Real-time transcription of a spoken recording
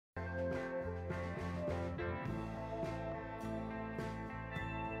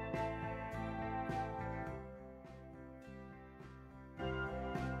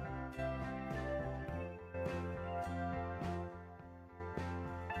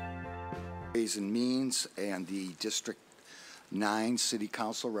Ways and Means and the District 9 City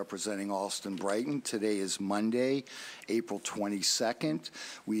Council representing Alston Brighton. Today is Monday, April 22nd.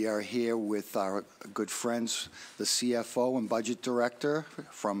 We are here with our good friends, the CFO and Budget Director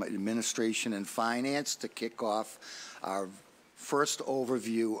from Administration and Finance to kick off our first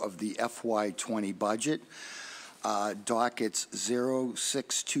overview of the FY20 budget. Dockets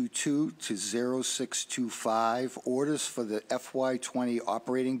 0622 to 0625, orders for the FY20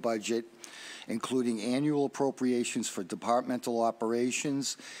 operating budget, including annual appropriations for departmental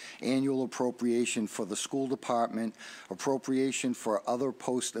operations, annual appropriation for the school department, appropriation for other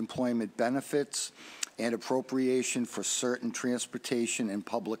post-employment benefits, and appropriation for certain transportation and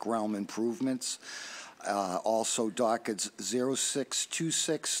public realm improvements. Also dockets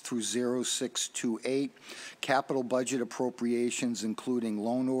 0626 through 0628, capital budget appropriations including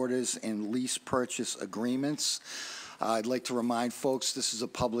loan orders and lease purchase agreements. I'd like to remind folks this is a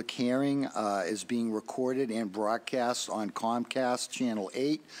public hearing, is being recorded and broadcast on Comcast Channel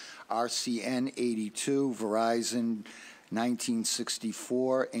 8, RCN 82, Verizon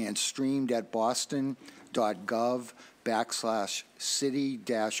 1964, and streamed at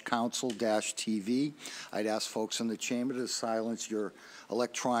boston.gov/city-council-TV. I'd ask folks in the chamber to silence your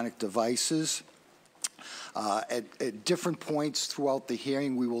electronic devices. At different points throughout the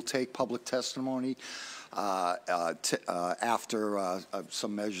hearing, we will take public testimony after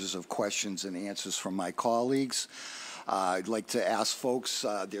some measures of questions and answers from my colleagues. I'd like to ask folks,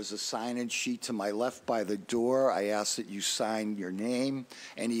 there's a sign-in sheet to my left by the door. I ask that you sign your name,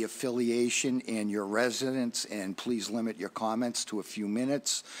 any affiliation, and your residence, and please limit your comments to a few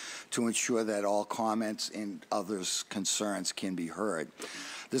minutes to ensure that all comments and others' concerns can be heard.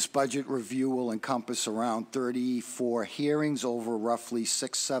 This budget review will encompass around 34 hearings over roughly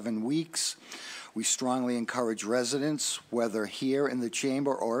 6-7 weeks. We strongly encourage residents, whether here in the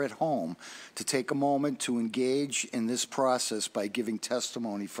chamber or at home, to take a moment to engage in this process by giving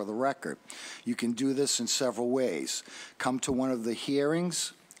testimony for the record. You can do this in several ways. Come to one of the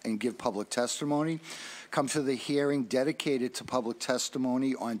hearings and give public testimony. Come to the hearing dedicated to public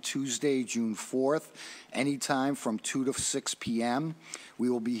testimony on Tuesday, June 4th, anytime from 2 to 6 p.m. We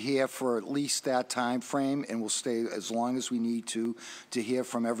will be here for at least that time frame, and we'll stay as long as we need to hear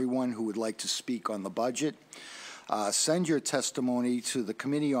from everyone who would like to speak on the budget. Send your testimony to the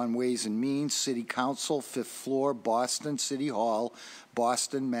Committee on Ways and Means, City Council, 5th floor, Boston City Hall,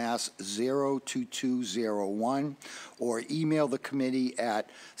 Boston, Mass. 02201, or email the committee at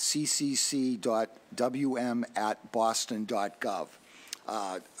ccc.wm@boston.gov.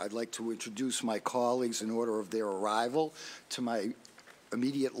 I'd like to introduce my colleagues in order of their arrival. To my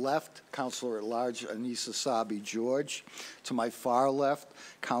immediate left, Councilor at Large Anissa Sabi George. To my far left,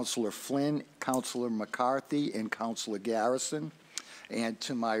 Councilor Flynn, Councilor McCarthy, and Councilor Garrison. And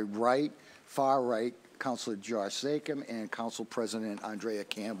to my right, far right, Councilor Josh Zakem and Council President Andrea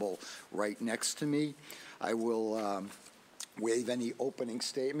Campbell right next to me. I will waive any opening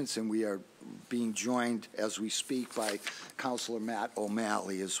statements, and we are being joined as we speak by Councilor Matt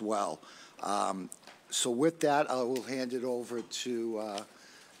O'Malley as well. So with that, I will hand it over to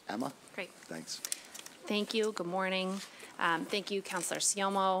Emma. Great. Thanks. Thank you. Good morning. Thank you, Councilor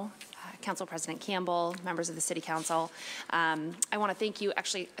Siomo, Council President Campbell, members of the City Council. I want to thank you,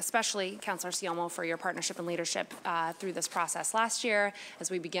 actually, especially Councilor Siomo, for your partnership and leadership through this process last year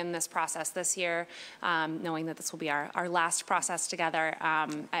as we begin this process this year, knowing that this will be our last process together.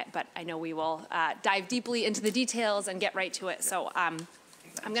 But I know we will dive deeply into the details and get right to it. So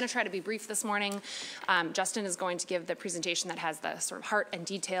I'm going to try to be brief this morning. Justin is going to give the presentation that has the sort of heart and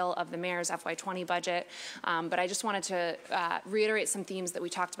detail of the mayor's FY20 budget. But I just wanted to reiterate some themes that we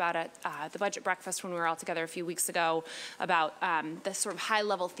talked about at the budget breakfast when we were all together a few weeks ago about the sort of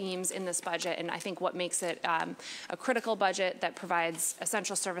high-level themes in this budget, and I think what makes it a critical budget that provides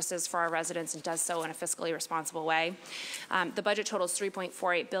essential services for our residents and does so in a fiscally responsible way. The budget totals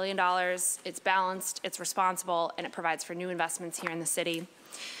 $3.48 billion. It's balanced, it's responsible, and it provides for new investments here in the city.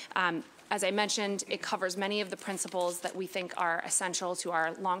 As I mentioned, it covers many of the principles that we think are essential to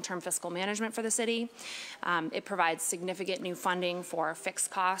our long-term fiscal management for the city. It provides significant new funding for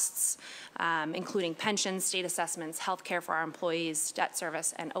fixed costs, including pensions, state assessments, health care for our employees, debt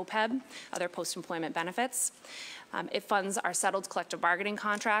service, and OPEB, other post-employment benefits. It funds our settled collective bargaining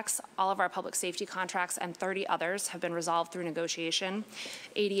contracts. All of our public safety contracts and 30 others have been resolved through negotiation.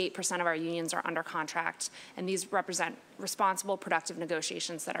 88% of our unions are under contract, and these represent responsible, productive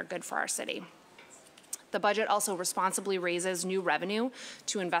negotiations that are good for our city. The budget also responsibly raises new revenue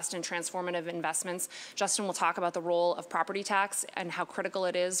to invest in transformative investments. Justin will talk about the role of property tax and how critical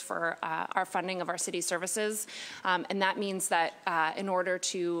it is for our funding of our city services. And that means that in order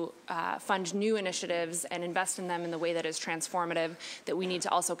to fund new initiatives and invest in them in the way that is transformative, that we need to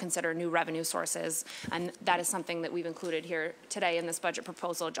also consider new revenue sources. And that is something that we've included here today in this budget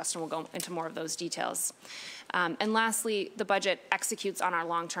proposal. Justin will go into more of those details. And lastly, the budget executes on our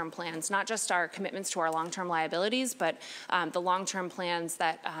long-term plans, not just our commitments to our long-term liabilities, but the long-term plans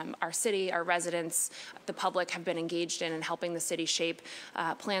that our city, our residents, the public have been engaged in helping the city shape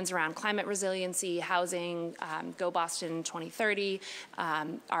plans around climate resiliency, housing, Go Boston 2030,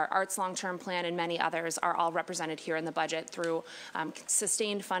 our arts long-term plan, and many others are all represented here in the budget through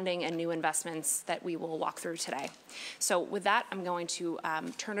sustained funding and new investments that we will walk through today. So with that, I'm going to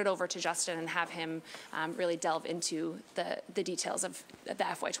turn it over to Justin and have him really delve into the details of the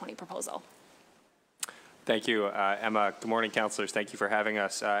FY20 proposal. Thank you, Emma. Good morning, councilors. Thank you for having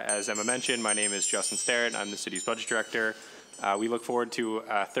us. As Emma mentioned, my name is Justin Starrett. I'm the city's budget director. We look forward to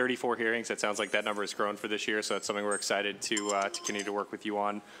 34 hearings. It sounds like that number has grown for this year, so it's something we're excited to continue to work with you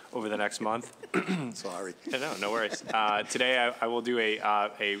on over the next month. Sorry. No worries. Today, I will do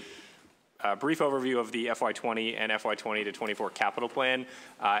a brief overview of the FY20 and FY20 to 24 capital plan,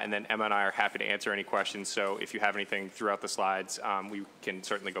 and then Emma and I are happy to answer any questions. So if you have anything throughout the slides, we can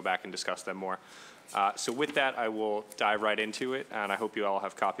certainly go back and discuss them more. So with that, I will dive right into it, and I hope you all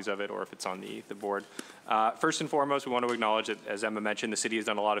have copies of it, or if it's on the board. First and foremost, we want to acknowledge that, as Emma mentioned, the city has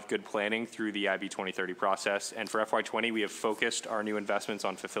done a lot of good planning through the IB 2030 process, and for FY20, we have focused our new investments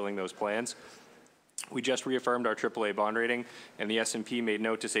on fulfilling those plans. We just reaffirmed our AAA bond rating, and the S&P made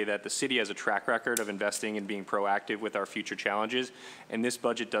note to say that the city has a track record of investing and being proactive with our future challenges, and this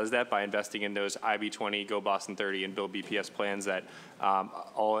budget does that by investing in those IB 20, Go Boston 30, and Build BPS plans that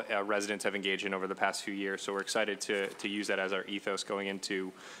all residents have engaged in over the past few years. So we're excited to use that as our ethos going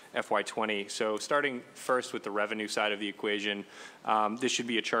into FY20. So starting first with the revenue side of the equation, this should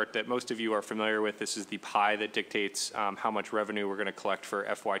be a chart that most of you are familiar with. This is the pie that dictates how much revenue we're going to collect for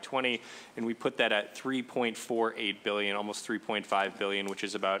FY20, and we put that at $3.48 billion, almost $3.5 billion, which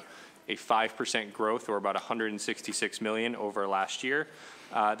is about a 5% growth, or about $166 million over last year.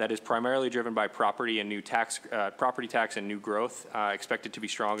 That is primarily driven by property tax and new growth, expected to be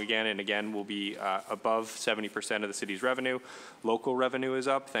strong again, and again will be above 70% of the city's revenue. Local revenue is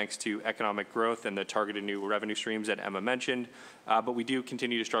up thanks to economic growth and the targeted new revenue streams that Emma mentioned, but we do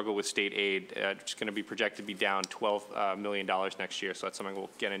continue to struggle with state aid. It's going to be projected to be down $12 million next year, so that's something we'll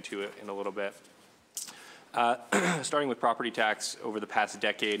get into in a little bit. Starting with property tax over the past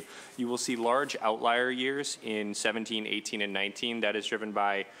decade, you will see large outlier years in 17, 18, and 19. That is driven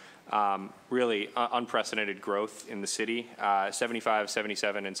by really unprecedented growth in the city. 75,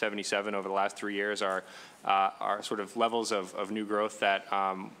 77, and 77 over the last 3 years are sort of levels of new growth that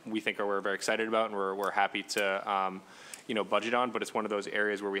we think we're very excited about, and we're happy to budget on, but it's one of those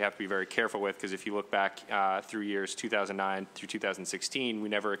areas where we have to be very careful with, because if you look back through years 2009 through 2016, we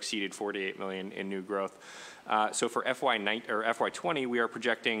never exceeded 48 million in new growth. So for FY20, we are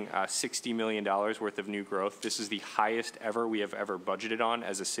projecting $60 million worth of new growth. This is the highest ever we have ever budgeted on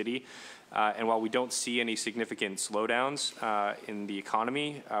as a city. And while we don't see any significant slowdowns in the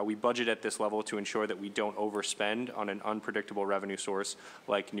economy, we budget at this level to ensure that we don't overspend on an unpredictable revenue source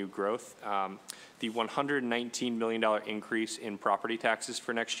like new growth. The $119 million increase in property taxes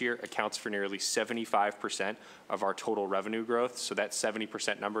for next year accounts for nearly 75% of our total revenue growth, so that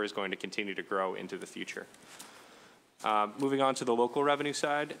 70% number is going to continue to grow into the future. Moving on to the local revenue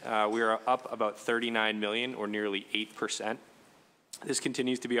side, we are up about $39 million, or nearly 8%. This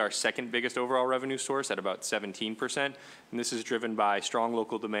continues to be our second biggest overall revenue source at about 17%, and this is driven by strong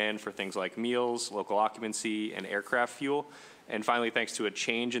local demand for things like meals, local occupancy, and aircraft fuel. And finally, thanks to a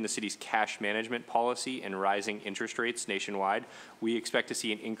change in the city's cash management policy and rising interest rates nationwide, we expect to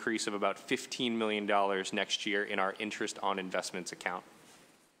see an increase of about $15 million next year in our interest on investments account.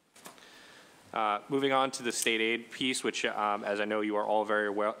 Moving on to the state aid piece, which, as I know you are all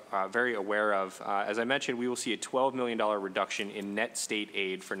very aware of, as I mentioned, we will see a $12 million reduction in net state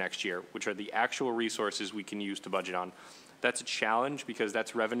aid for next year, which are the actual resources we can use to budget on. That's a challenge because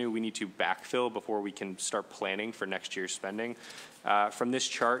that's revenue we need to backfill before we can start planning for next year's spending. From this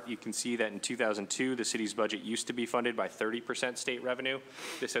chart, you can see that in 2002, the city's budget used to be funded by 30% state revenue.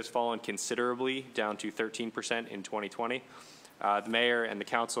 This has fallen considerably, down to 13% in 2020. The mayor and the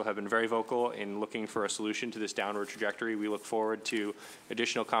council have been very vocal in looking for a solution to this downward trajectory. We look forward to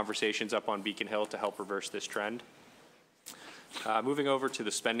additional conversations up on Beacon Hill to help reverse this trend. Moving over to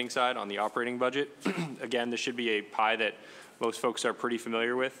the spending side on the operating budget, again, this should be a pie that most folks are pretty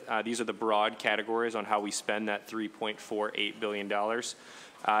familiar with. These are the broad categories on how we spend that $3.48 billion.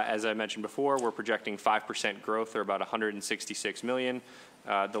 As I mentioned before, we're projecting 5% growth, or about $166 million.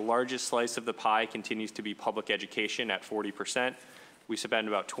 The largest slice of the pie continues to be public education at 40%. We spend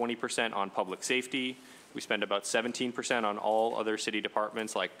about 20% on public safety. We spend about 17% on all other city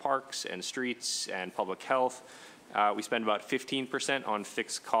departments like parks and streets and public health. We spend about 15% on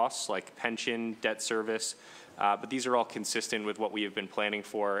fixed costs like pension, debt service, but these are all consistent with what we have been planning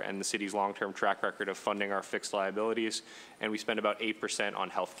for and the city's long-term track record of funding our fixed liabilities, and we spend about 8% on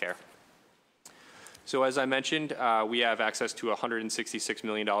health care. So as I mentioned, we have access to $166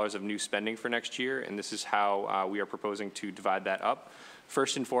 million of new spending for next year, and this is how we are proposing to divide that up.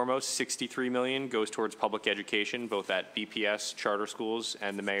 First and foremost, $63 million goes towards public education, both at BPS, charter schools,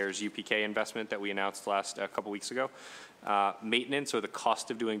 and the mayor's UPK investment that we announced a couple weeks ago. Maintenance, or the cost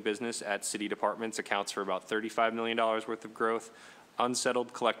of doing business at city departments, accounts for about $35 million worth of growth.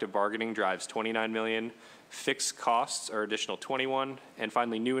 Unsettled collective bargaining drives $29 million. Fixed costs are additional $21. And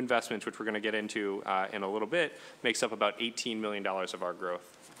finally, new investments, which we're going to get into in a little bit, makes up about $18 million of our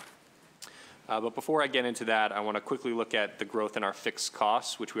growth. But before I get into that, I want to quickly look at the growth in our fixed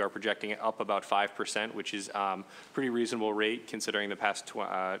costs, which we are projecting up about 5%, which is a pretty reasonable rate considering the past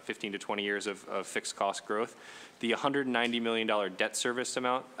 15 to 20 years of fixed cost growth. The $190 million debt service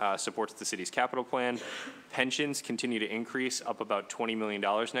amount supports the city's capital plan. Pensions continue to increase, up about $20 million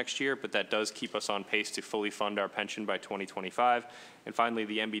next year, but that does keep us on pace to fully fund our pension by 2025. And finally,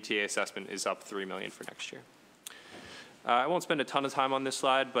 the MBTA assessment is up $3 million for next year. I won't spend a ton of time on this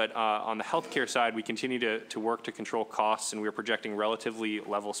slide, but on the healthcare side, we continue to work to control costs, and we're projecting relatively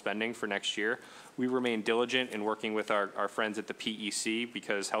level spending for next year. We remain diligent in working with our friends at the PEC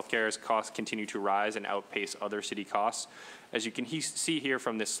because healthcare's costs continue to rise and outpace other city costs. As you can see here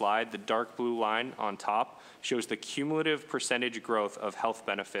from this slide, the dark blue line on top shows the cumulative percentage growth of health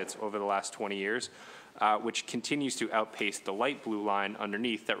benefits over the last 20 years, which continues to outpace the light blue line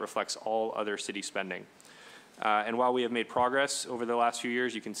underneath that reflects all other city spending. And while we have made progress over the last few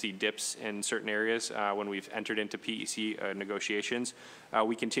years, you can see dips in certain areas when we've entered into PEC negotiations.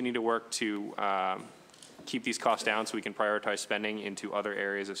 We continue to work to keep these costs down so we can prioritize spending into other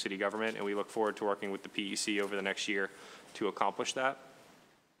areas of city government, and we look forward to working with the PEC over the next year to accomplish that.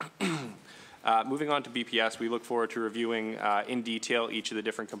 Moving on to BPS, we look forward to reviewing in detail each of the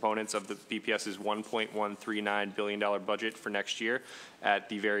different components of the BPS's $1.139 billion budget for next year at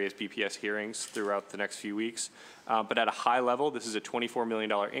the various BPS hearings throughout the next few weeks. But at a high level, this is a $24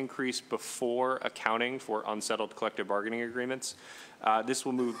 million increase before accounting for unsettled collective bargaining agreements. This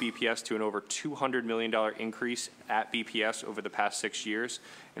will move BPS to an over $200 million increase at BPS over the past 6 years.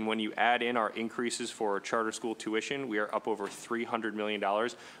 And when you add in our increases for charter school tuition, we are up over $300 million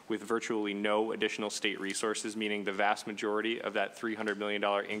with virtually no additional state resources, meaning the vast majority of that $300 million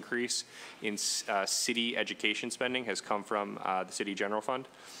increase in city education spending has come from the city general fund.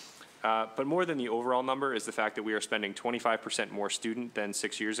 But more than the overall number is the fact that we are spending 25% more student than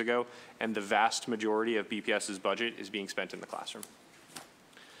 6 years ago, and the vast majority of BPS's budget is being spent in the classroom.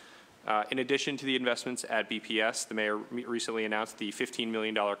 In addition to the investments at BPS, the mayor recently announced the $15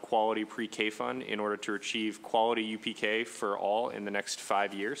 million quality pre-K fund in order to achieve quality UPK for all in the next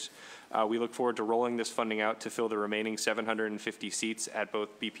 5 years. We look forward to rolling this funding out to fill the remaining 750 seats at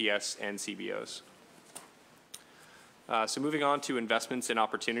both BPS and CBOs. So moving on to investments and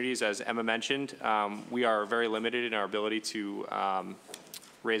opportunities, as Emma mentioned, we are very limited in our ability to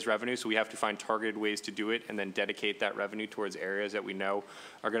raise revenue, so we have to find targeted ways to do it and then dedicate that revenue towards areas that we know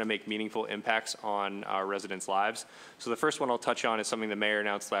are going to make meaningful impacts on our residents' lives. So the first one I'll touch on is something the mayor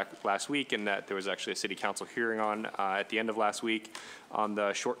announced last week, and that there was actually a city council hearing on at the end of last week on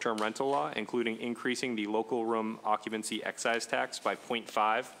the short-term rental law, including increasing the local room occupancy excise tax by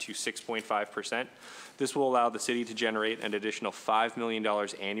 0.5 to 6.5%. This will allow the city to generate an additional $5 million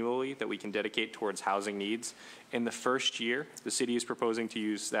annually that we can dedicate towards housing needs. In the first year, the city is proposing to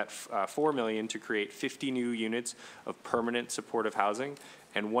use that $4 million to create 50 new units of permanent supportive housing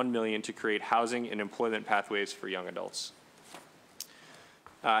and $1 million to create housing and employment pathways for young adults.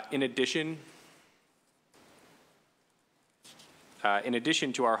 In addition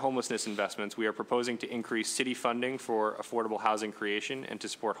to our homelessness investments, we are proposing to increase city funding for affordable housing creation and to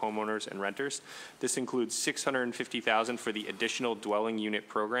support homeowners and renters. This includes $650,000 for the additional dwelling unit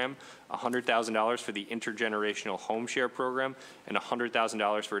program, $100,000 for the intergenerational home share program, and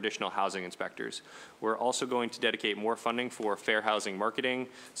 $100,000 for additional housing inspectors. We're also going to dedicate more funding for fair housing marketing,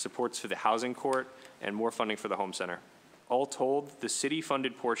 supports for the housing court, and more funding for the home center. All told, the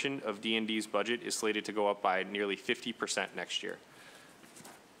city-funded portion of D&D's budget is slated to go up by nearly 50% next year.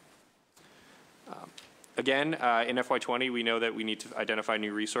 Again, in FY20, we know that we need to identify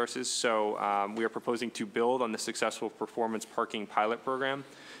new resources, so we are proposing to build on the successful performance parking pilot program.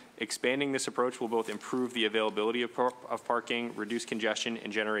 Expanding this approach will both improve the availability of parking, reduce congestion,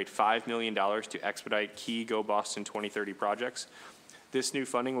 and generate $5 million to expedite key Go Boston 2030 projects. This new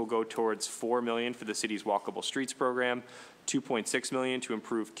funding will go towards $4 million for the city's Walkable Streets program, $2.6 million to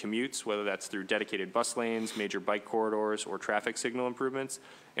improve commutes, whether that's through dedicated bus lanes, major bike corridors, or traffic signal improvements,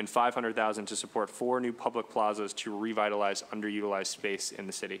 and $500,000 to support 4 new public plazas to revitalize underutilized space in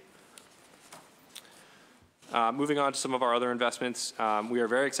the city. Moving on to some of our other investments, we are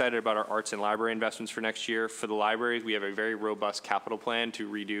very excited about our arts and library investments for next year. For the libraries, we have a very robust capital plan to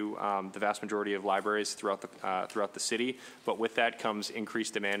redo the vast majority of libraries throughout the city, but with that comes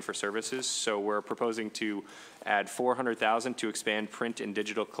increased demand for services. So we're proposing to add $400,000 to expand print and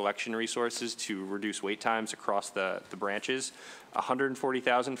digital collection resources to reduce wait times across the branches,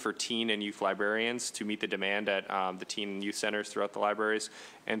 $140,000 for teen and youth librarians to meet the demand at the teen and youth centers throughout the libraries,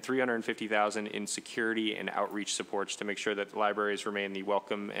 and $350,000 in security and outreach supports to make sure that the libraries remain the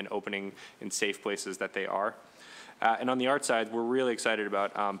welcome and opening and safe places that they are. And on the art side, we're really excited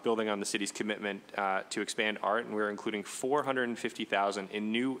about building on the city's commitment to expand art, and we're including $450,000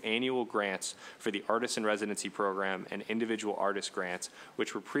 in new annual grants for the Artist in Residency program and individual artist grants,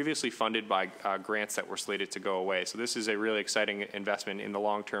 which were previously funded by grants that were slated to go away. So this is a really exciting investment in the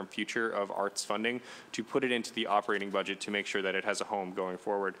long-term future of arts funding to put it into the operating budget to make sure that it has a home going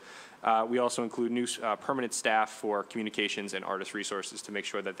forward. We also include new permanent staff for communications and artist resources to make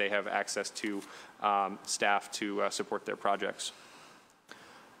sure that they have access to staff to support their projects.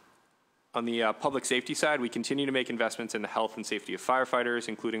 On the public safety side, we continue to make investments in the health and safety of firefighters,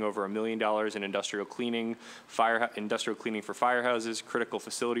 including over $1 million in industrial cleaning for firehouses, critical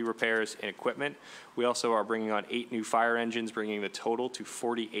facility repairs, and equipment. We also are bringing on 8 new fire engines, bringing the total to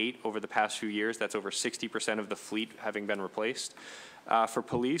 48 over the past few years. That's over 60% of the fleet having been replaced. For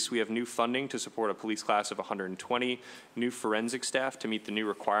police, we have new funding to support a police class of 120, new forensic staff to meet the new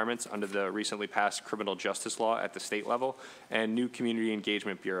requirements under the recently passed criminal justice law at the state level, and new community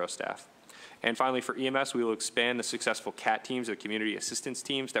engagement bureau staff. And finally, for EMS, we will expand the successful CAT teams, the community assistance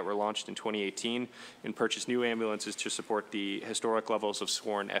teams that were launched in 2018, and purchase new ambulances to support the historic levels of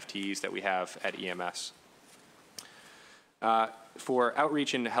sworn FTEs that we have at EMS. For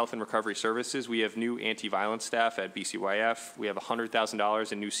outreach and health and recovery services, we have new anti-violence staff at BCYF. We have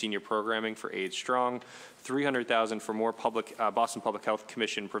 $100,000 in new senior programming for AIDS Strong, $300,000 for more Boston Public Health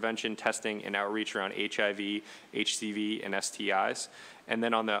Commission prevention, testing, and outreach around HIV, HCV, and STIs. And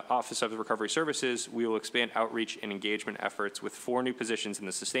then on the Office of Recovery Services, we will expand outreach and engagement efforts with 4 new positions in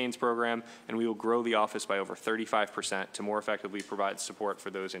the Sustains program, and we will grow the office by over 35% to more effectively provide support for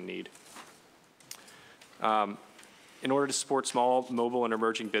those in need. In order to support small, mobile, and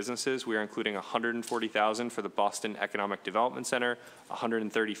emerging businesses, we are including $140,000 for the Boston Economic Development Center,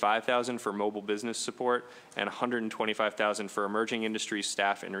 $135,000 for mobile business support, and $125,000 for emerging industries,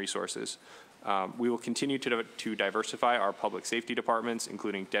 staff, and resources. We will continue to diversify our public safety departments,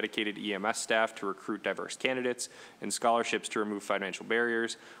 including dedicated EMS staff to recruit diverse candidates and scholarships to remove financial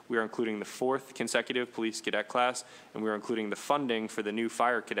barriers. We are including the 4th consecutive police cadet class, and we are including the funding for the new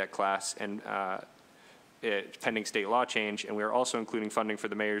fire cadet class and pending state law change, and we are also including funding for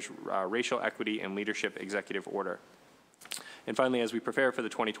the mayor's racial equity and leadership executive order. And finally, as we prepare for the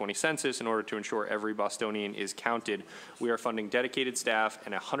 2020 census, in order to ensure every Bostonian is counted, we are funding dedicated staff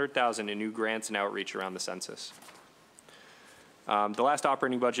and $100,000 in new grants and outreach around the census. The last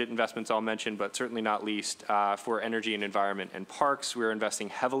operating budget investments I'll mention, but certainly not least, for energy and environment and parks, we're investing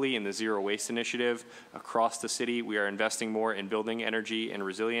heavily in the Zero Waste Initiative across the city. We are investing more in building energy and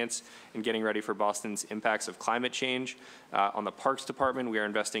resilience and getting ready for Boston's impacts of climate change. On the Parks Department, we are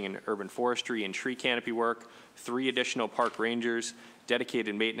investing in urban forestry and tree canopy work, 3 additional park rangers,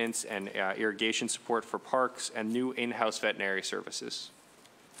 dedicated maintenance and irrigation support for parks, and new in-house veterinary services.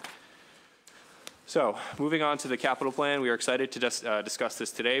 So, moving on to the capital plan, we are excited to discuss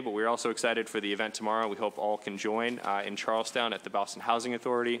this today, but we're also excited for the event tomorrow. We hope all can join in Charlestown at the Boston Housing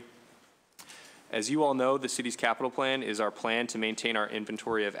Authority. As you all know, the city's capital plan is our plan to maintain our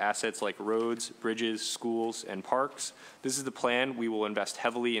inventory of assets like roads, bridges, schools, and parks. This is the plan. We will invest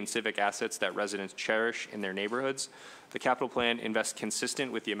heavily in civic assets that residents cherish in their neighborhoods. The capital plan invests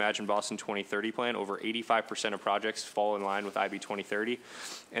consistent with the Imagine Boston 2030 plan. Over 85% of projects fall in line with IB 2030,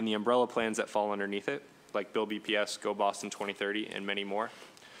 and the umbrella plans that fall underneath it, like Build BPS, Go Boston 2030, and many more.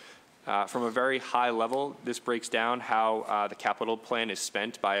 From a very high level, this breaks down how the capital plan is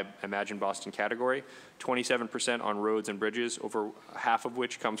spent by Imagine Boston category. 27% on roads and bridges, over half of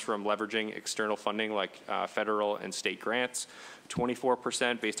which comes from leveraging external funding like federal and state grants.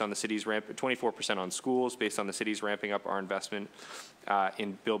 24% based on the city's 24% on schools based on the city's ramping up our investment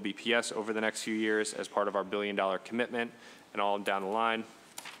in Build BPS over the next few years as part of our $1 billion commitment, and all down the line.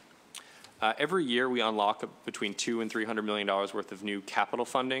 Every year we unlock between $200 and $300 million worth of new capital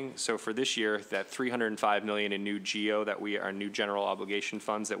funding. So for this year, that $305 million in new GEO our new general obligation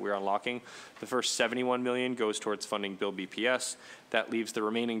funds that we're unlocking, the first $71 million goes towards funding Build BPS. That leaves the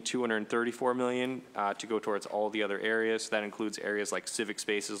remaining $234 million to go towards all the other areas. That includes areas like civic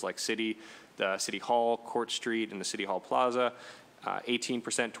spaces like the City Hall, Court Street, and the City Hall Plaza.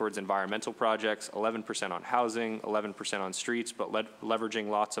 18% towards environmental projects, 11% on housing, 11% on streets, but leveraging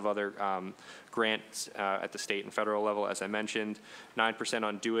lots of other grants at the state and federal level, as I mentioned, 9%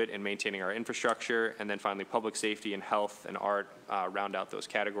 on Do It and maintaining our infrastructure, and then finally public safety and health and art round out those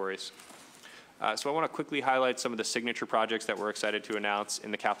categories. So I want to quickly highlight some of the signature projects that we're excited to announce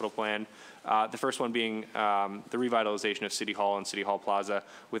in the capital plan. The first one being the revitalization of City Hall and City Hall Plaza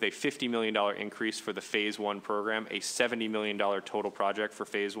with a $50 million increase for the Phase 1 program, a $70 million total project for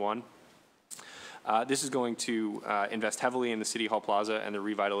Phase 1. This is going to invest heavily in the City Hall Plaza and the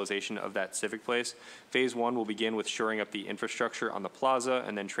revitalization of that civic place. Phase 1 will begin with shoring up the infrastructure on the plaza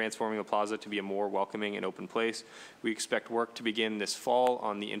and then transforming the plaza to be a more welcoming and open place. We expect work to begin this fall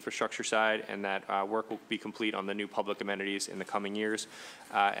on the infrastructure side, and that work will be complete on the new public amenities in the coming years.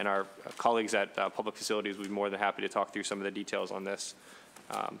 And our colleagues at Public Facilities will be more than happy to talk through some of the details on this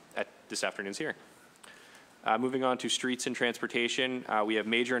at this afternoon's hearing. Moving on to streets and transportation, we have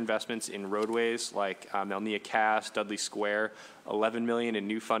major investments in roadways like Melnia Cass, Dudley Square, $11 million in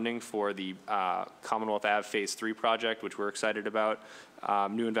new funding for the Commonwealth Ave Phase 3 project, which we're excited about.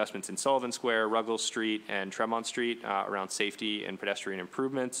 New investments in Sullivan Square, Ruggles Street, and Tremont Street around safety and pedestrian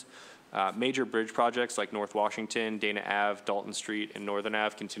improvements. Major bridge projects like North Washington, Dana Ave, Dalton Street, and Northern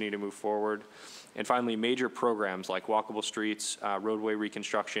Ave continue to move forward. And finally, major programs like walkable streets, roadway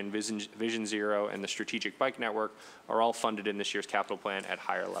reconstruction, Vision Zero, and the Strategic Bike Network are all funded in this year's capital plan at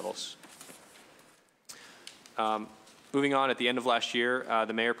higher levels. Moving on, at the end of last year,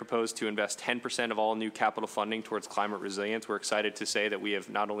 the mayor proposed to invest 10% of all new capital funding towards climate resilience. We're excited to say that we have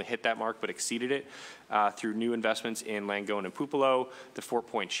not only hit that mark, but exceeded it through new investments in Langone and Pupilo, the Fort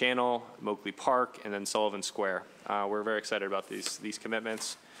Point Channel, Moakley Park, and then Sullivan Square. We're very excited about these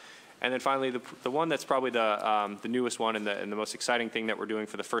commitments. And then finally, the one that's probably the newest one and the most exciting thing that we're doing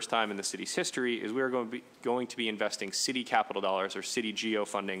for the first time in the city's history is we are going to be investing city capital dollars or city GEO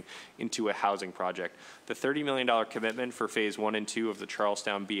funding into a housing project. The $30 million commitment for Phase 1 and 2 of the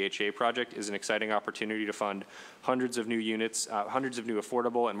Charlestown BHA project is an exciting opportunity to fund hundreds of new units, hundreds of new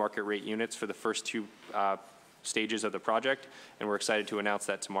affordable and market rate units for the first two stages of the project, and we're excited to announce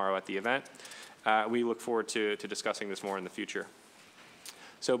that tomorrow at the event. We look forward to discussing this more in the future.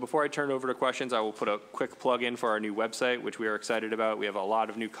 So before I turn it over to questions, I will put a quick plug in for our new website, which we are excited about. We have a lot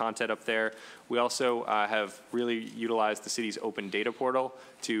of new content up there. We also have really utilized the city's open data portal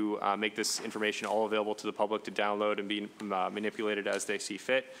to make this information all available to the public to download and be manipulated as they see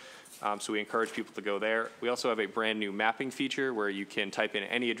fit. So we encourage people to go there. We also have a brand new mapping feature where you can type in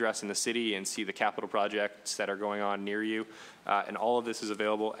any address in the city and see the capital projects that are going on near you. And all of this is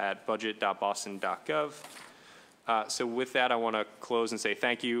available at budget.boston.gov. So with that, I want to close and say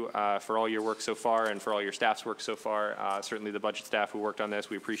thank you for all your work so far and for all your staff's work so far. Certainly the budget staff who worked on this,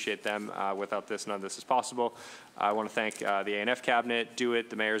 we appreciate them. Without this, none of this is possible. I want to thank the A&F cabinet, Do It,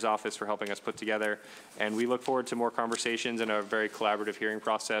 the mayor's office for helping us put together. And we look forward to more conversations and a very collaborative hearing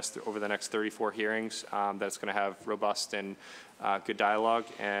process over the next 34 hearings that's going to have robust and good dialogue.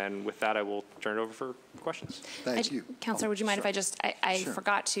 And with that, I will turn it over for questions. Thank you. Counselor, would you mind if I Sure.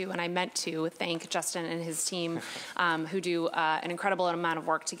 forgot to, and I meant to thank Justin and his team who do an incredible amount of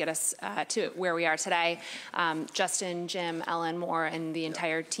work to get us to where we are today. Justin, Jim, Ellen, Moore, and the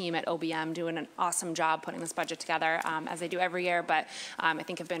entire team at OBM doing an awesome job putting this budget together, as they do every year, but I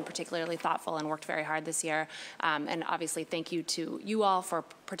think have been particularly thoughtful and worked very hard this year. And obviously, thank you to you all for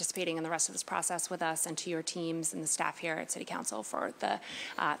participating in the rest of this process with us, and to your teams and the staff here at City Council for the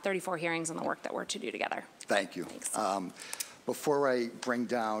 34 hearings and the work that we're to do together. Thank you. Thanks. Before I bring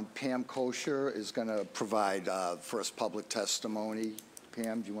down, Pam Kosher is going to provide first public testimony.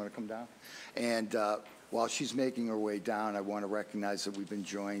 Pam, do you want to come down? And while she's making her way down, I want to recognize that we've been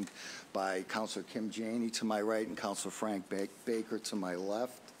joined by Councilor Kim Janey to my right and Councilor Frank Baker to my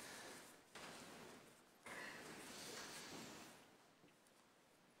left.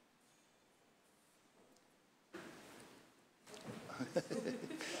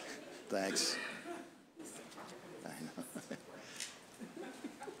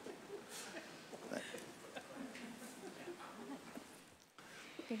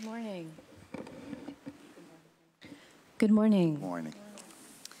 Good morning. Good morning. Morning.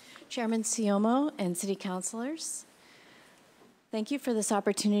 Chairman Siomo and City Councilors, thank you for this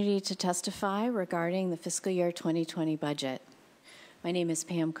opportunity to testify regarding the fiscal year 2020 budget. My name is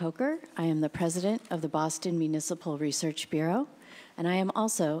Pam Coker. I am the president of the Boston Municipal Research Bureau, and I am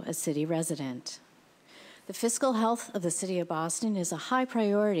also a city resident. The fiscal health of the City of Boston is a high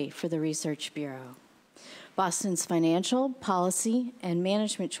priority for the Research Bureau. Boston's financial, policy, and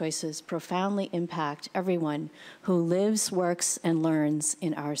management choices profoundly impact everyone who lives, works, and learns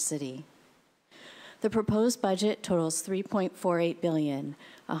in our city. The proposed budget totals $3.48 billion,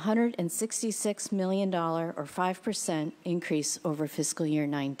 a $166 million or 5% increase over fiscal year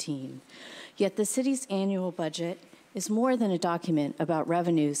 19. Yet the city's annual budget is more than a document about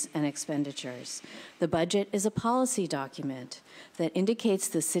revenues and expenditures. The budget is a policy document that indicates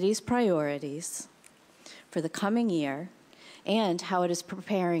the city's priorities for the coming year and how it is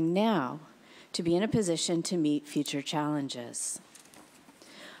preparing now to be in a position to meet future challenges.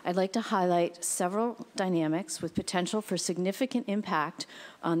 I'd like to highlight several dynamics with potential for significant impact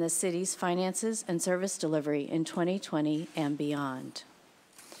on the city's finances and service delivery in 2020 and beyond.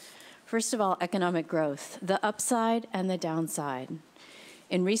 First of all, economic growth, the upside and the downside.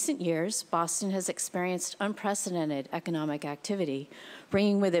 In recent years, Boston has experienced unprecedented economic activity,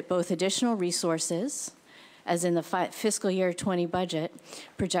 bringing with it both additional resources, as in the fiscal year 20 budget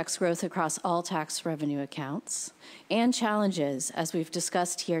projects growth across all tax revenue accounts, and challenges, as we've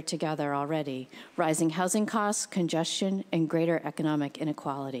discussed here together already, rising housing costs, congestion, and greater economic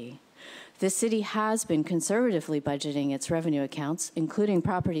inequality. The city has been conservatively budgeting its revenue accounts, including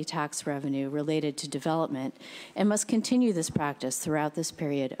property tax revenue related to development, and must continue this practice throughout this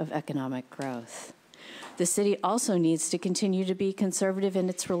period of economic growth. The city also needs to continue to be conservative in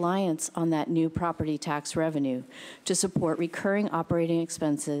its reliance on that new property tax revenue to support recurring operating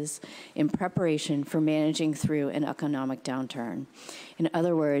expenses in preparation for managing through an economic downturn. In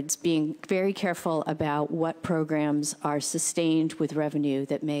other words, being very careful about what programs are sustained with revenue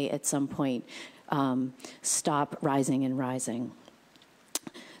that may at some point stop rising and rising.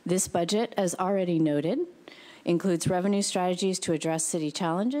 This budget, as already noted, includes revenue strategies to address city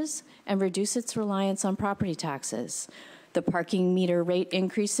challenges and reduce its reliance on property taxes, the parking meter rate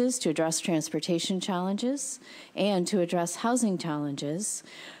increases to address transportation challenges, and to address housing challenges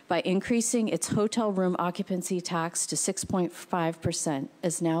by increasing its hotel room occupancy tax to 6.5%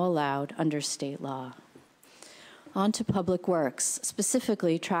 as now allowed under state law. On to public works,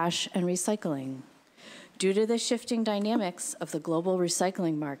 specifically trash and recycling. Due to the shifting dynamics of the global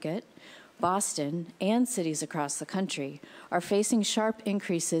recycling market, Boston and cities across the country are facing sharp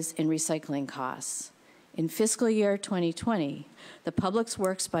increases in recycling costs. In fiscal year 2020, the Public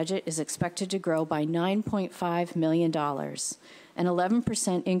Works budget is expected to grow by $9.5 million, an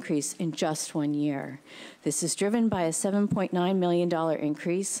 11% increase in just 1 year. This is driven by a $7.9 million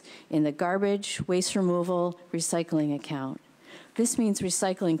increase in the garbage, waste removal, recycling account. This means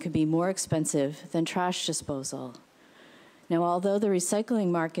recycling could be more expensive than trash disposal. Now, although the recycling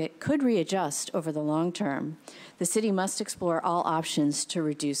market could readjust over the long term, the city must explore all options to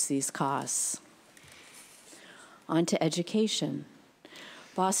reduce these costs. On to education.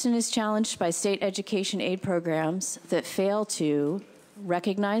 Boston is challenged by state education aid programs that fail to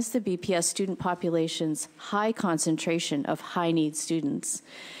recognize the BPS student population's high concentration of high-need students,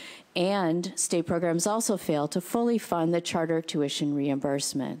 and state programs also fail to fully fund the charter tuition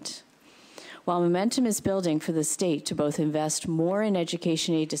reimbursement. While momentum is building for the state to both invest more in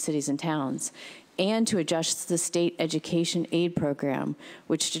education aid to cities and towns and to adjust the state education aid program,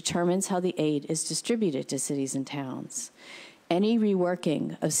 which determines how the aid is distributed to cities and towns, any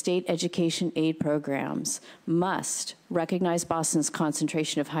reworking of state education aid programs must recognize Boston's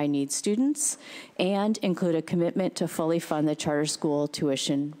concentration of high-need students and include a commitment to fully fund the charter school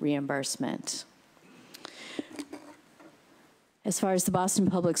tuition reimbursement. As far as the Boston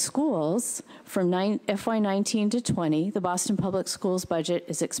Public Schools, from FY19 to 20, the Boston Public Schools budget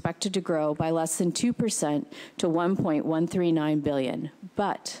is expected to grow by less than 2% to $1.139 billion.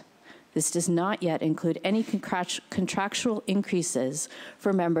 But this does not yet include any contractual increases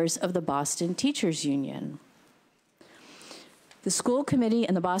for members of the Boston Teachers Union. The school committee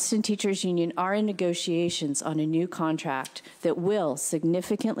and the Boston Teachers Union are in negotiations on a new contract that will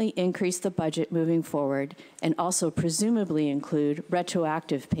significantly increase the budget moving forward and also presumably include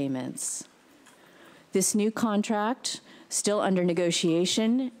retroactive payments. This new contract, still under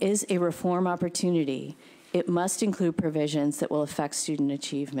negotiation, is a reform opportunity. It must include provisions that will affect student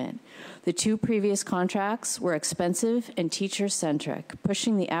achievement. The two previous contracts were expensive and teacher-centric,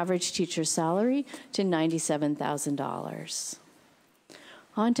 pushing the average teacher's salary to $97,000.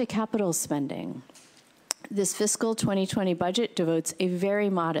 On to capital spending. This fiscal 2020 budget devotes a very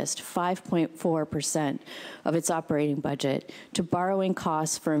modest 5.4% of its operating budget to borrowing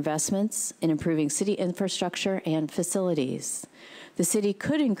costs for investments in improving city infrastructure and facilities. The city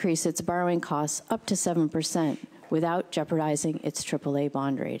could increase its borrowing costs up to 7% without jeopardizing its AAA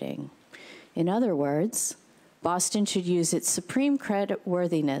bond rating. In other words, Boston should use its supreme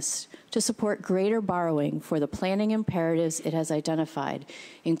creditworthiness to support greater borrowing for the planning imperatives it has identified,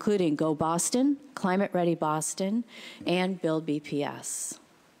 including Go Boston, Climate Ready Boston, and Build BPS.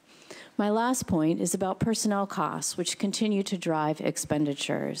 My last point is about personnel costs, which continue to drive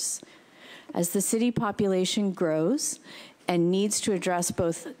expenditures. As the city population grows and needs to address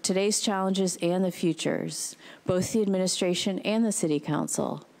both today's challenges and the futures, both the administration and the City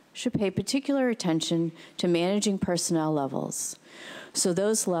Council should pay particular attention to managing personnel levels. So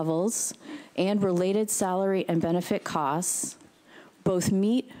those levels and related salary and benefit costs both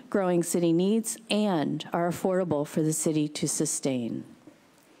meet growing city needs and are affordable for the city to sustain.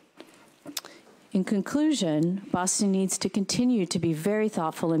 In conclusion, Boston needs to continue to be very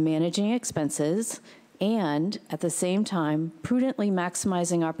thoughtful in managing expenses and, at the same time, prudently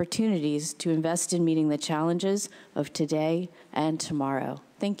maximizing opportunities to invest in meeting the challenges of today and tomorrow.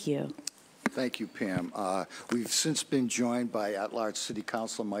 Thank you. Thank you, Pam. We've since been joined by at-large City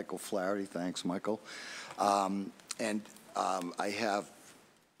Councilor Michael Flaherty. Thanks, Michael. I have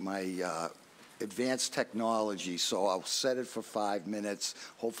my advanced technology, so I'll set it for 5 minutes.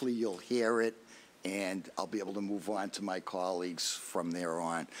 Hopefully you'll hear it, and I'll be able to move on to my colleagues from there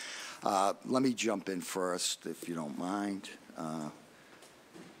on. Let me jump in first, if you don't mind. There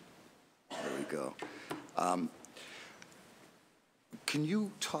we go. Can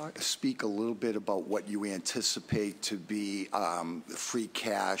you speak a little bit about what you anticipate to be free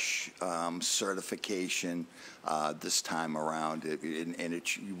cash certification this time around?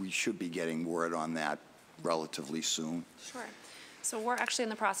 We should be getting word on that relatively soon. Sure. So we're actually in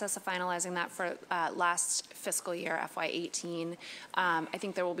the process of finalizing that for last fiscal year, FY18. I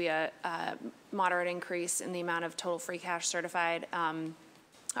think there will be a moderate increase in the amount of total free cash certified.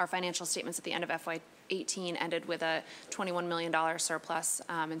 Our financial statements at the end of FY18 ended with a $21 million surplus,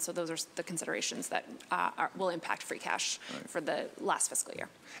 and so those are the considerations that will impact free cash for the last fiscal year.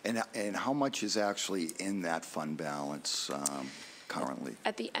 And how much is actually in that fund balance currently?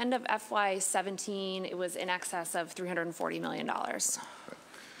 At the end of FY17, it was in excess of $340 million.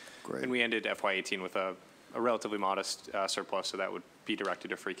 Great. And we ended FY18 with a relatively modest surplus, so that would be directed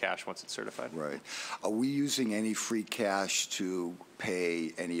to free cash once it's certified. Right. Are we using any free cash to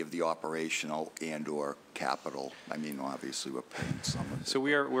pay any of the operational and/or capital? I mean, obviously, we're paying some of it. So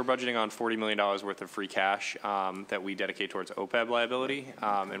we're budgeting on $40 million worth of free cash that we dedicate towards OPEB liability,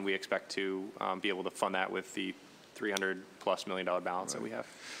 and we expect to be able to fund that with the $300+ million balance that we have.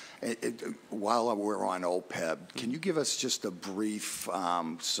 While we're on OPEB, can you give us just a brief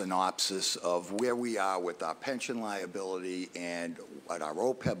synopsis of where we are with our pension liability and what our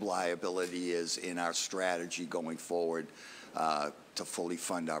OPEB liability is in our strategy going forward to fully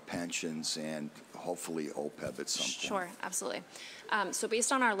fund our pensions and hopefully OPEB at some point? Sure, absolutely. So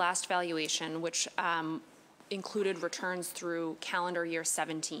based on our last valuation, which included returns through calendar year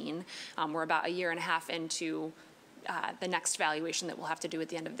 17, we're about a year and a half into the next valuation that we'll have to do at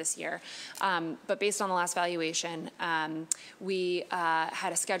the end of this year. But based on the last valuation, we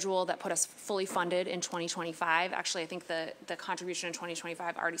had a schedule that put us fully funded in 2025. Actually, I think the contribution in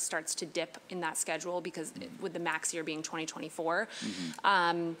 2025 already starts to dip in that schedule because with the max year being 2024.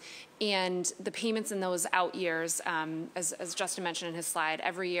 And the payments in those out years, as Justin mentioned in his slide,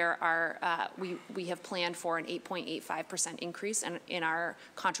 every year we have planned for an 8.85% increase in our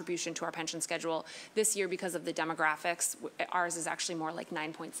contribution to our pension schedule. This year, because of the demographics, ours is actually more like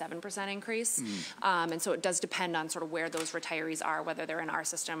 9.7% increase. And so it does depend on sort of where those retirees are, whether they're in our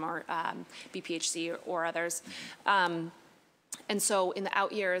system or BPHC or others. And so in the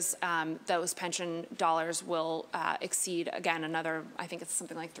out years, those pension dollars will exceed, again, another, I think it's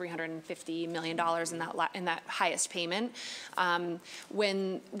something like $350 million in that highest payment.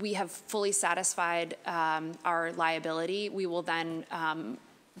 When we have fully satisfied our liability, we will then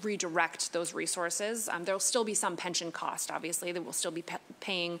redirect those resources. There will still be some pension cost, obviously. They will still be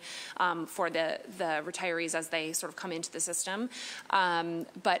paying for the retirees as they sort of come into the system.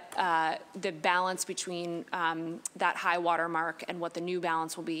 But the balance between that high water mark and what the new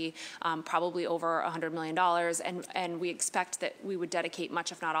balance will be, probably over $100 million. And we expect that we would dedicate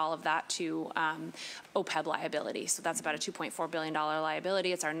much, if not all of that, to OPEB liability. So that's about a $2.4 billion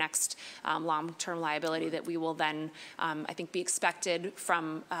liability. It's our next long-term liability that we will then, I think, be expected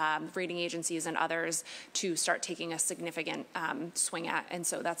from rating agencies and others to start taking a significant swing at. And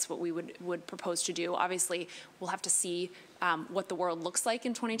so that's what we would propose to do. Obviously, we'll have to see what the world looks like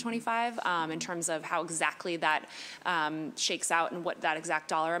in 2025 in terms of how exactly that shakes out and what that exact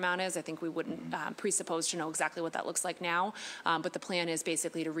dollar amount is. I think we wouldn't presuppose to know exactly what that looks like now, but the plan is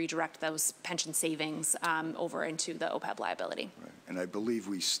basically to redirect those pension savings over into the OPEB liability. Right. And I believe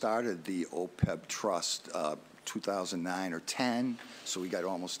we started the OPEB trust 2009 or 10, so we got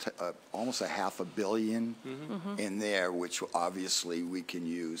almost a $500 million in there, which obviously we can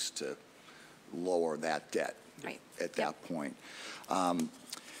use to lower that debt. Right. At that point. I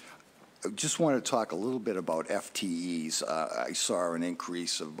just want to talk a little bit about FTEs. I saw an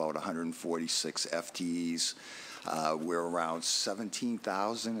increase of about 146 FTEs. We're around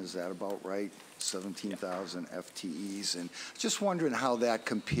 17,000, is that about right? 17,000 FTEs. And just wondering how that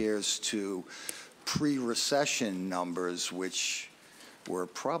compares to pre-recession numbers, which were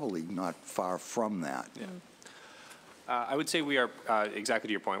probably not far from that. Yeah. I would say we are, exactly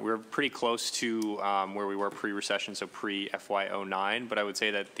to your point, we're pretty close to where we were pre-recession, so pre-FY09, but I would say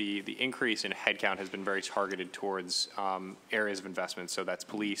that the increase in headcount has been very targeted towards areas of investment, so that's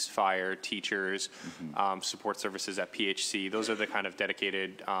police, fire, teachers, support services at PHC. Those are the kind of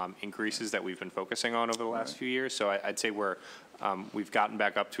dedicated increases that we've been focusing on over the last few years, so I'd say we've gotten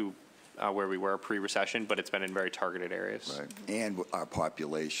back up to where we were pre-recession, but it's been in very targeted areas. Right. And our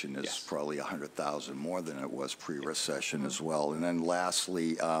population is probably 100,000 more than it was pre-recession as well. And then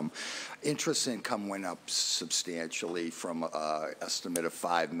lastly, interest income went up substantially from an estimate of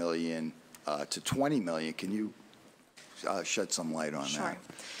 $5 million to $20 million. Can you shed some light on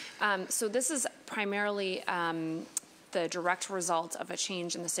that? So this is primarily the direct result of a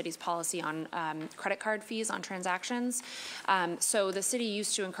change in the city's policy on credit card fees on transactions. So the city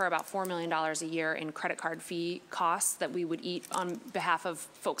used to incur about $4 million a year in credit card fee costs that we would eat on behalf of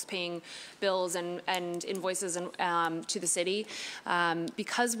folks paying bills and invoices to the city.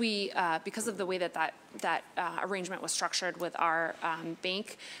 Because of the way that arrangement was structured with our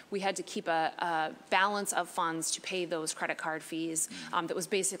bank, we had to keep a balance of funds to pay those credit card fees. That was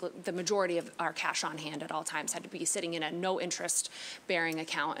basically the majority of our cash on hand at all times had to be sitting in a no interest bearing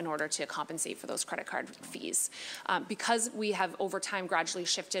account in order to compensate for those credit card fees. Because we have over time gradually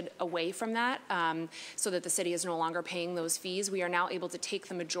shifted away from that so that the city is no longer paying those fees, we are now able to take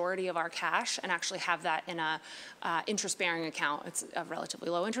the majority of our cash and actually have that in a interest bearing account. It's a relatively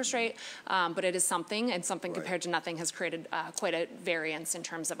low interest rate, but it is something, and something compared to nothing has created quite a variance in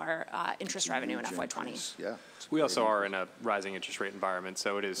terms of our interest revenue in FY20. Yeah. We also are in a rising interest rate environment,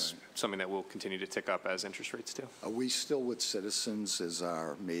 so it is something that will continue to tick up as interest rates do. Are we still with Citizens as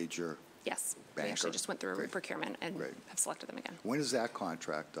our major Yes. banker? We actually just went through a Great. procurement and Great. have selected them again. When is that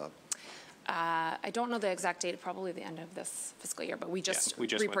contract up? I don't know the exact date, probably the end of this fiscal year, but we just went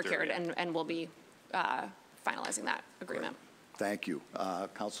through it, re-procured and we'll be finalizing that agreement. Great. Thank you.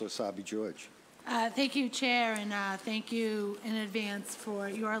 Councilor Sabi-George. Thank you, Chair, and thank you in advance for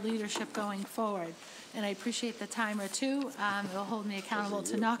your leadership going forward. And I appreciate the time or two. It'll hold me accountable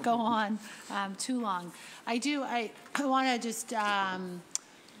to not go on too long. I want to just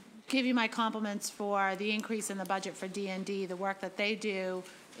give you my compliments for the increase in the budget for D&D. The work that they do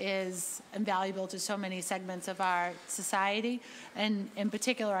is invaluable to so many segments of our society. And in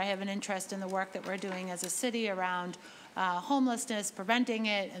particular, I have an interest in the work that we're doing as a city around homelessness, preventing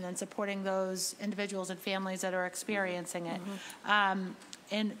it, and then supporting those individuals and families that are experiencing it.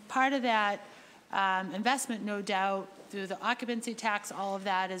 And part of that investment, no doubt, through the occupancy tax, all of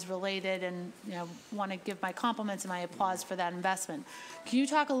that is related, and want to give my compliments and my applause for that investment. Can you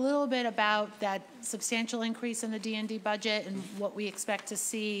talk a little bit about that substantial increase in the D&D budget and what we expect to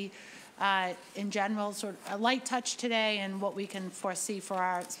see in general, sort of a light touch today, and what we can foresee for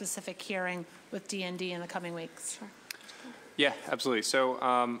our specific hearing with D&D in the coming weeks? Sure. Yeah, absolutely. So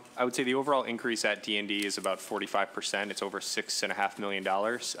I would say the overall increase at D&D is about 45%. It's over $6.5 million,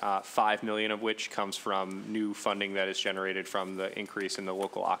 $5 million of which comes from new funding that is generated from the increase in the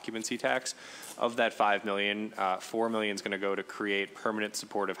local occupancy tax. Of that $5 million, $4 million is going to go to create permanent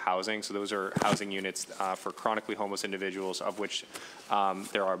supportive housing. So those are housing units for chronically homeless individuals, of which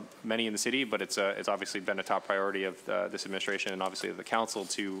there are many in the city, but it's obviously been a top priority of this administration and obviously of the council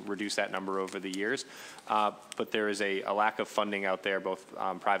to reduce that number over the years. But there is a lack of funding out there, both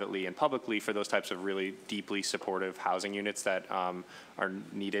privately and publicly, for those types of really deeply supportive housing units that are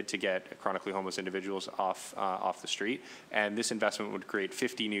needed to get chronically homeless individuals off the street. And this investment would create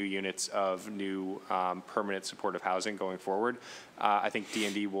 50 new units of new permanent supportive housing going forward. I think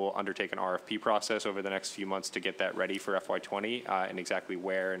D&D will undertake an RFP process over the next few months to get that ready for FY20 and exactly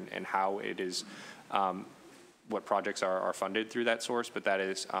where and how it is what projects are funded through that source, but that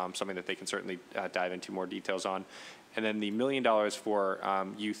is something that they can certainly dive into more details on. And then the $1 million for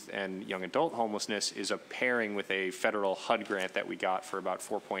youth and young adult homelessness is a pairing with a federal HUD grant that we got for about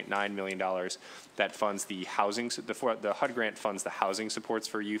 $4.9 million that funds the housing. The HUD grant funds the housing supports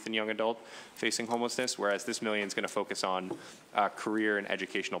for youth and young adult facing homelessness, whereas this $1 million is going to focus on career and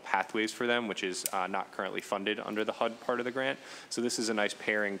educational pathways for them, which is not currently funded under the HUD part of the grant. So this is a nice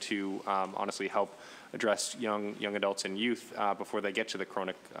pairing to honestly help address young adults and youth before they get to the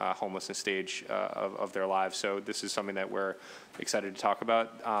chronic homelessness stage of their lives. So this is something that we're excited to talk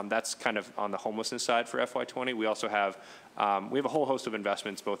about. That's kind of on the homelessness side for FY20. We also have a whole host of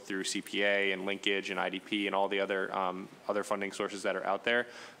investments both through CPA and linkage and IDP and all the other funding sources that are out there.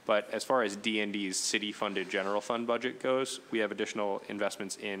 But as far as D&D's city-funded general fund budget goes, we have additional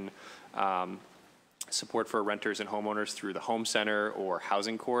investments in support for renters and homeowners through the home center or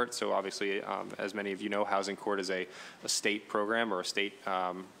housing court. So obviously, as many of you know, housing court is a state program or a state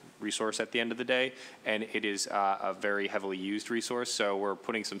resource at the end of the day, and it is a very heavily used resource. So we're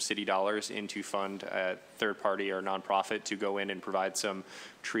putting some city dollars in to fund a third party or nonprofit to go in and provide some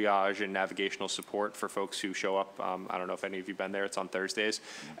triage and navigational support for folks who show up. I don't know if any of you have been there. It's on Thursdays,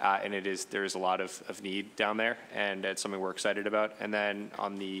 and there is a lot of need down there, and it's something we're excited about. And then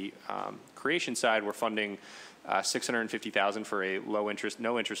on the creation side, we're funding $650,000 for a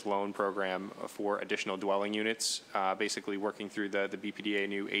no interest loan program for additional dwelling units, basically working through the BPDA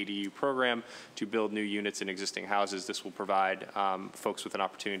new ADU program to build new units in existing houses. This will provide folks with an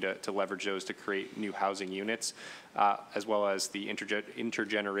opportunity to leverage those to create new housing units, as well as the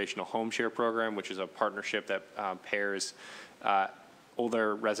intergenerational home share program, which is a partnership that pairs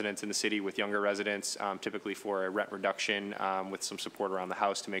older residents in the city with younger residents, typically for a rent reduction with some support around the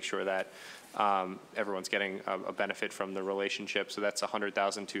house to make sure that everyone's getting a benefit from the relationship. So that's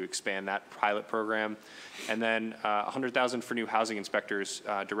 $100,000 to expand that pilot program. And then $100,000 for new housing inspectors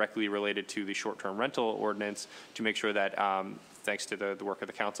directly related to the short-term rental ordinance to make sure that thanks to the work of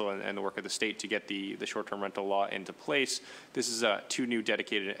the council and the work of the state to get the short-term rental law into place. This is 2 new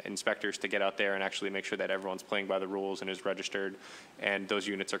dedicated inspectors to get out there and actually make sure that everyone's playing by the rules and is registered, and those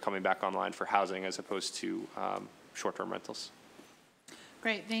units are coming back online for housing as opposed to short-term rentals.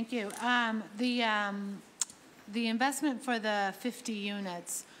 Great, thank you. The investment for the 50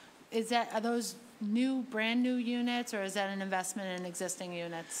 units, are those brand new units, or is that an investment in existing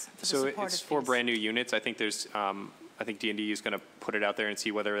units? So it's for brand new units. I think there's I think D&D is going to put it out there and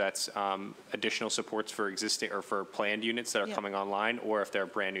see whether that's additional supports for existing or for planned units that are coming online, or if they're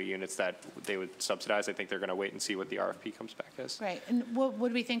brand new units that they would subsidize. I think they're going to wait and see what the RFP comes back as. Right. And what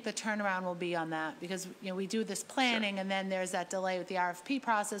would we think the turnaround will be on that? Because we do this planning, and then there's that delay with the RFP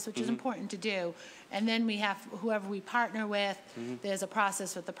process, which is important to do. And then we have whoever we partner with. There's a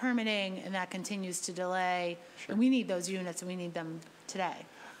process with the permitting, and that continues to delay. And we need those units, and we need them today.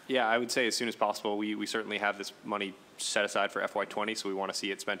 Yeah, I would say as soon as possible. We certainly have this money set aside for FY20, so we want to see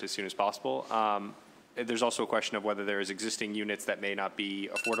it spent as soon as possible. There's also a question of whether there's existing units that may not be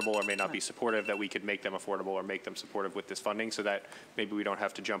affordable or may not be supportive, that we could make them affordable or make them supportive with this funding, so that maybe we don't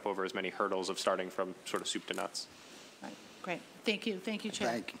have to jump over as many hurdles of starting from sort of soup to nuts. Right. Great. Thank you. Thank you,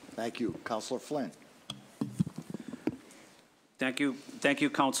 Chair. Thank you. Councilor Flynn. Thank you,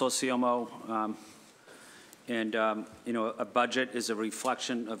 Councilor Siomo. A budget is a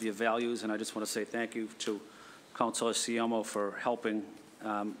reflection of your values, and I just want to say thank you to Councilor Siomo for helping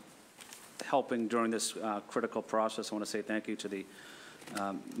during this critical process. I want to say thank you to the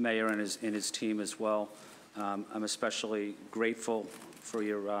mayor and his team as well. I'm especially grateful for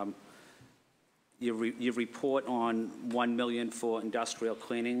your report on $1 million for industrial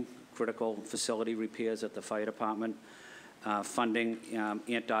cleaning, critical facility repairs at the fire department, funding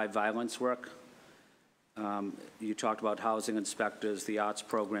anti-violence work. You talked about housing inspectors, the arts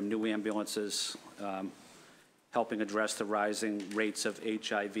program, new ambulances, helping address the rising rates of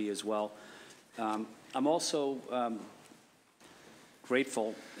HIV as well. I'm also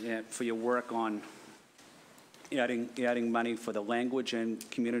grateful for your work on adding money for the language and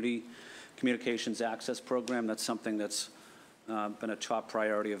communications access program. That's something that's been a top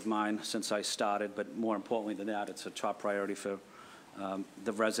priority of mine since I started, but more importantly than that, it's a top priority for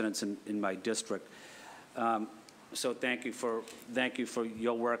the residents in my district. So thank you for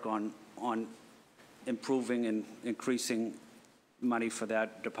your work on improving and increasing money for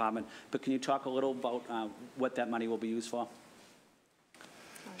that department. But can you talk a little about what that money will be used for?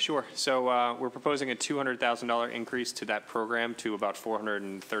 Sure. So we're proposing a $200,000 increase to that program to about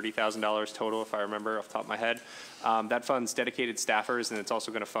 $430,000 total, if I remember off the top of my head. That funds dedicated staffers, and it's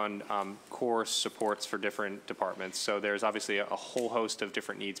also going to fund core supports for different departments. So there's obviously a whole host of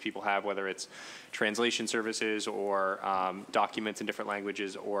different needs people have, whether it's translation services or documents in different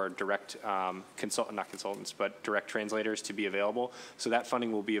languages or direct not consultants, but direct translators to be available. So that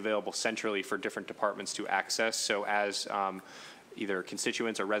funding will be available centrally for different departments to access. So as either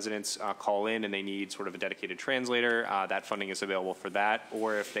constituents or residents call in and they need sort of a dedicated translator, that funding is available for that.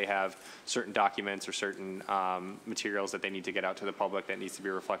 Or if they have certain documents or certain materials that they need to get out to the public that needs to be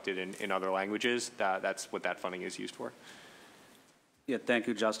reflected in other languages, that's what that funding is used for. Yeah, thank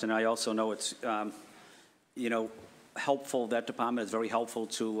you, Justin. I also know it's, you know, helpful, that department is very helpful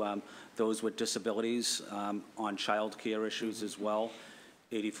to those with disabilities on child care issues as well.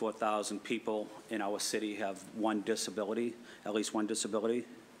 84,000 people in our city have one disability, at least one disability,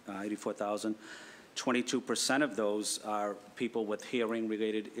 84,000. 22% of those are people with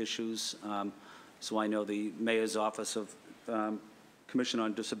hearing-related issues. So I know the Mayor's Office of Commission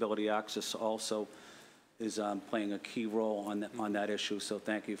on Disability Access also is playing a key role on that issue. So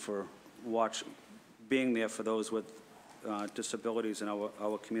thank you for being there for those with disabilities in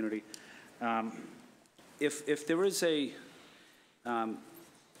our community. If there is a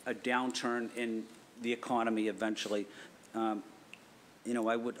downturn in the economy eventually, you know,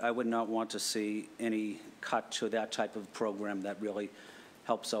 I would not want to see any cut to that type of program that really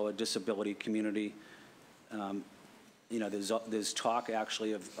helps our disability community. You know, there's talk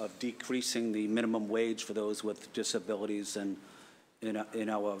actually of decreasing the minimum wage for those with disabilities and in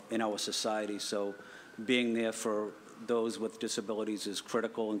our society. So being there for those with disabilities is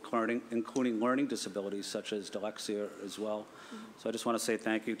critical, including learning disabilities such as dyslexia as well. So I just want to say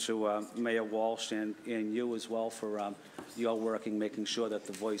thank you to Mayor Walsh and you as well for your work in making sure that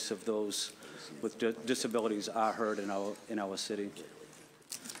the voice of those with disabilities are heard in our city.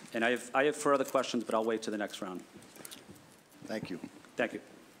 And I have further questions, but I'll wait to the next round. Thank you. Thank you.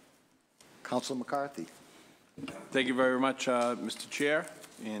 Councilor McCarthy. Thank you very much, Mr. Chair,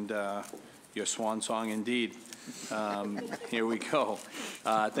 and your swan song indeed. Here we go.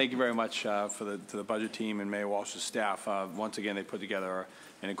 Thank you very much to the budget team and Mayor Walsh's staff. Once again, they put together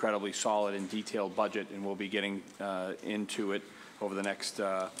an incredibly solid and detailed budget, and we'll be getting into it over the next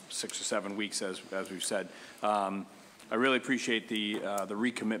 6 or 7 weeks, as we've said. I really appreciate the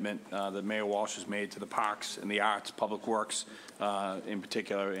recommitment that Mayor Walsh has made to the parks and the arts, public works in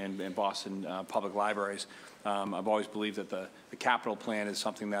particular, and Boston public libraries. I've always believed that the capital plan is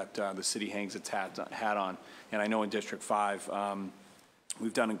something that the city hangs its hat on. And I know in District 5,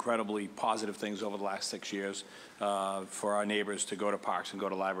 we've done incredibly positive things over the last 6 years for our neighbors to go to parks and go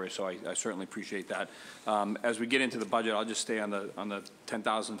to libraries, so I certainly appreciate that. As we get into the budget, I'll just stay on the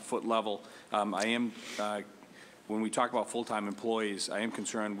 10,000-foot level. When we talk about full-time employees, I am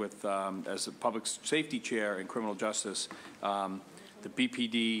concerned with, as the public safety chair in criminal justice, the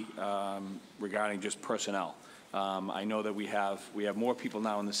BPD regarding just personnel. I know that we have more people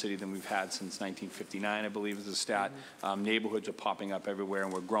now in the city than we've had since 1959, I believe is the stat. Neighborhoods are popping up everywhere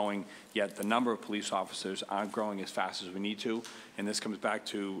and we're growing, yet the number of police officers aren't growing as fast as we need to. And this comes back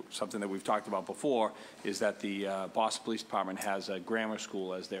to something that we've talked about before, is that the Boston Police Department has a grammar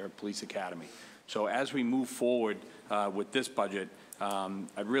school as their police academy. So as we move forward with this budget,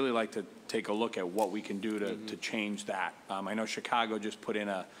 I'd really like to take a look at what we can do to change that. I know Chicago just put in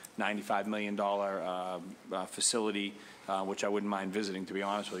a $95 million facility, which I wouldn't mind visiting, to be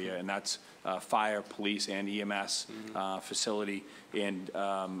honest with you, and that's fire, police, and EMS facility. And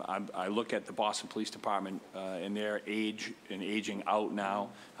I look at the Boston Police Department and their age and aging out now.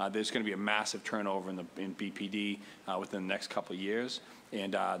 There's going to be a massive turnover in BPD within the next couple of years.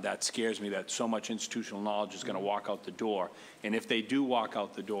 And that scares me that so much institutional knowledge is going to walk out the door. And if they do walk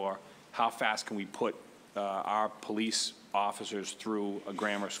out the door, how fast can we put our police officers through a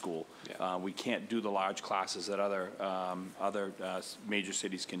grammar school? Yeah. We can't do the large classes that other major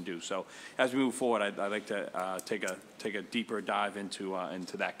cities can do. So as we move forward, I'd like to take a deeper dive into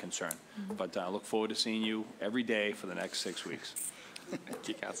that concern. Mm-hmm. But I look forward to seeing you every day for the next 6 weeks. Thank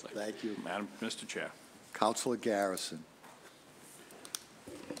you, Councilor. Thank you. Mr. Chair. Councilor Garrison.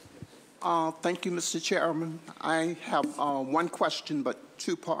 Thank you, Mr. Chairman. I have one question, but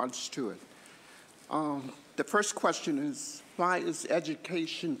two parts to it. The first question is, why is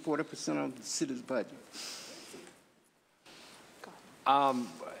education 40% of the city's budget?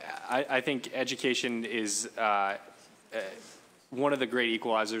 I think education is one of the great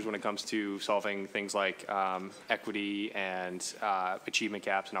equalizers when it comes to solving things like equity and achievement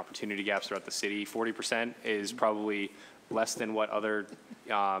gaps and opportunity gaps throughout the city. 40% is probably less than what other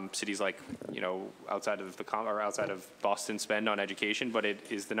cities like, outside of Boston spend on education, but it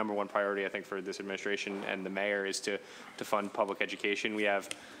is the #1 priority, I think, for this administration and the mayor is to fund public education. We have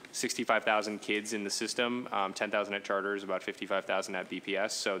 65,000 kids in the system, 10,000 at charters, about 55,000 at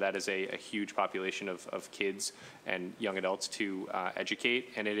BPS. So that is a huge population of kids and young adults to educate,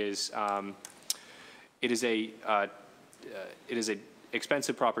 and it is a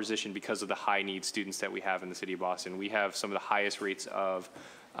expensive proposition because of the high need students that we have in the city of Boston. We have some of the highest rates of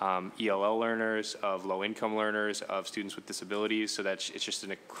ELL learners, of low-income learners, of students with disabilities. So it's just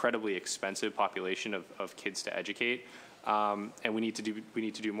an incredibly expensive population of kids to educate, and we need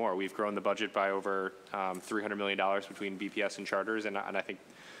to do more. We've grown the budget by over $300 million between BPS and charters, and I think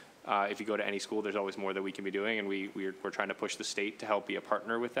if you go to any school, there's always more that we can be doing, and we're trying to push the state to help be a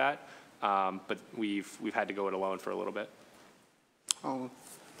partner with that. But we've had to go it alone for a little bit.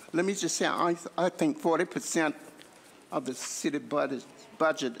 Let me just say, I think 40% of the city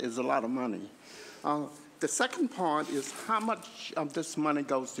budget is a lot of money. The second part is how much of this money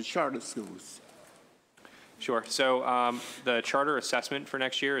goes to charter schools? Sure. So the charter assessment for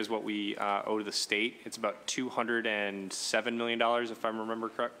next year is what we owe to the state. It's about $207 million, if I'm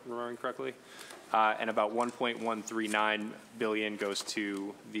remembering correctly, and about $1.139 billion goes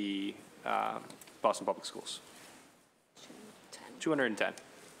to the Boston Public Schools. 210.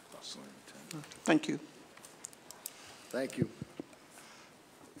 Thank you. Thank you.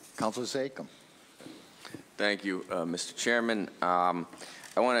 Councilor Sakam. Thank you, Mr. Chairman. I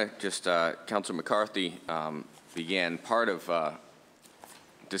want to just, Councilor McCarthy began part of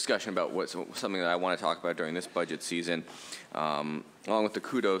discussion about something that I want to talk about during this budget season, along with the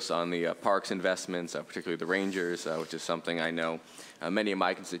kudos on the parks investments, particularly the Rangers, which is something I know many of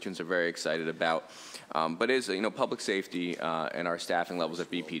my constituents are very excited about. But is, public safety and our staffing levels at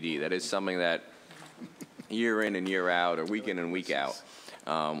BPD. That is something that year in and year out, or week in and week out,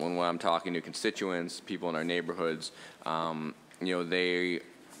 when I'm talking to constituents, people in our neighborhoods, they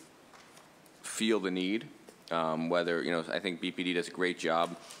feel the need. Whether, I think BPD does a great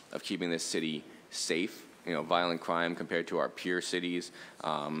job of keeping this city safe. Violent crime compared to our peer cities,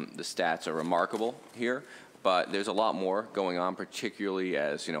 the stats are remarkable here. But there's a lot more going on, particularly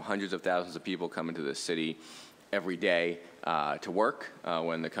as, hundreds of thousands of people come into this city every day to work,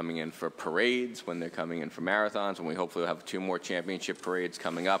 when they're coming in for parades, when they're coming in for marathons, when we hopefully will have 2 more championship parades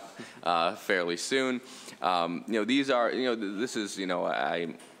coming up fairly soon. These are, this is,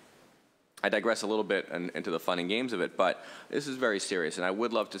 I digress a little bit into the fun and games of it, but this is very serious, and I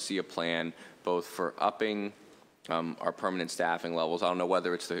would love to see a plan both for upping our permanent staffing levels. I don't know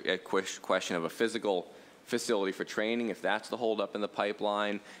whether it's a question of a physical facility for training, if that's the holdup in the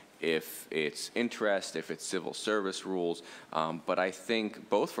pipeline, if it's interest, if it's civil service rules, but I think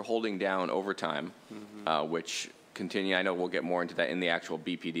both for holding down overtime, which continue, I know we'll get more into that in the actual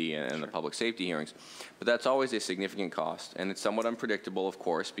BPD and the public safety hearings, but that's always a significant cost, and it's somewhat unpredictable, of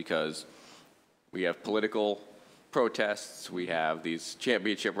course, because we have political protests, we have these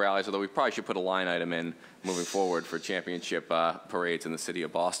championship rallies, although we probably should put a line item in moving forward for championship parades in the city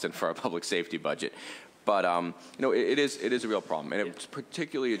of Boston for our public safety budget. But it is a real problem, and it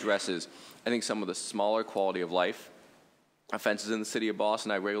particularly addresses, I think, some of the smaller quality of life offenses in the city of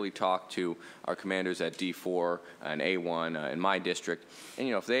Boston. I regularly talk to our commanders at D4 and A1 in my district, and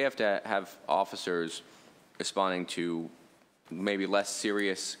if they have to have officers responding to maybe less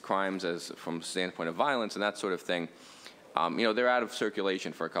serious crimes as from a standpoint of violence and that sort of thing, they're out of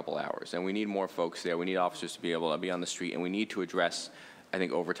circulation for a couple hours, and we need more folks there. We need officers to be able to be on the street, and we need to address, I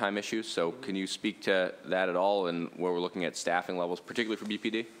think, overtime issues. So can you speak to that at all and where we're looking at staffing levels, particularly for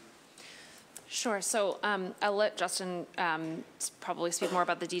BPD? Sure. So I'll let Justin probably speak more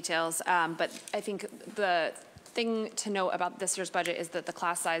about the details, but I think the thing to note about this year's budget is that the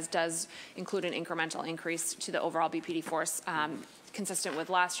class size does include an incremental increase to the overall BPD force, consistent with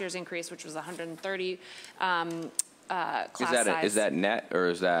last year's increase, which was 130 class size. Is that net, or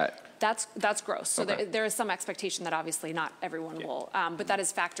is that? That's gross. So okay. there is some expectation that obviously not everyone will, but that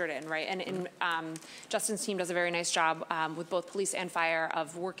is factored in, right? And Justin's team does a very nice job with both police and fire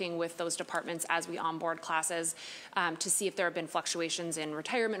of working with those departments as we onboard classes to see if there have been fluctuations in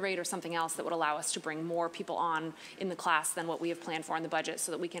retirement rate or something else that would allow us to bring more people on in the class than what we have planned for in the budget,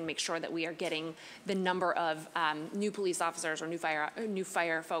 so that we can make sure that we are getting the number of new police officers or new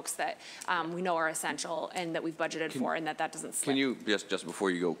fire folks that we know are essential and that we've budgeted for, and that doesn't slip. Can you, just before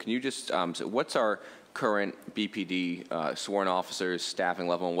you go, can you just, so what's our current BPD sworn officers staffing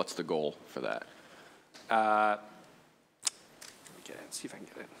level, and what's the goal for that? Let me get it, see if I can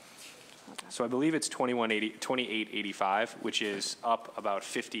get it. So I believe it's 2885, which is up about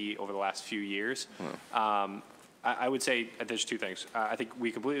 50 over the last few years. I would say there's two things. I think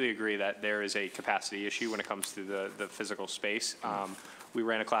we completely agree that there is a capacity issue when it comes to the physical space. We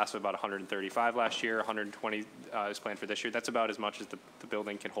ran a class of about 135 last year, 120 is planned for this year. That's about as much as the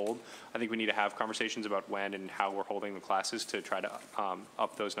building can hold. I think we need to have conversations about when and how we're holding the classes to try to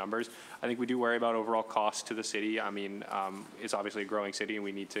up those numbers. I think we do worry about overall cost to the city. I mean, it's obviously a growing city and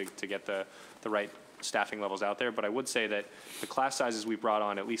we need to get the right staffing levels out there, but I would say that the class sizes we brought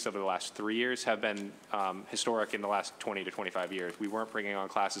on, at least over the last 3 years, have been historic in the last 20 to 25 years. We weren't bringing on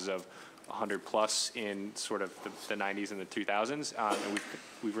classes of 100 plus in sort of the 90s and the 2000s, and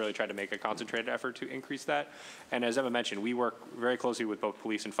we've really tried to make a concentrated effort to increase that. And as Emma mentioned, we work very closely with both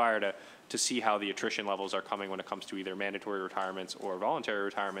police and fire to see how the attrition levels are coming when it comes to either mandatory retirements or voluntary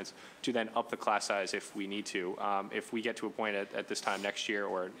retirements, to then up the class size if we need to. If we get to a point at this time next year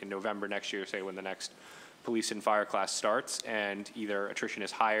or in November next year, say when the next police and fire class starts and either attrition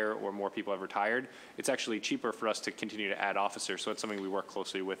is higher or more people have retired, it's actually cheaper for us to continue to add officers. So it's something we work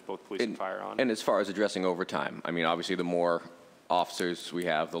closely with both police and fire on. And as far as addressing overtime, I mean, obviously the more officers we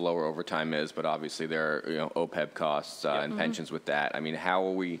have, the lower overtime is, but obviously there are, OPEB costs and pensions with that. I mean, how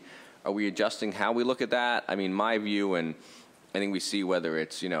are we adjusting how we look at that? I mean, my view, and I think we see whether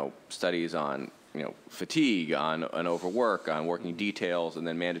it's, studies on, fatigue, on overwork, on working details, and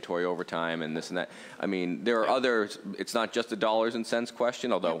then mandatory overtime and this and that. I mean, there are others. It's not just a dollars and cents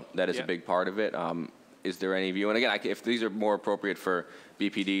question, although that is a big part of it. Is there any view? And again, if these are more appropriate for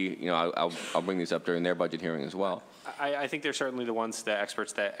BPD, I'll bring these up during their budget hearing as well. I think they're certainly the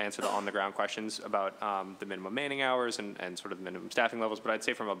experts that answer the on-the-ground questions about the minimum manning hours and sort of the minimum staffing levels. But I'd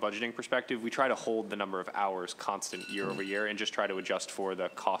say from a budgeting perspective, we try to hold the number of hours constant year over year and just try to adjust for the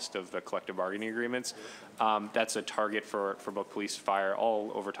cost of the collective bargaining agreements. That's a target for both police, fire,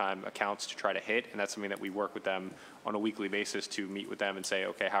 all overtime accounts to try to hit, and that's something that we work with them on a weekly basis to meet with them and say,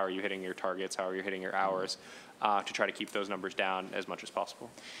 okay, how are you hitting your targets? How are you hitting your hours? To try to keep those numbers down as much as possible.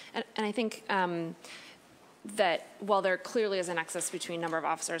 And I think that while there clearly is an nexus between number of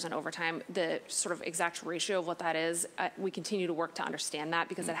officers and overtime, the sort of exact ratio of what that is, we continue to work to understand that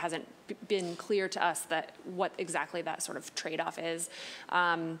because it hasn't been clear to us that what exactly that sort of trade-off is.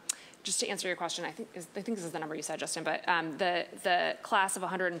 Just to answer your question, I think this is the number you said, Justin, but the class of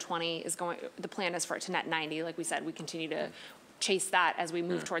 120 is the plan is for it to net 90. Like we said, we continue to chase that as we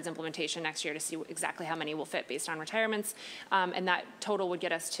move towards implementation next year to see exactly how many will fit based on retirements. And that total would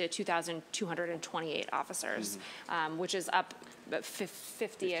get us to 2,228 officers, which is up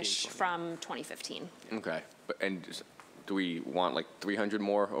 50-ish from 2015. Okay. And do we want like 300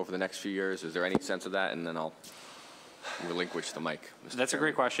 more over the next few years? Is there any sense of that? And then I'll relinquish the mic. That's a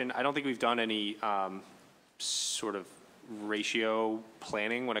great question. I don't think we've done any sort of ratio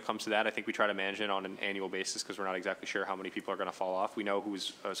planning when it comes to that. I think we try to manage it on an annual basis because we're not exactly sure how many people are going to fall off. We know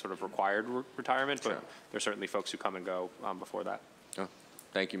who's sort of required retirement, but there's certainly folks who come and go before that. Oh,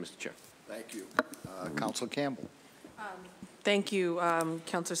 thank you, Mr. Chair. Thank you. Councilor Campbell. Thank you,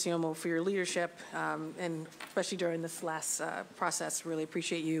 Councilor Siomo, for your leadership, and especially during this last process. Really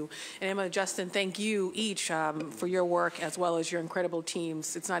appreciate you. And Emma, Justin, thank you each for your work as well as your incredible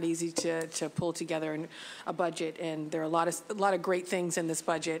teams. It's not easy to pull together a budget, and there are a lot of great things in this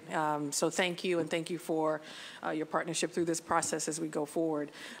budget. So thank you, and thank you for your partnership through this process as we go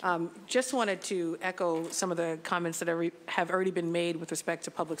forward. Just wanted to echo some of the comments that have already been made with respect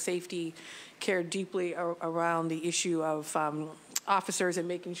to public safety. Care deeply around the issue of officers and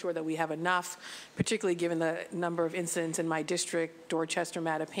making sure that we have enough, particularly given the number of incidents in my district, Dorchester,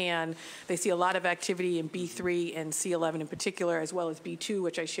 Mattapan. They see a lot of activity in B3 and C11 in particular, as well as B2,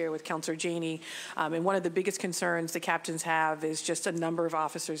 which I share with Councilor Janey. And one of the biggest concerns the captains have is just a number of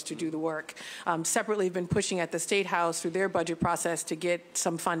officers to do the work. Separately, we've been pushing at the State House through their budget process to get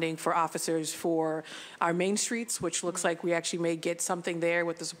some funding for officers for our main streets, which looks like we actually may get something there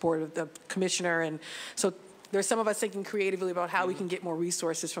with the support of the commissioner. And so there's some of us thinking creatively about how we can get more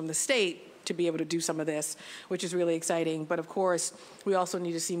resources from the state to be able to do some of this, which is really exciting. But of course, we also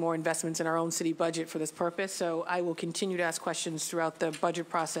need to see more investments in our own city budget for this purpose. So I will continue to ask questions throughout the budget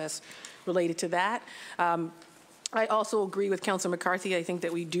process related to that. I also agree with Councilor McCarthy. I think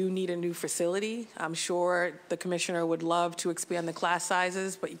that we do need a new facility. I'm sure the commissioner would love to expand the class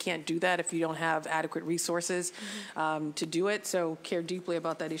sizes, but you can't do that if you don't have adequate resources to do it. So care deeply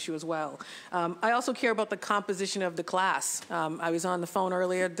about that issue as well. I also care about the composition of the class. I was on the phone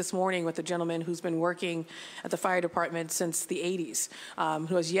earlier this morning with a gentleman who's been working at the fire department since the 80s,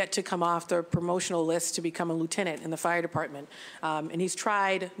 who has yet to come off the promotional list to become a lieutenant in the fire department. And he's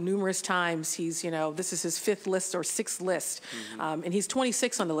tried numerous times. He's, this is his 5th list or 6th list. And he's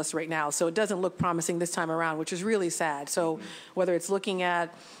 26 on the list right now, so it doesn't look promising this time around, which is really sad. So whether it's looking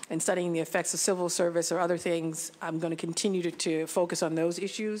at and studying the effects of civil service or other things, I'm going to continue to focus on those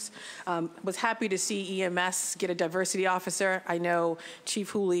issues. Was happy to see EMS get a diversity officer. I know Chief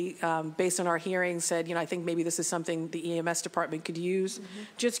Hooley, based on our hearing, said, I think maybe this is something the EMS department could use.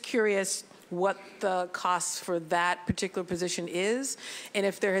 Just curious what the cost for that particular position is, and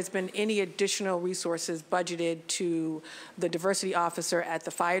if there has been any additional resources budgeted to the diversity officer at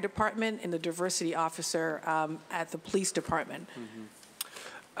the fire department and the diversity officer at the police department.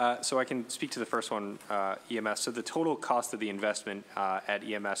 So I can speak to the first one, EMS. So the total cost of the investment at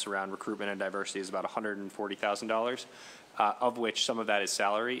EMS around recruitment and diversity is about $140,000. Of which some of that is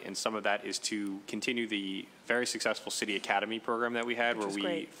salary and some of that is to continue the very successful City Academy program that we had, where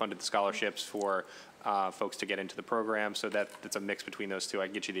we funded the scholarships for folks to get into the program. So that's a mix between those two. I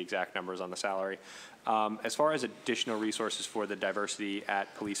can get you the exact numbers on the salary. As far as additional resources for the diversity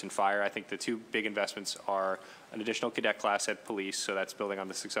at police and fire, I think the two big investments are an additional cadet class at police, so that's building on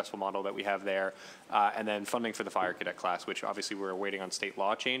the successful model that we have there, and then funding for the fire cadet class, which obviously we're waiting on state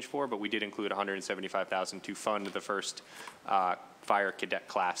law change for, but we did include $175,000 to fund the first fire cadet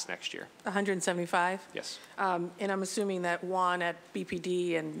class next year. 175? Yes. And I'm assuming that Juan at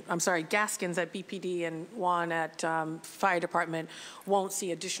BPD and, Gaskins at BPD and Juan at Fire Department won't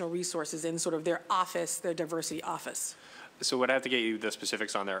see additional resources in sort of their office, their diversity office. So would I have to get you the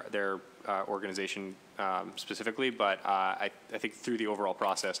specifics on their organization specifically, but I think through the overall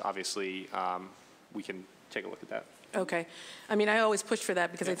process, obviously, we can take a look at that. Okay. I always push for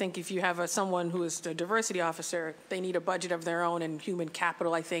that because I think if you have someone who is the diversity officer, they need a budget of their own and human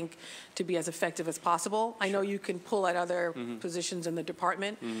capital, I think, to be as effective as possible. I know you can pull at other positions in the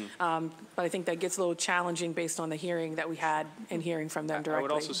department, but I think that gets a little challenging based on the hearing that we had and hearing from them directly. I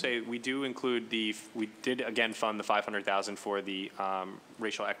would also say we do include we did again fund the $500,000 for the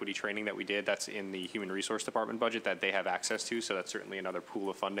racial equity training that we did. That's in the Human Resource Department budget that they have access to, so that's certainly another pool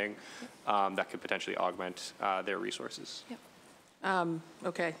of funding that could potentially augment their resources. Yep.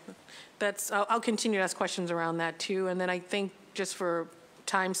 Okay, I'll continue to ask questions around that too. And then I think just for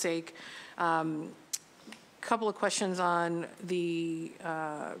time's sake, couple of questions on the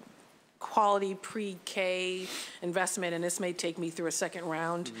quality pre-K investment, and this may take me through a second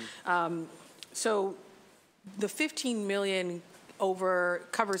round. So the $15 million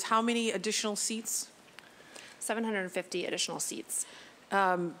covers how many additional seats? 750 additional seats.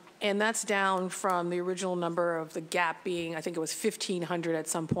 And that's down from the original number of the gap being, I think it was 1,500 at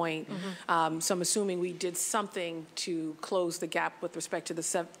some point. So I'm assuming we did something to close the gap with respect to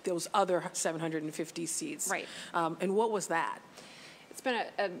those other 750 seats. Right. And what was that? It's been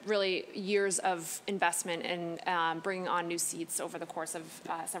a really years of investment in bringing on new seats over the course of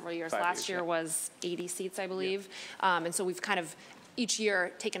several years. Last year was 80 seats, I believe. And so we've kind of each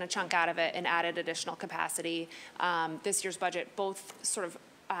year taken a chunk out of it and added additional capacity. This year's budget both sort of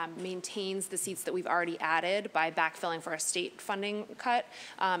maintains the seats that we've already added by backfilling for a state funding cut,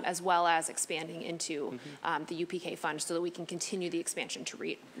 as well as expanding into the UPK fund so that we can continue the expansion to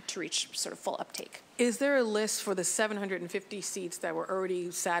reach sort of full uptake. Is there a list for the 750 seats that were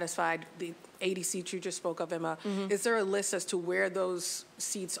already satisfied, the 80 seats you just spoke of, Emma? Is there a list as to where those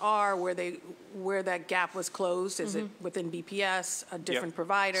seats are, where that gap was closed? Is it within BPS, a different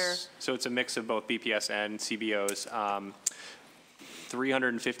provider? So it's a mix of both BPS and CBOs.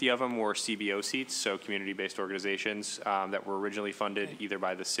 350 of them were CBO seats, so community-based organizations that were originally funded either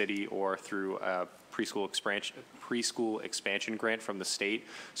by the city or through a preschool expansion grant from the state.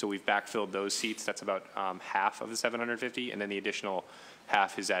 So we've backfilled those seats. That's about half of the 750, and then the additional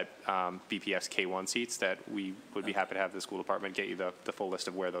half is at BPS K1 seats that we would be happy to have the school department get you the full list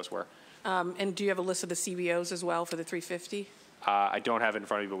of where those were. And do you have a list of the CBOs as well for the 350? I don't have it in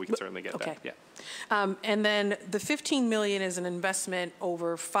front of you, but we can certainly get that. Yeah. And then the $15 million is an investment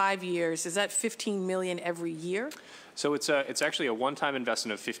over 5 years. Is that $15 million every year? So it's actually a one-time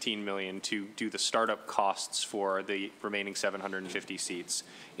investment of $15 million to do the startup costs for the remaining 750 seats.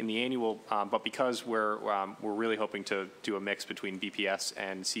 In the annual, but because we're really hoping to do a mix between BPS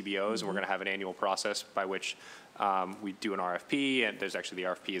and CBOs, and we're going to have an annual process by which we do an RFP, and there's actually the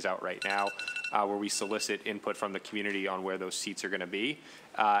RFP is out right now, where we solicit input from the community on where those seats are going to be.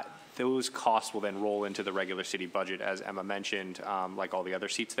 Those costs will then roll into the regular city budget, as Emma mentioned, like all the other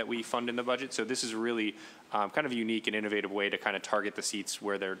seats that we fund in the budget. So this is really kind of a unique and innovative way to kind of target the seats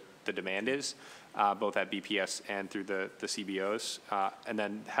where the demand is, both at BPS and through the CBOs, and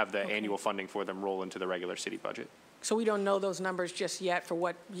then have the annual funding for them roll into the regular city budget. So we don't know those numbers just yet for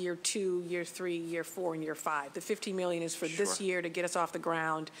what year 2, year 3, year 4, and year 5. The $50 million is for this year to get us off the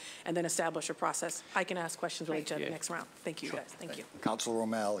ground and then establish a process. I can ask questions related to the next round. Thank you, guys. Thank you. Councilor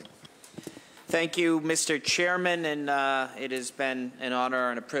O'Malley. Thank you, Mr. Chairman, and it has been an honor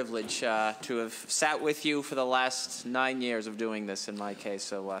and a privilege to have sat with you for the last 9 years of doing this in my case,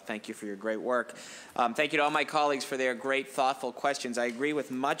 so thank you for your great work. Thank you to all my colleagues for their great, thoughtful questions. I agree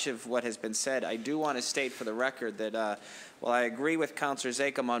with much of what has been said. I do want to state for the record that while I agree with Councillor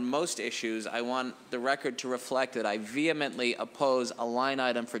Zakhem on most issues, I want the record to reflect that I vehemently oppose a line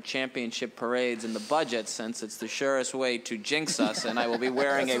item for championship parades in the budget, since it's the surest way to jinx us, and I will be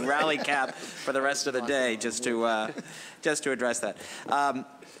wearing a rally cap for the rest of the day just to address that.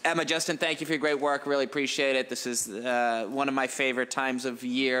 Emma, Justin, thank you for your great work. Really appreciate it. This is one of my favorite times of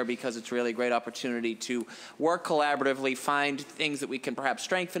year because it's really a great opportunity to work collaboratively, find things that we can perhaps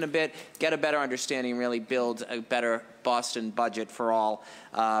strengthen a bit, get a better understanding, and really build a better Boston budget for all.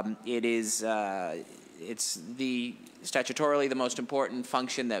 It's statutorily the most important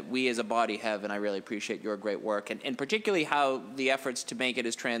function that we as a body have, and I really appreciate your great work, and particularly how the efforts to make it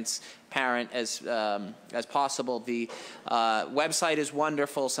as transparent as possible. The website is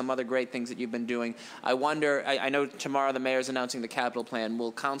wonderful, some other great things that you've been doing. I wonder, I know tomorrow the mayor's announcing the capital plan.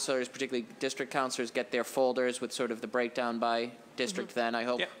 Will councilors, particularly district councilors, get their folders with sort of the breakdown by district then, I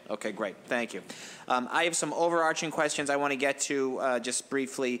hope? Yep. Okay, great. Thank you. I have some overarching questions I want to get to just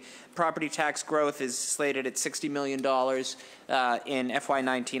briefly. Property tax growth is slated at $60 million. In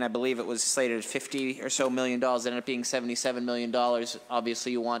FY19, I believe it was slated at $50 or so million. It ended up being $77 million.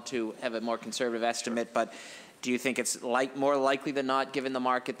 Obviously, you want to have a more conservative estimate, but do you think it's more likely than not, given the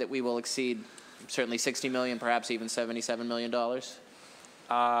market, that we will exceed certainly $60 million, perhaps even $77 million?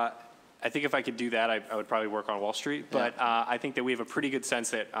 I think if I could do that, I would probably work on Wall Street. But I think that we have a pretty good sense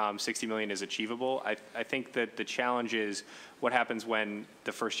that $60 million is achievable. I think that the challenge is what happens when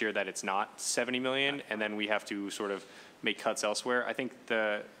the first year that it's not $70 million, and then we have to sort of make cuts elsewhere. I think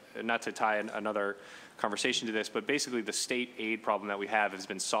not to tie another conversation to this, but basically the state aid problem that we have has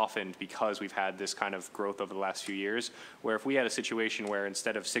been softened because we've had this kind of growth over the last few years, where if we had a situation where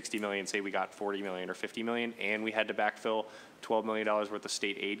instead of 60 million, say we got 40 million or 50 million, and we had to backfill $12 million worth of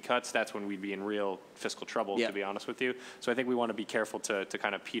state aid cuts, that's when we'd be in real fiscal trouble, to be honest with you. So I think we want to be careful to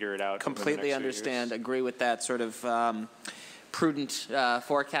kind of peter it out. Completely understand, agree with that sort of prudent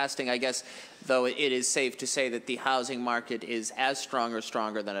forecasting. I guess, though, it is safe to say that the housing market is as strong or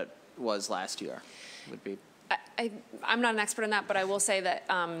stronger than it was last year. Would be. I'm not an expert in that, but I will say that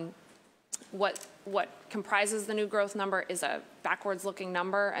what comprises the new growth number is a backwards-looking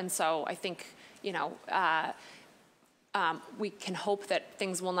number, and so I think, you know, we can hope that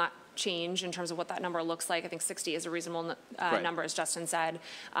things will not change in terms of what that number looks like. I think 60 is a reasonable number, as Justin said.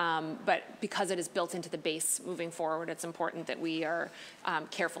 But because it is built into the base moving forward, it's important that we are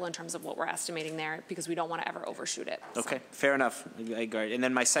careful in terms of what we're estimating there, because we don't want to ever overshoot it. Okay, fair enough. I agree. And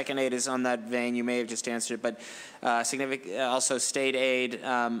then my second aid is on that vein. You may have just answered it, but significant also state aid.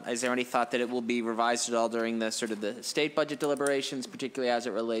 Is there any thought that it will be revised at all during the sort of the state budget deliberations, particularly as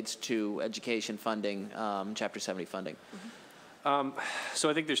it relates to education funding, Chapter 70 funding? Mm-hmm. So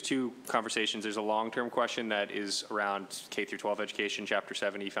I think there's two conversations. There's a long-term question that is around K through 12 education, Chapter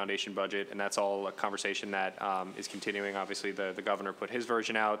 70 foundation budget, and that's all a conversation that is continuing. Obviously, the governor put his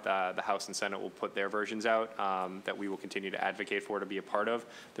version out. The House and Senate will put their versions out that we will continue to advocate for, to be a part of.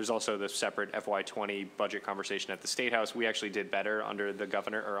 There's also the separate FY20 budget conversation at the State House. We actually did better under the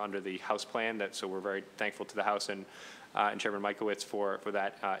governor, or under the House plan, so we're very thankful to the House and Chairman Mikowitz for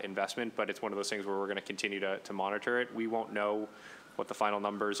that investment, but it's one of those things where we're going to continue to monitor it. We won't know what the final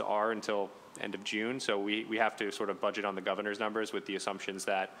numbers are until end of June, so we have to sort of budget on the governor's numbers with the assumptions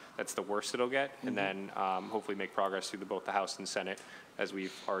that that's the worst it'll get, and then hopefully make progress through both the House and Senate, as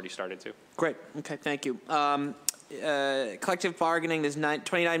we've already started to. Great. Okay, thank you. Collective bargaining, there's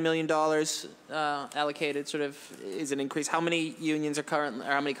 $29 million allocated, sort of is an increase. How many unions are currently,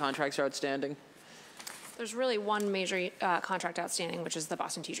 or how many contracts are outstanding? There's really one major contract outstanding, which is the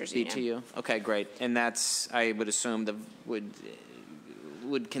Boston Teachers Union. BTU. Okay, great. And that's, I would assume,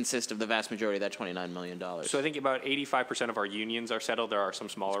 would consist of the vast majority of that $29 million. So I think about 85% of our unions are settled. There are some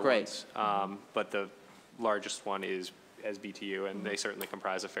smaller ones, but the largest one is as BTU, and they certainly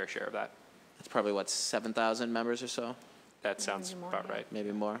comprise a fair share of that. That's probably, what, 7,000 members or so? That sounds about right.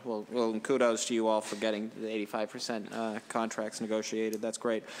 Maybe more. Well, and kudos to you all for getting the 85% contracts negotiated. That's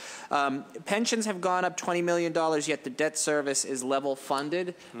great. Pensions have gone up $20 million, yet the debt service is level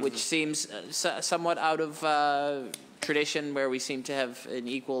funded, which seems somewhat out of tradition, where we seem to have an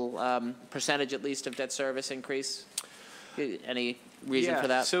equal percentage, at least, of debt service increase. Any reason for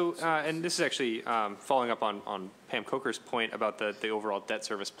that? So, and this is actually following up on Pam Coker's point about the overall debt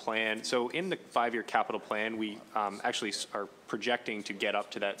service plan. So in the 5-year capital plan, we actually are projecting to get up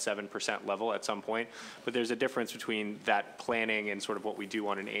to that 7% level at some point. But there's a difference between that planning and sort of what we do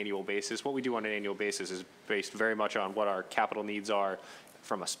on an annual basis. What we do on an annual basis is based very much on what our capital needs are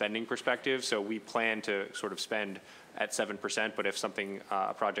from a spending perspective. So we plan to sort of spend at 7%, but if something,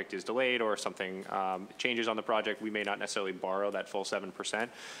 a project is delayed or something changes on the project, we may not necessarily borrow that full 7%.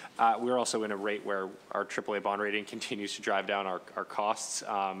 We're also in a rate where our AAA bond rating continues to drive down our costs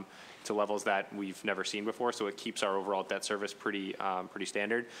to levels that we've never seen before, so it keeps our overall debt service pretty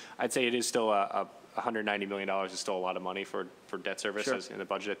standard. I'd say it is still $190 million is still a lot of money for debt service in the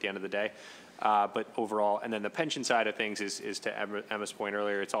budget at the end of the day. But overall, and then the pension side of things is to Emma's point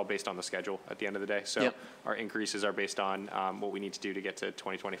earlier, it's all based on the schedule at the end of the day. So our increases are based on what we need to do to get to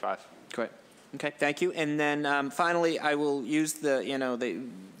 2025. Great. Okay, thank you. And then finally, I will use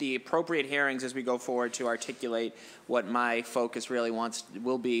the appropriate hearings as we go forward to articulate what my focus really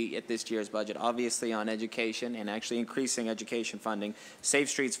will be at this year's budget. Obviously on education and actually increasing education funding, Safe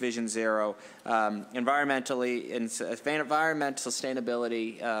Streets Vision Zero, environmental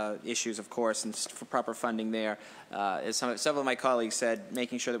sustainability issues, of course, and for proper funding there. As several of my colleagues said,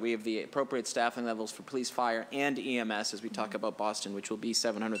 making sure that we have the appropriate staffing levels for police, fire, and EMS as we talk about Boston, which will be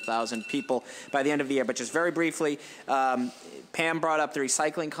 700,000 people by the end of the year. But just very briefly, Pam brought up the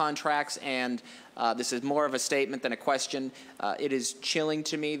recycling contracts, and this is more of a statement than a question. It is chilling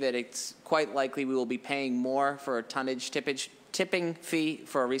to me that it's quite likely we will be paying more for a tonnage tipping fee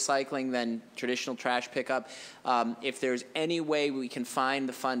for recycling than traditional trash pickup. If there's any way we can find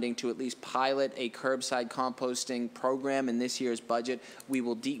the funding to at least pilot a curbside composting program in this year's budget,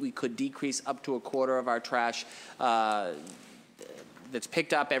 we could decrease up to a quarter of our trash that's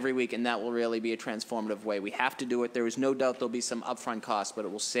picked up every week, and that will really be a transformative way. We have to do it. There is no doubt there'll be some upfront costs, but it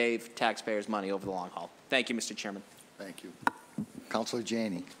will save taxpayers money over the long haul. Thank you, Mr. Chairman. Thank you. Councilor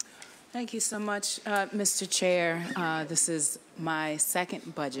Janey. Thank you so much, Mr. Chair. This is my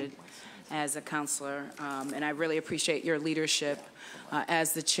second budget as a counselor, and I really appreciate your leadership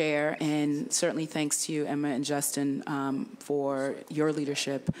as the chair, and certainly thanks to you, Emma and Justin, for your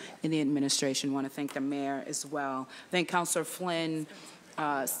leadership in the administration. I want to thank the mayor as well. I think Councilor Flynn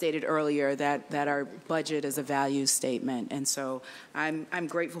stated earlier that our budget is a value statement, and so I'm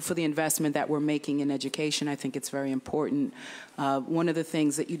grateful for the investment that we're making in education. I think it's very important. One of the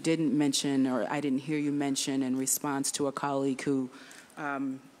things that you didn't mention, or I didn't hear you mention in response to a colleague who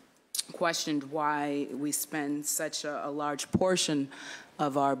questioned why we spend such a large portion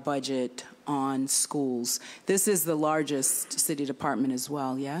of our budget on schools. This is the largest city department as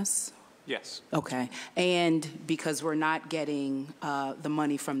well, yes? Yes. Okay. And because we're not getting the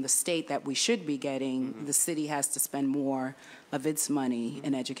money from the state that we should be getting, the city has to spend more of its money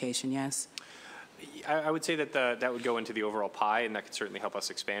in education, yes? I would say that that would go into the overall pie, and that could certainly help us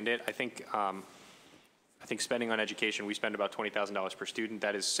expand it. I think spending on education, we spend about $20,000 per student.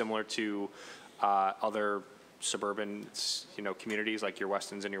 That is similar to other suburban, communities like your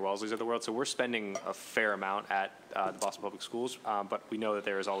Westons and your Wellesleys of the world. So we're spending a fair amount at the Boston Public Schools, but we know that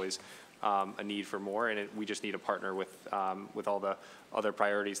there is always a need for more, and we just need to partner with all the other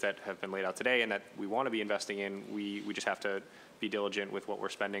priorities that have been laid out today and that we want to be investing in. We just have to be diligent with what we're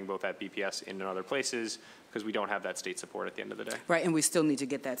spending both at BPS and in other places because we don't have that state support at the end of the day. Right, and we still need to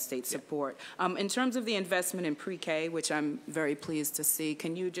get that state support. In terms of the investment in pre-K, which I'm very pleased to see,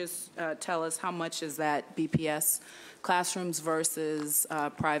 can you just tell us how much is that BPS classrooms versus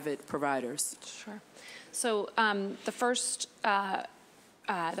private providers? Sure. So the first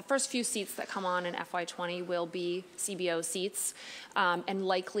few seats that come on in FY20 will be CBO seats, and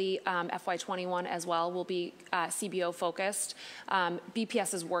likely FY21 as well will be CBO focused.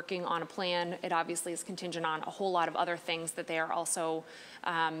 BPS is working on a plan. It obviously is contingent on a whole lot of other things that they are also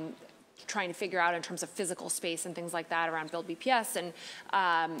trying to figure out in terms of physical space and things like that around Build BPS and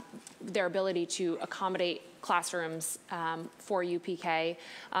their ability to accommodate classrooms for UPK.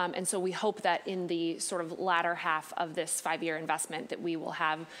 And so we hope that in the sort of latter half of this 5-year investment that we will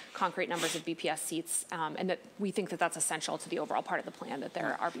have concrete numbers of BPS seats, and that we think that that's essential to the overall part of the plan, that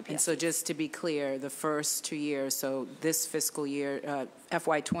there are BPS And so seats. just to be clear, the first 2 years, so this fiscal year,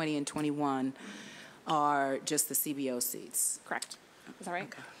 FY20 and 21, are just the CBO seats? Correct. Is that right?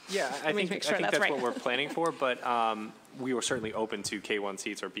 Okay. Yeah, I think make sure that's right. what we're planning for, but we were certainly open to K1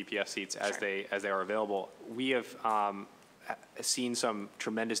 seats or BPS seats as they are available. We have seen some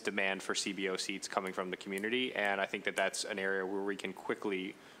tremendous demand for CBO seats coming from the community, and I think that that's an area where we can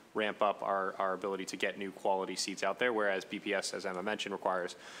quickly ramp up our ability to get new quality seats out there, whereas BPS, as Emma mentioned,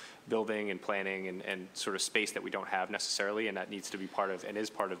 requires building and planning and sort of space that we don't have necessarily, and that needs to be part of and is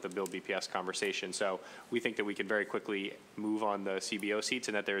part of the Build BPS conversation. So we think that we can very quickly move on the CBO seats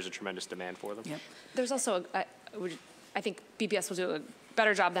and that there is a tremendous demand for them. Yep. There's also, I think BPS will do a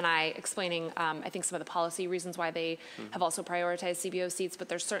better job than I explaining, I think, some of the policy reasons why they have also prioritized CBO seats, but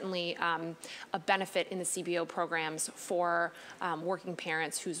there's certainly a benefit in the CBO programs for working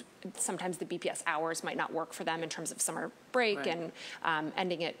parents whose sometimes the BPS hours might not work for them in terms of summer break Right. and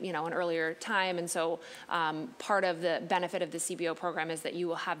ending at an earlier time. And so part of the benefit of the CBO program is that you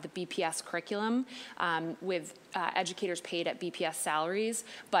will have the BPS curriculum with educators paid at BPS salaries,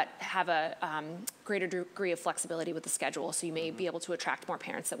 but have a greater degree of flexibility with the schedule. So you may be able to attract more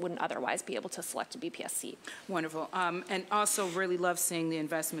parents that wouldn't otherwise be able to select a BPS seat. Wonderful. And also really love seeing the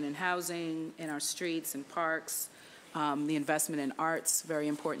investment in housing, in our streets and parks, the investment in arts, very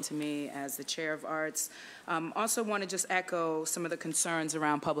important to me as the chair of arts. Also want to just echo some of the concerns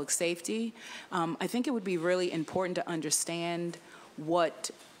around public safety. I think it would be really important to understand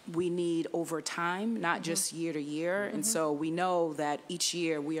what we need over time, not just year to year. And so we know that each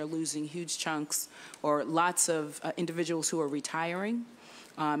year we are losing huge chunks or lots of individuals who are retiring.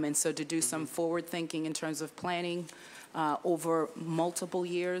 And so to do some forward thinking in terms of planning over multiple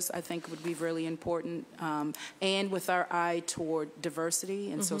years, I think would be really important. And with our eye toward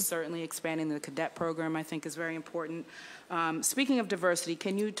diversity, and so certainly expanding the cadet program, I think, is very important. Speaking of diversity,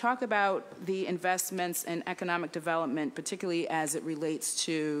 can you talk about the investments in economic development, particularly as it relates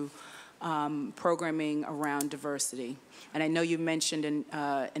to programming around diversity? And I know you mentioned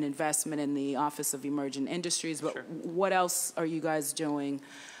an investment in the Office of Emerging Industries, but what else are you guys doing,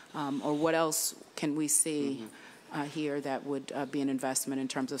 or what else can we see here that would be an investment in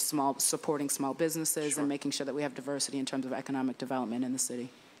terms of supporting small businesses and making sure that we have diversity in terms of economic development in the city?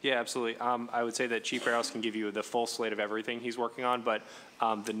 Yeah, absolutely. I would say that Chief Barros can give you the full slate of everything he's working on, but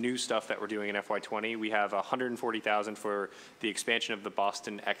the new stuff that we're doing in FY20, we have $140,000 for the expansion of the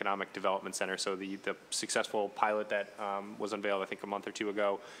Boston Economic Development Center. So the successful pilot that was unveiled, I think, a month or two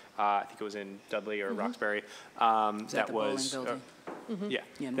ago. I think it was in Dudley or Roxbury. That was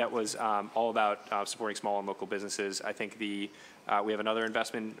that was all about supporting small and local businesses. I think we have another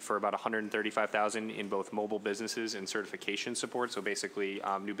investment for about $135,000 in both mobile businesses and certification support. So basically,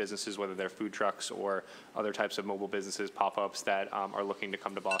 new businesses, whether they're food trucks or other types of mobile businesses, pop-ups that are looking to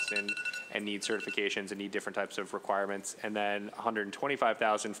come to Boston and need certifications and need different types of requirements. And then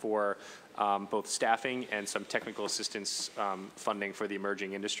 $125,000 for both staffing and some technical assistance funding for the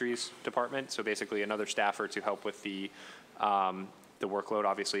Emerging Industries Department. So basically, another staffer to help with the workload.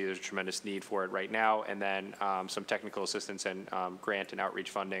 Obviously, there's a tremendous need for it right now, and then some technical assistance and grant and outreach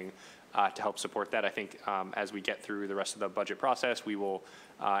funding to help support that. I think as we get through the rest of the budget process, we will,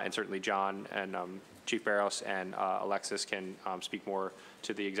 and certainly John and Chief Barros and Alexis can speak more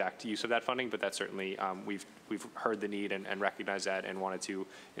to the exact use of that funding, but that's certainly, we've heard the need and recognized that and wanted to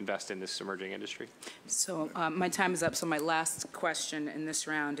invest in this emerging industry. So my time is up, so my last question in this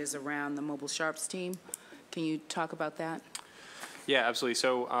round is around the Mobile Sharps team. Can you talk about that? Yeah, absolutely.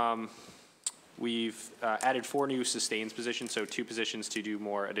 So we've added 4 new sustains positions, so 2 positions to do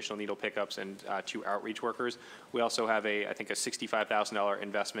more additional needle pickups and 2 outreach workers. We also have I think a $65,000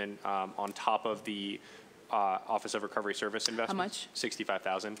 investment on top of the Office of Recovery Service investment. How much?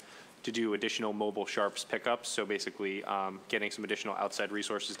 $65,000 to do additional mobile Sharps pickups. So basically getting some additional outside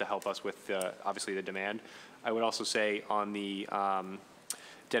resources to help us with obviously the demand. I would also say on the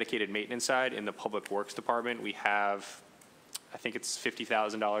dedicated maintenance side in the Public Works Department, we have, I think it's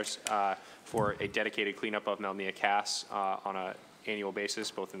 $50,000 for a dedicated cleanup of Melnia Cass on an annual basis,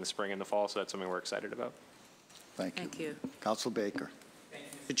 both in the spring and the fall. So that's something we're excited about. Thank you. Thank you. Council Baker.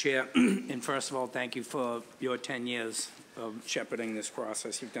 Mr. Chair, and first of all, thank you for your 10 years of shepherding this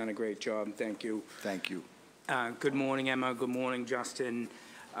process. You've done a great job. Thank you. Thank you. Good morning, Emma. Good morning, Justin.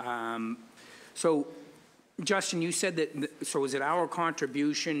 So, Justin, you said that, so is it our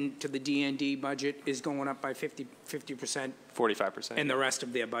contribution to the D&D budget is going up by 50%? 45%. And the rest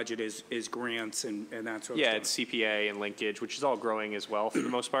of their budget is grants and that sort of stuff? Yeah, it's CPA and linkage, which is all growing as well for the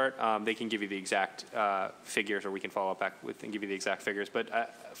most part. They can give you the exact figures, or we can follow up back with and give you the exact figures. But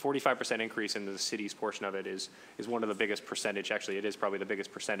 45% increase in the city's portion of it is one of the biggest percentage. Actually, it is probably the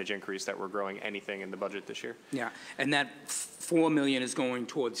biggest percentage increase that we're growing anything in the budget this year. Yeah, and that $4 million is going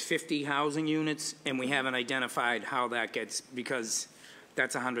towards 50 housing units, and we haven't identified how that gets, because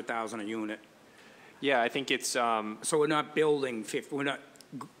that's $100,000 a unit. Yeah, I think it's. So we're not building 50. We're not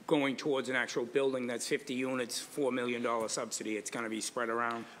going towards an actual building that's 50 units, $4 million subsidy. It's going to be spread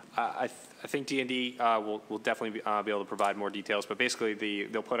around. I think D&D will definitely be able to provide more details, but basically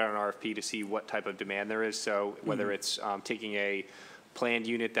they'll put out an RFP to see what type of demand there is. So whether it's taking a planned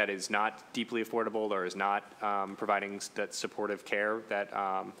unit that is not deeply affordable or is not providing that supportive care that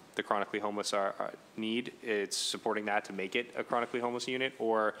the chronically homeless need, it's supporting that to make it a chronically homeless unit,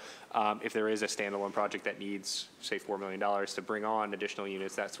 or if there is a standalone project that needs, say, $4 million to bring on additional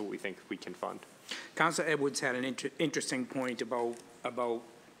units, that's what we think we can fund. Councilor Edwards had an interesting point about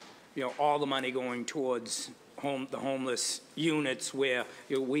all the money going towards the homeless units, where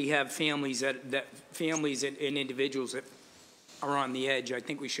we have families families and individuals that are on the edge. I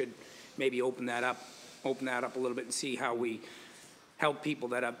think we should maybe open that up a little bit and see how we help people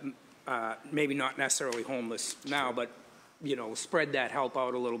that are maybe not necessarily homeless now, but spread that help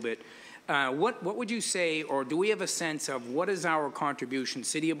out a little bit. What would you say, or do we have a sense of what is our contribution,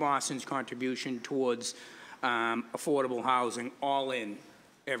 City of Boston's contribution towards affordable housing all in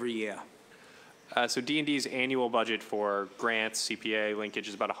every year? So D&D's annual budget for grants, CPA, linkage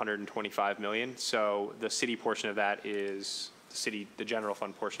is about $125 million. So the city portion of that is the general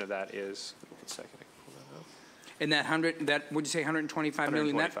fund portion of that is. One second, I can pull that up. And would you say 125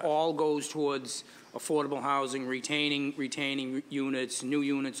 million? That all goes towards affordable housing, retaining units, new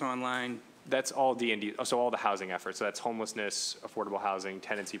units online. That's all D&D, so all the housing efforts. So that's homelessness, affordable housing,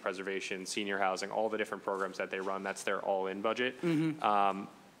 tenancy preservation, senior housing, all the different programs that they run. That's their all-in budget.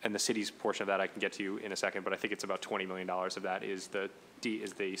 And the city's portion of that I can get to you in a second, but I think it's about $20 million of that is the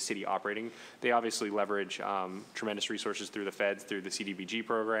city operating. They obviously leverage tremendous resources through the feds, through the CDBG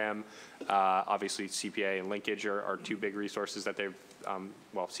program. Obviously, CPA and linkage are two big resources that they've,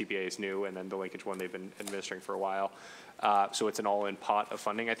 well, CPA is new, and then the linkage one they've been administering for a while. So it's an all-in pot of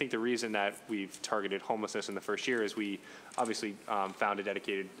funding. I think the reason that we've targeted homelessness in the first year is we obviously found a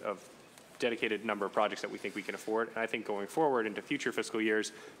dedicated number of projects that we think we can afford. And I think going forward into future fiscal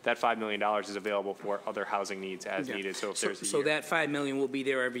years, that $5 million is available for other housing needs as needed. So if there's a year. That $5 million will be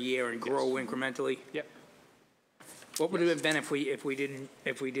there every year and grow incrementally? Yep. What would it have been if we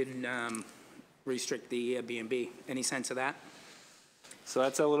didn't restrict the Airbnb? Any sense of that? So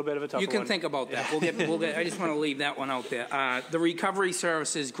that's a little bit of a tough one. You can think about that. We'll get, I just want to leave that one out there. The recovery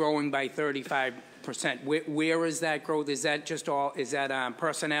service is growing by 35%. Where is that growth? Is that just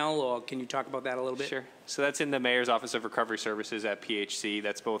personnel, or can you talk about that a little bit? Sure. So that's in the Mayor's Office of Recovery Services at PHC.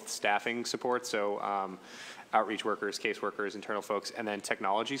 That's both staffing support, so outreach workers, caseworkers, internal folks, and then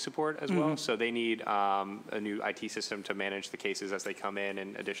technology support as well. So they need a new IT system to manage the cases as they come in,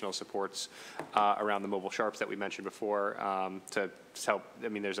 and additional supports around the mobile sharps that we mentioned before to help. I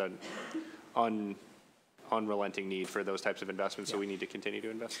mean, there's an unrelenting need for those types of investments, so we need to continue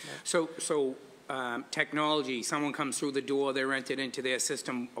to invest in that. So technology, someone comes through the door, they're entered into their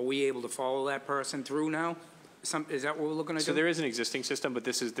system, are we able to follow that person through now? Is that what we're looking to do? So there is an existing system, but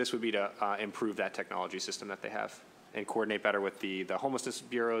this would be to improve that technology system that they have and coordinate better with the homelessness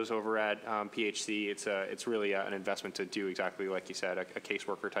bureaus over at PHC. It's really an investment to do exactly like you said, a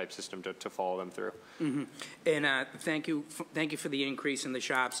caseworker type system to follow them through. And thank you for the increase in the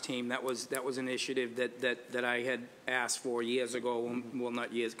shops team. That was an initiative that I had asked for years ago. Well,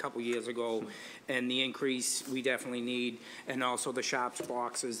 not years, a couple years ago, and the increase we definitely need, and also the shops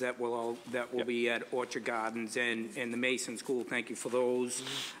boxes that will be at Orchard Gardens and the Mason School. Thank you for those.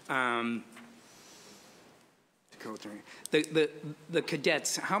 The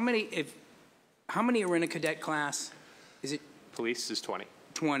cadets, how many are in a cadet class? Is it? Police is 20.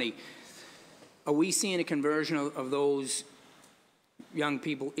 20. Are we seeing a conversion of those young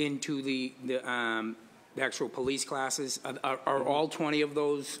people into the actual police classes? Are all 20 of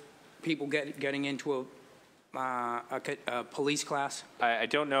those people getting into a police class? I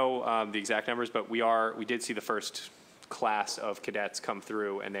don't know the exact numbers, but we did see the first class of cadets come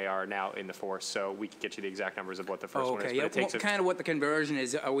through, and they are now in the force. So we can get you the exact numbers of what the first one is. But it takes kind of what the conversion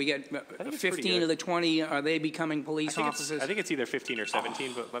is. Are we get 15 of the 20? Are they becoming police officers? I think it's either 15 or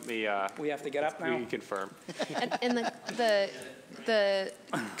 17. But let me. We have to get up now. We can confirm. And the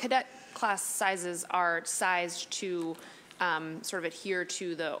cadet class sizes are sized to sort of adhere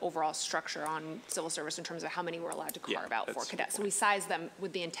to the overall structure on civil service in terms of how many we're allowed to carve out for cadets. So we size them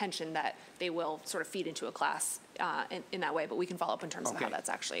with the intention that they will sort of feed into a class in that way, but we can follow up in terms of how that's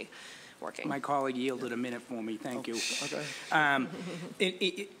actually working. My colleague yielded a minute for me. Thank you.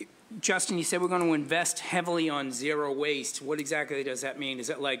 Okay. Justin, you said we're going to invest heavily on zero waste. What exactly does that mean? Is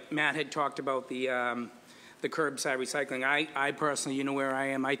it like Matt had talked about the curbside recycling? I personally, you know where I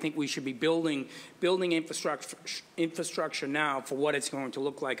am, I think we should be building infrastructure now for what it's going to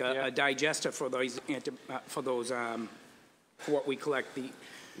look like, a digester for those for what we collect,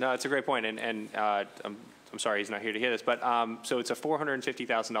 No, it's a great point, and I'm sorry he's not here to hear this, but so it's a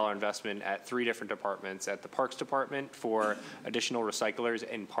 $450,000 investment at 3 different departments. At the Parks Department for additional recyclers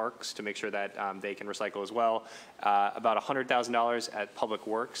in parks to make sure that they can recycle as well. About $100,000 at Public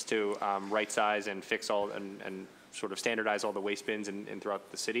Works to right-size and fix all and sort of standardize all the waste bins in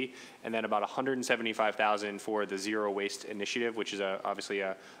throughout the city, and then about $175,000 for the Zero Waste Initiative, which is obviously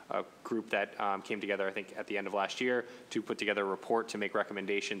a group that came together, I think, at the end of last year to put together a report to make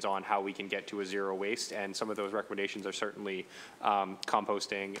recommendations on how we can get to a zero waste. And some of those recommendations are certainly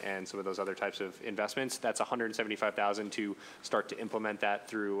composting and some of those other types of investments. That's $175,000 to start to implement that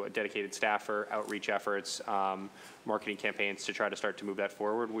through a dedicated staffer, outreach efforts, marketing campaigns to try to start to move that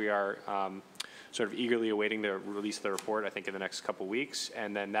forward. We are sort of eagerly awaiting the release of the report, I think, in the next couple weeks,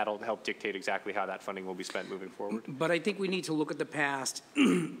 and then that'll help dictate exactly how that funding will be spent moving forward. But I think we need to look at the past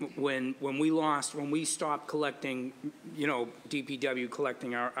when we stopped collecting, you know, DPW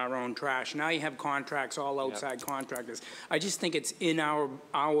collecting our own trash. Now you have contracts, all outside contractors. I just think it's in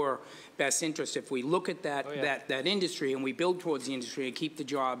our best interest if we look at that industry and we build towards the industry and keep the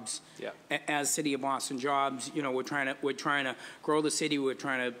jobs as City of Boston jobs. You know, we're trying to grow the city. We're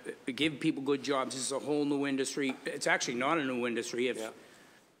trying to give people good jobs. This is a whole new industry. It's actually not a new industry, if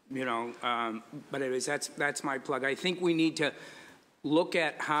you know. But anyways, that's my plug. I think we need to look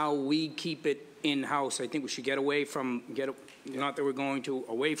at how we keep it in house. I think we should get away from not that we're going to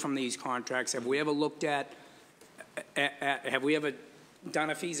away from these contracts. Have we ever looked at? Have we ever done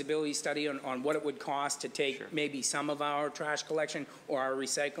a feasibility study on what it would cost to take maybe some of our trash collection or our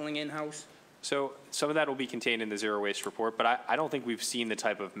recycling in house? So some of that will be contained in the zero waste report, but I don't think we've seen the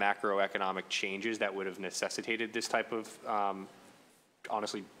type of macroeconomic changes that would have necessitated this type of,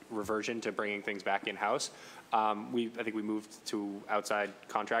 honestly, reversion to bringing things back in-house. I think we moved to outside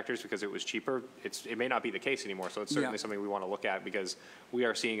contractors because it was cheaper. It may not be the case anymore, so it's certainly something we want to look at because we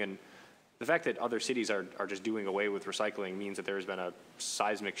are seeing the fact that other cities are just doing away with recycling means that there's been a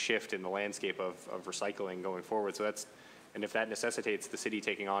seismic shift in the landscape of recycling going forward. So and if that necessitates the city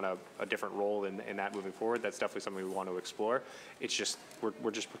taking on a different role in that moving forward, that's definitely something we want to explore. It's just,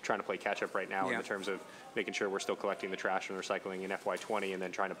 we're just trying to play catch up right now in the terms of making sure we're still collecting the trash and recycling in FY20 and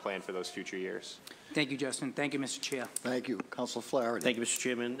then trying to plan for those future years. Thank you, Justin. Thank you, Mr. Chair. Thank you. Councilor Flaherty. Thank you, Mr.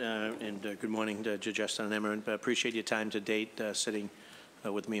 Chairman, and good morning to Justin and Emma. Appreciate your time to date sitting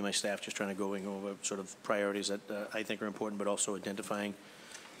with me and my staff, just trying to going over sort of priorities that I think are important, but also identifying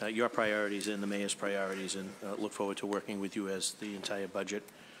your priorities and the mayor's priorities, and look forward to working with you as the entire budget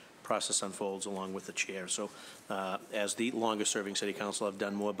process unfolds along with the chair. So as the longest serving city council, I've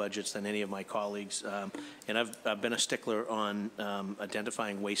done more budgets than any of my colleagues, and I've been a stickler on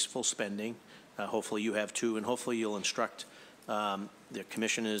identifying wasteful spending. Hopefully you have too, and hopefully you'll instruct the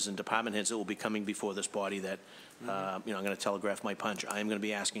commissioners and department heads that will be coming before this body that you know, I'm going to telegraph my punch. I'm going to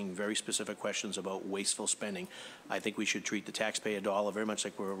be asking very specific questions about wasteful spending. I think we should treat the taxpayer dollar very much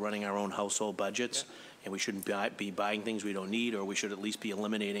like we're running our own household budgets, and we shouldn't be buying things we don't need, or we should at least be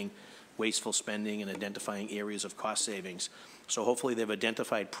eliminating wasteful spending and identifying areas of cost savings. So hopefully they've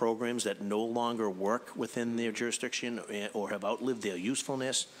identified programs that no longer work within their jurisdiction or have outlived their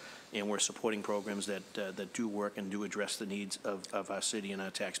usefulness, and we're supporting programs that do work and do address the needs of our city and our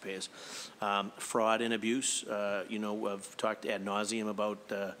taxpayers. Fraud and abuse, you know, I've talked ad nauseum about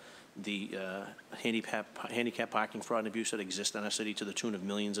the handicap parking fraud and abuse that exists in our city to the tune of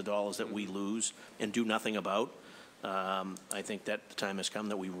millions of dollars that we lose and do nothing about. I think that the time has come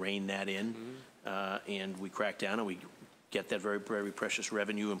that we rein that in and we crack down and we get that very, very precious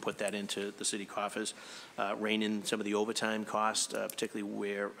revenue and put that into the city coffers, rein in some of the overtime costs, particularly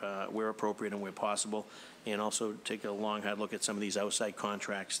where appropriate and where possible, and also take a long, hard look at some of these outside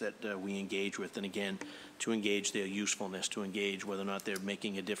contracts that we engage with, and again, to engage their usefulness, to engage whether or not they're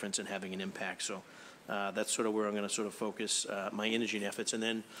making a difference and having an impact. So that's sort of where I'm going to sort of focus my energy and efforts, and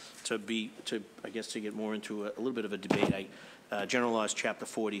then I guess to get more into a little bit of a debate, General Laws Chapter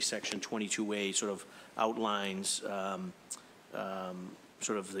 40, Section 22A sort of outlines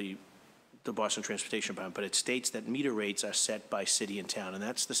sort of the Boston Transportation Department, but it states that meter rates are set by city and town, and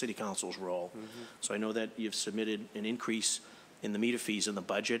that's the city council's role. So I know that you've submitted an increase in the meter fees in the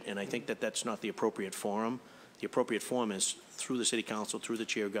budget, and I think that that's not the appropriate forum. The appropriate forum is through the city council, through the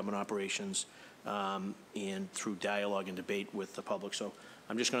chair of government operations, and through dialogue and debate with the public. So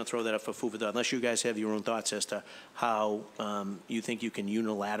I'm just going to throw that up for food for thought, unless you guys have your own thoughts as to how you think you can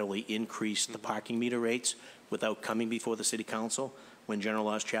unilaterally increase the parking meter rates without coming before the city council, when General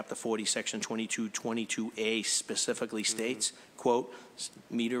Laws Chapter 40, Section 22A specifically states, quote,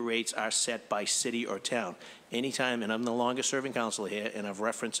 meter rates are set by city or town. Anytime, and I'm the longest serving councilor here, and I've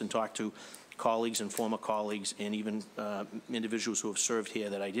referenced and talked to colleagues and former colleagues and even individuals who have served here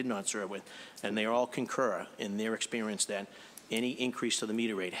that I did not serve with, and they all concur in their experience that any increase to the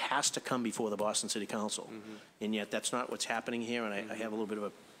meter rate has to come before the Boston City Council. And yet that's not what's happening here, and I have a little bit of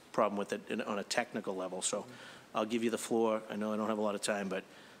a problem with it on a technical level. So I'll give you the floor. I know I don't have a lot of time, but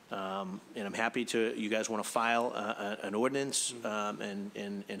and I'm happy to, you guys want to file an ordinance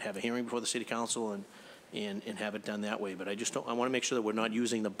and have a hearing before the City Council and have it done that way. But I just don't, I want to make sure that we're not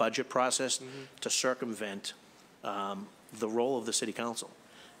using the budget process to circumvent the role of the City Council.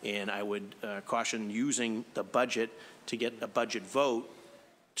 And I would caution using the budget to get a budget vote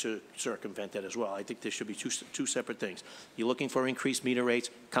to circumvent that as well. I think there should be two separate things. You're looking for increased meter rates,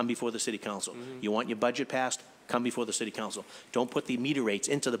 come before the City Council. You want your budget passed, come before the City Council. Don't put the meter rates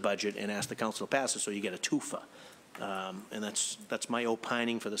into the budget and ask the Council to pass it so you get a twofer. And that's my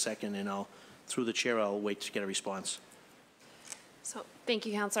opining for the second, and through the chair, I'll wait to get a response. So thank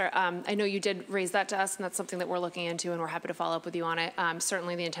you, Councilor. I know you did raise that to us, and that's something that we're looking into, and we're happy to follow up with you on it.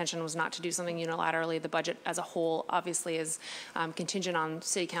 Certainly the intention was not to do something unilaterally. The budget as a whole obviously is contingent on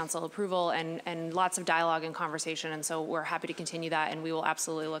City Council approval and lots of dialogue and conversation, and so we're happy to continue that, and we will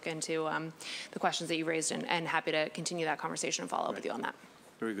absolutely look into the questions that you raised and happy to continue that conversation and follow up with you on that.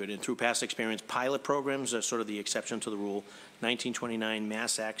 Very good. And through past experience, pilot programs are sort of the exception to the rule. 1929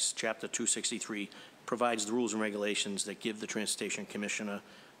 Mass Acts, Chapter 263, provides the rules and regulations that give the Transportation Commissioner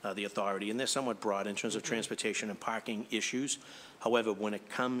the authority, and they're somewhat broad in terms of transportation and parking issues. However, when it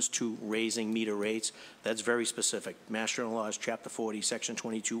comes to raising meter rates, that's very specific. Mass General Laws, Chapter 40, Section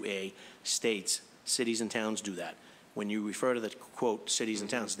 22A states cities and towns do that. When you refer to the, quote, cities and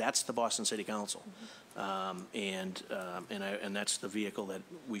towns, that's the Boston City Council. And that's the vehicle that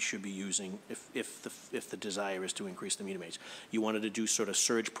we should be using if the desire is to increase the meter rates. You wanted to do sort of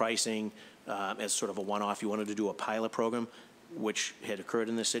surge pricing as sort of a one-off. You wanted to do a pilot program, which had occurred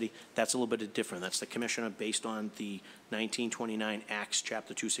in the city. That's a little bit different. That's the commissioner, based on the 1929 Acts,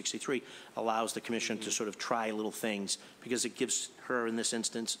 Chapter 263, allows the commission to sort of try little things because it gives her, in this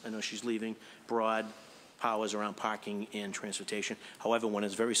instance, I know she's leaving, broad powers around parking and transportation. However, when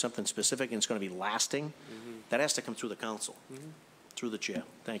it's very something specific and it's going to be lasting, that has to come through the council, through the chair.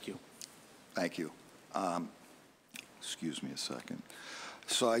 Thank you. Thank you. Excuse me a second.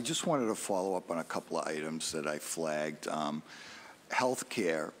 So I just wanted to follow up on a couple of items that I flagged.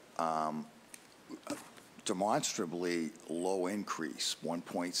 Healthcare, demonstrably low increase,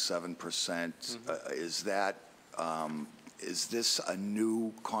 1.7%. Is this a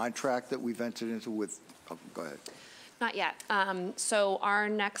new contract that we've entered into with? Oh, go ahead. Not yet. So our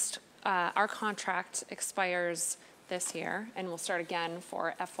contract expires this year, and we'll start again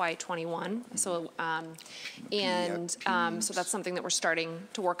for FY21. So, so that's something that we're starting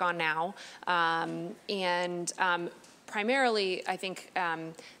to work on now. Primarily, I think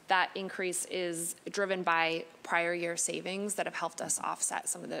that increase is driven by prior year savings that have helped us offset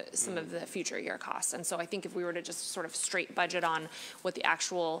some of the future year costs. And so I think if we were to just sort of straight budget on what the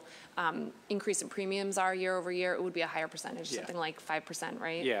actual increase in premiums are year over year, it would be a higher percentage, something like 5%,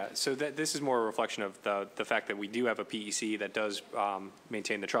 right? Yeah, so this is more a reflection of the fact that we do have a PEC that does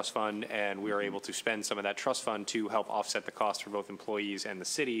maintain the trust fund, and we are able to spend some of that trust fund to help offset the cost for both employees and the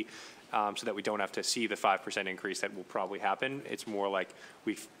city. So that we don't have to see the 5% increase that will probably happen. It's more like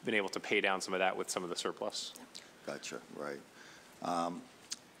we've been able to pay down some of that with some of the surplus. Gotcha, right.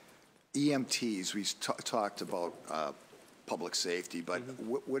 EMTs, we talked about public safety, but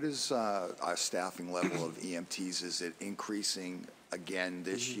what is our staffing level of EMTs? Is it increasing again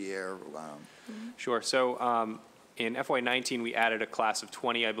this year? Sure, so in FY19, we added a class of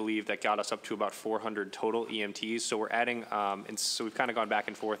 20, I believe, that got us up to about 400 total EMTs. So we're adding, and so we've kind of gone back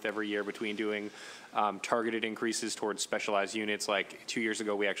and forth every year between doing targeted increases towards specialized units. Like 2 years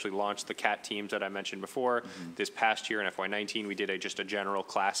ago, we actually launched the CAT teams that I mentioned before. This past year in FY19, we did just a general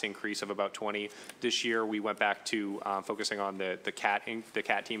class increase of about 20. This year, we went back to focusing on the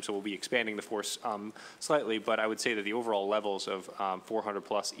CAT team, so we'll be expanding the force slightly. But I would say that the overall levels of 400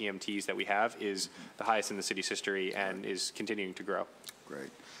 plus EMTs that we have is the highest in the city's history and is continuing to grow. Great.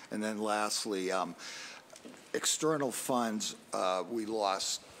 And then lastly, external funds, we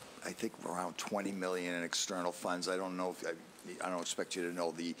lost, I think, around 20 million in external funds. I don't know if I don't expect you to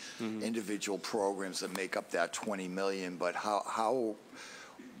know the individual programs that make up that 20 million, but how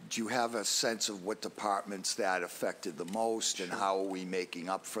do you have a sense of what departments that affected the most, and how are we making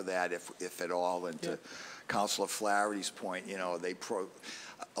up for that, if at all? And to Councilor Flaherty's point, you know,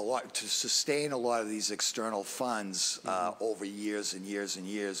 a lot to sustain a lot of these external funds over years and years and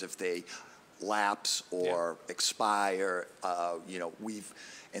years. If they, lapse or expire, you know,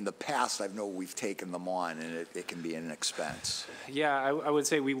 in the past, I know we've taken them on, and it can be an expense. Yeah, I would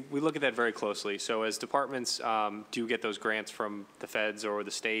say we look at that very closely. So as departments do get those grants from the feds or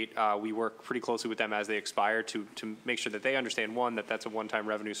the state, we work pretty closely with them as they expire to make sure that they understand, one, that that's a one-time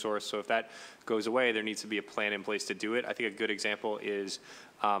revenue source. So if that goes away, there needs to be a plan in place to do it. I think a good example is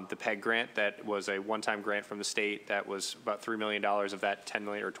the PEG grant. That was a one-time grant from the state that was about $3 million of that $10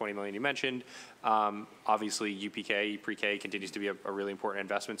 million or $20 million you mentioned. Obviously, UPK, pre-K continues to be a really important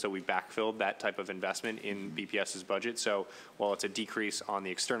investment, so we backfilled that type of investment in BPS's budget. So while it's a decrease on the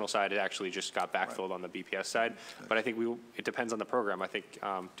external side, it actually just got backfilled on the BPS side. But I think it depends on the program. I think,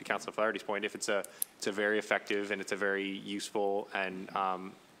 to Councilor Flaherty's point, if it's a very effective and it's a very useful and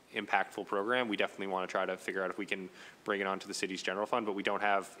impactful program, we definitely want to try to figure out if we can bring it onto the city's general fund, but we don't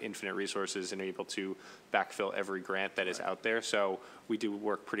have infinite resources and are able to backfill every grant that is out there. So we do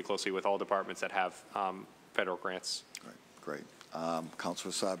work pretty closely with all departments that have federal grants. Great.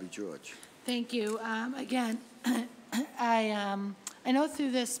 Councilor Sabi George. Thank you. Again, I know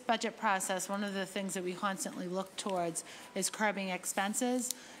through this budget process, one of the things that we constantly look towards is curbing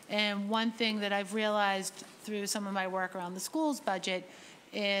expenses. And one thing that I've realized through some of my work around the school's budget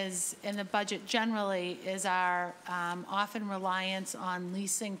is, in the budget generally, is our often reliance on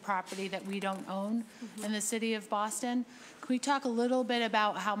leasing property that we don't own in the city of Boston. Can we talk a little bit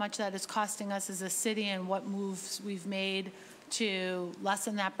about how much that is costing us as a city and what moves we've made to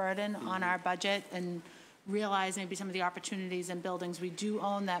lessen that burden on our budget and realize maybe some of the opportunities and buildings we do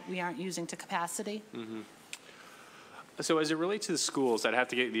own that we aren't using to capacity? So as it relates to the schools, I'd have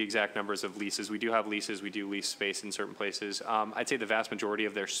to get the exact numbers of leases. We do have leases. We do lease space in certain places. I'd say the vast majority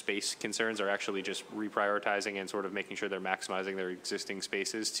of their space concerns are actually just reprioritizing and sort of making sure they're maximizing their existing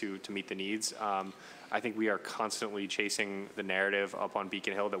spaces to meet the needs. I think we are constantly chasing the narrative up on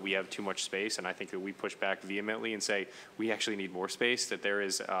Beacon Hill that we have too much space, and I think that we push back vehemently and say we actually need more space, that there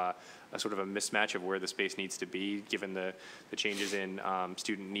is a sort of a mismatch of where the space needs to be given the changes in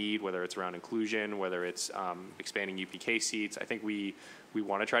student need, whether it's around inclusion, whether it's expanding UPK seats. I think we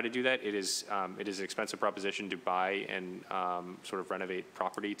want to try to do that. It is an expensive proposition to buy and sort of renovate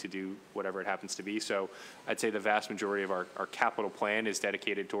property to do whatever it happens to be. So I'd say the vast majority of our capital plan is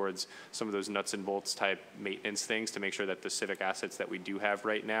dedicated towards some of those nuts and bolts type maintenance things to make sure that the civic assets that we do have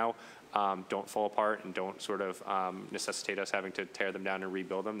right now don't fall apart and don't sort of necessitate us having to tear them down and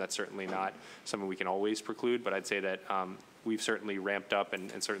rebuild them. That's certainly not something we can always preclude, but I'd say that we've certainly ramped up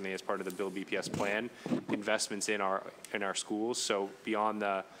and certainly as part of the Build BPS plan, investments in our schools. So beyond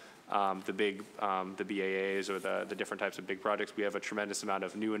the BAAs or the different types of big projects, we have a tremendous amount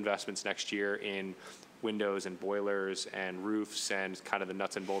of new investments next year in windows and boilers and roofs and kind of the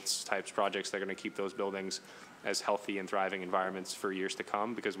nuts and bolts types projects that are going to keep those buildings as healthy and thriving environments for years to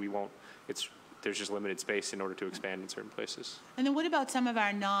come, because there's just limited space in order to expand in certain places. And then what about some of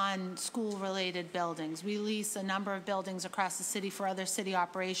our non-school related buildings? We lease a number of buildings across the city for other city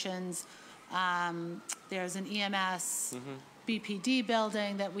operations. There's an EMS, BPD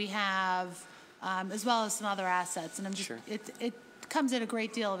building that we have, as well as some other assets. And I'm just, it comes at a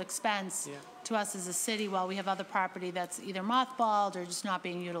great deal of expense to us as a city while we have other property that's either mothballed or just not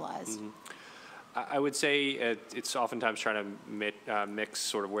being utilized. I would say it's oftentimes trying to mix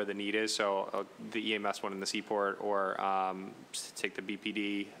sort of where the need is. So the EMS one in the Seaport, or take the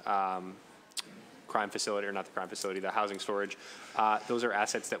BPD crime facility, or not the crime facility, the housing storage. Those are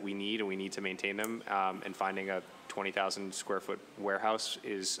assets that we need, and we need to maintain them. And finding a 20,000 square foot warehouse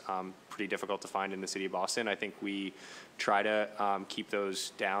is pretty difficult to find in the city of Boston. I think we try to keep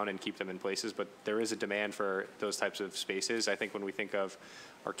those down and keep them in places, but there is a demand for those types of spaces. I think when we think of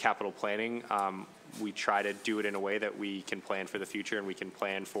our capital planning, we try to do it in a way that we can plan for the future and we can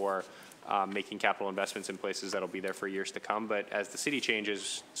plan for making capital investments in places that'll be there for years to come. But as the city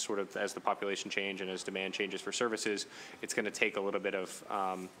changes, sort of as the population change and as demand changes for services, it's going to take a little bit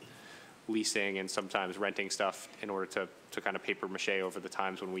of leasing and sometimes renting stuff in order to kind of paper mache over the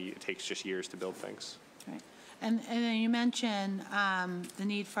times when it takes just years to build things. Right. And then you mentioned the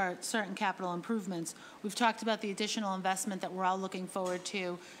need for certain capital improvements. We've talked about the additional investment that we're all looking forward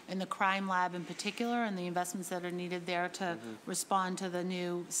to in the crime lab in particular, and the investments that are needed there to respond to the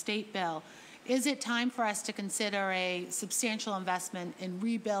new state bill. Is it time for us to consider a substantial investment in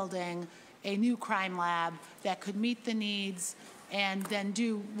rebuilding a new crime lab that could meet the needs and then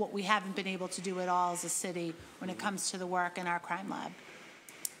do what we haven't been able to do at all as a city when it comes to the work in our crime lab?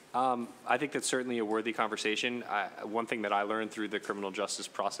 I think that's certainly a worthy conversation. One thing that I learned through the criminal justice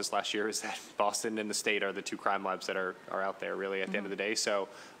process last year is that Boston and the state are the two crime labs that are out there really at the end of the day. So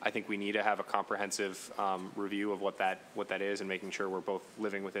I think we need to have a comprehensive review of what that is and making sure we're both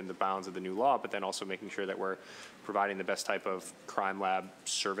living within the bounds of the new law, but then also making sure that we're providing the best type of crime lab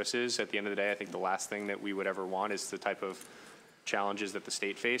services. At the end of the day, I think the last thing that we would ever want is the type of challenges that the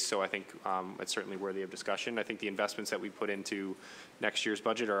state face. So I think it's certainly worthy of discussion. I think the investments that we put into next year's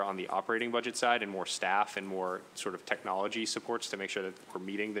budget are on the operating budget side and more staff and more sort of technology supports to make sure that we're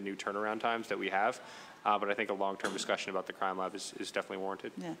meeting the new turnaround times that we have. But I think a long-term discussion about the crime lab is definitely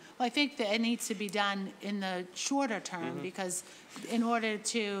warranted. Yeah. Well, I think that it needs to be done in the shorter term because in order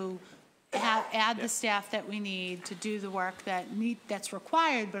to add the staff that we need to do the work that's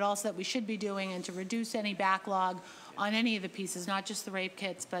required, but also that we should be doing, and to reduce any backlog on any of the pieces, not just the rape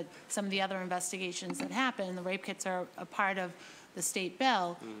kits, but some of the other investigations that happen. The rape kits are a part of the state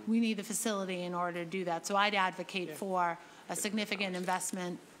bill. We need the facility in order to do that. So I'd advocate for a significant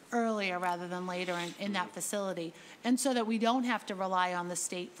investment earlier rather than later in that facility. And so that we don't have to rely on the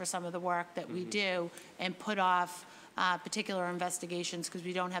state for some of the work that we do and put off particular investigations because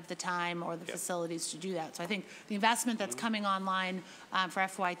we don't have the time or the facilities to do that. So I think the investment that's coming online for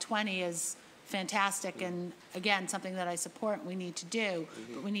FY20 is fantastic and, again, something that I support and we need to do.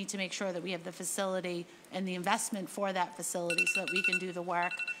 But we need to make sure that we have the facility and the investment for that facility so that we can do the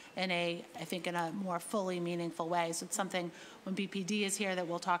work in I think, in a more fully meaningful way. So it's something when BPD is here that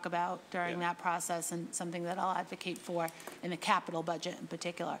we'll talk about during that process and something that I'll advocate for in the capital budget in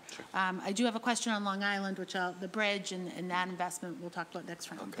particular. Sure. I do have a question on Long Island, which the bridge and that investment we'll talk about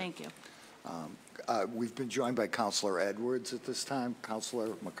next round. Okay. Thank you. We've been joined by Councilor Edwards at this time.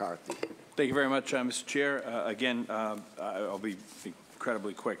 Councilor McCarthy. Thank you very much, Mr. Chair. Again, I'll be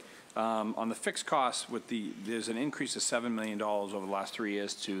incredibly quick. On the fixed costs, there's an increase of $7 million over the last 3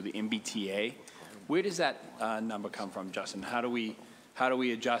 years to the MBTA. Where does that number come from, Justin? How do we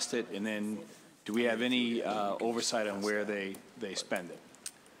adjust it, and then do we have any oversight on where they spend it?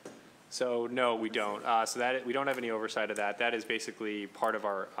 So no, we don't. We don't have any oversight of that. That is basically part of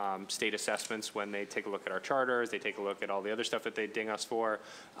our state assessments when they take a look at our charters, they take a look at all the other stuff that they ding us for.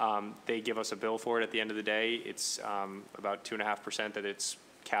 They give us a bill for it at the end of the day. It's about 2.5% that it's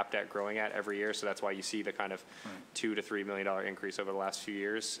capped at growing at every year. So that's why you see the kind of $2 to $3 million increase over the last few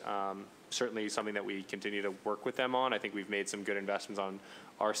years. Certainly something that we continue to work with them on. I think we've made some good investments on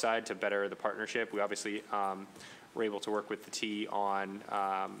our side to better the partnership. We obviously were able to work with the T on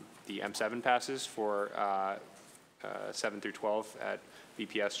the M7 passes for 7 through 12 at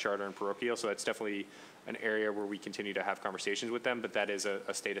BPS, charter, and parochial. So that's definitely an area where we continue to have conversations with them, but that is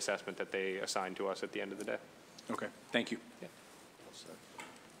a state assessment that they assign to us at the end of the day. Okay, thank you. Yeah.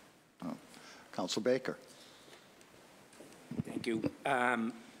 Council Baker. Thank you.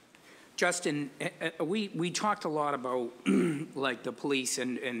 Justin, we talked a lot about like the police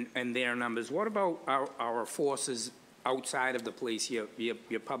and their numbers. What about our forces outside of the police,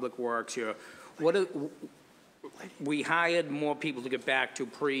 your public works, we hired more people to get back to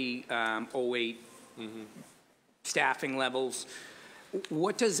pre-08 staffing levels.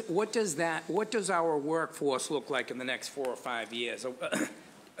 What does our workforce look like in the next 4 or 5 years?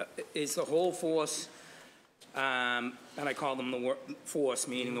 Is the whole force, and I call them the workforce,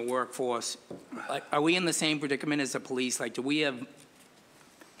 meaning the workforce, like, are we in the same predicament as the police? Like, do we have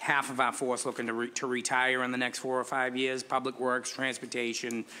half of our force looking to retire in the next 4 or 5 years? Public works,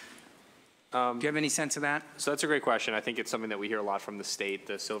 transportation. Do you have any sense of that? So that's a great question. I think it's something that we hear a lot from the state,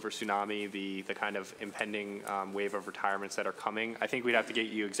 the silver tsunami, the kind of impending wave of retirements that are coming. I think we'd have to get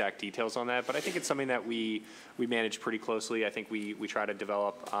you exact details on that, but I think it's something that we manage pretty closely. I think we try to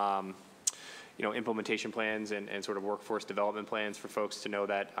develop implementation plans and sort of workforce development plans for folks to know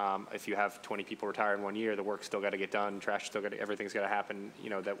that if you have 20 people retire in 1 year, the work's still got to get done, everything's got to happen,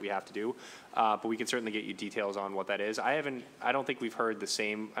 that we have to do. But we can certainly get you details on what that is. I don't think we've heard the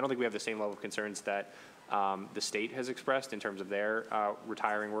same, I don't think we have the same level of concerns that the state has expressed in terms of their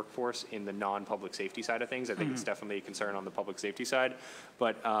retiring workforce in the non-public safety side of things. I think it's definitely a concern on the public safety side,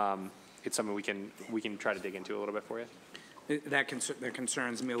 but it's something we can try to dig into a little bit for you. That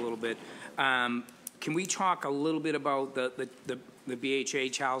concerns me a little bit. Can we talk a little bit about the BHA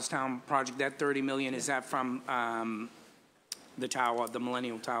Charlestown project? That $30 million, is that from the tower, the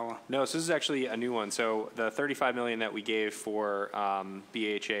Millennial Tower? No, so this is actually a new one. So the $35 million that we gave for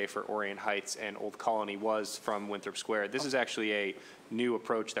BHA for Orient Heights and Old Colony was from Winthrop Square. This is actually a new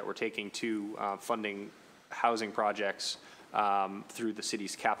approach that we're taking to funding housing projects through the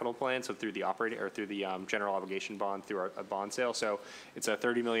city's capital plan, so through the general obligation bond, through a bond sale. So it's a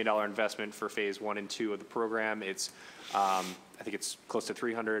 $30 million investment for phase 1 and 2 of the program. It's I think it's close to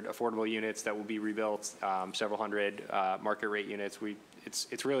 300 affordable units that will be rebuilt, several hundred market rate units.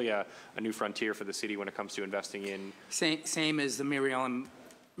 It's really a new frontier for the city when it comes to investing in. Same as the Mary Ellen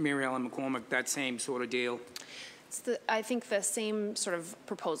McCormick, that same sort of deal. It's I think the same sort of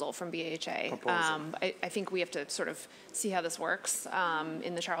proposal from BHA. I think we have to sort of see how this works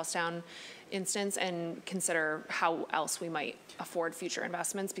in the Charlestown instance and consider how else we might afford future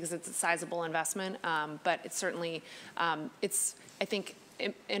investments, because it's a sizable investment. But it's certainly, I think,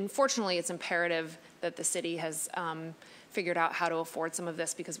 unfortunately, it's imperative that the city has figured out how to afford some of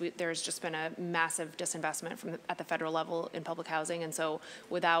this, because there's just been a massive disinvestment at the federal level in public housing. And so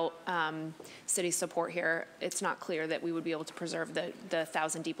without city support here, it's not clear that we would be able to preserve the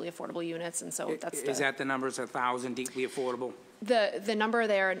 1,000 deeply affordable units. And so that's Is that the number, is 1,000 deeply affordable? The number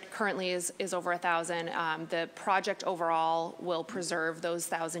there currently is over 1,000. The project overall will preserve those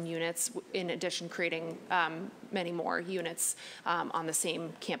 1,000 units, in addition creating many more units on the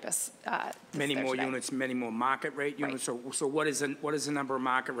same campus. Many more units, many more market rate units. Right. So what is the number of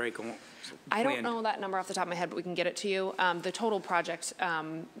market rate planned? I don't know that number off the top of my head, but we can get it to you. The total project,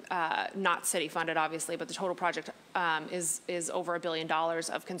 not city funded obviously, but the total project is over $1 billion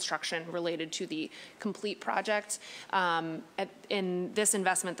of construction related to the complete project. In this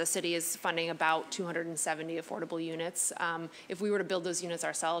investment, the city is funding about 270 affordable units. If we were to build those units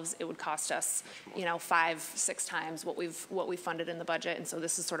ourselves, it would cost us, 5-6 times what we've funded in the budget. And so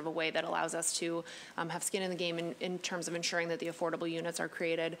this is sort of a way that allows us to have skin in the game in terms of ensuring that the affordable units are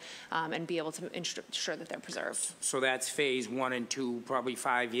created and be able to ensure that they're preserved. So that's phase 1 and 2, probably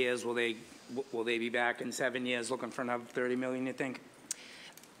 5 years. Will they be back in 7 years looking for another $30 million, you think?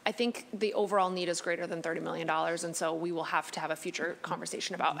 I think the overall need is greater than $30 million, and so we will have to have a future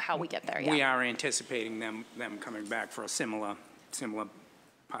conversation about how we get there. Yeah. We are anticipating them coming back for a similar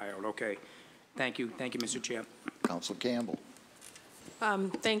pilot. Okay. Thank you, Mr. Chair. Council Campbell.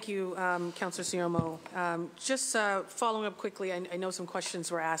 Thank you, Councilor Siomo. Just following up quickly, I know some questions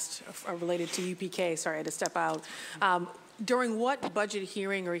were asked related to UPK. Sorry, I had to step out. During what budget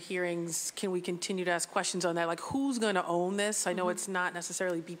hearing or hearings can we continue to ask questions on that? Like, who's going to own this? I know it's not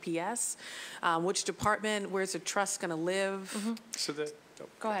necessarily BPS. Which department? Where's the trust going to live? So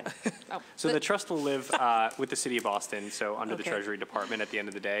Go ahead. So the trust will live with the City of Boston, so under the Treasury Department at the end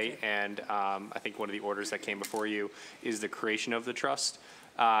of the day. And I think one of the orders that came before you is the creation of the trust.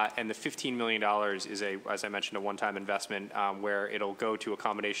 And the $15 million is, as I mentioned, a one-time investment where it'll go to a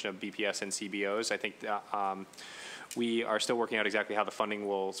combination of BPS and CBOs. I think we are still working out exactly how the funding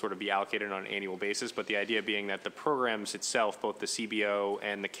will sort of be allocated on an annual basis, but the idea being that the programs itself, both the CBO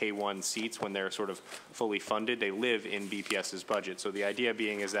and the K-1 seats, when they're sort of fully funded, they live in BPS's budget. So the idea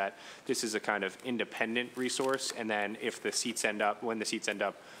being is that this is a kind of independent resource, and then if the seats end up, when the seats end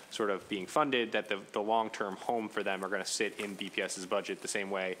up sort of being funded, that the long-term home for them are going to sit in BPS's budget the same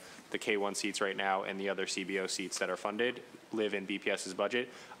way the K-1 seats right now and the other CBO seats that are funded live in BPS's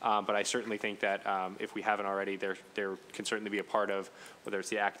budget. But I certainly think that if we haven't already, there can certainly be a part of, whether it's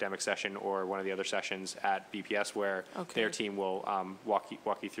the academic session or one of the other sessions at BPS, where their team will walk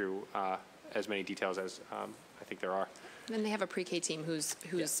you through as many details as I think there are. And they have a pre-K team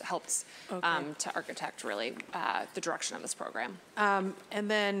who's helped to architect really the direction of this program.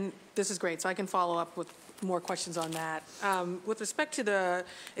 And then, this is great, so I can follow up with more questions on that. With respect to the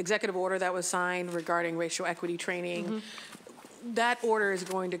executive order that was signed regarding racial equity training, that order is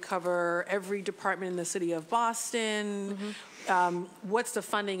going to cover every department in the city of Boston. What's the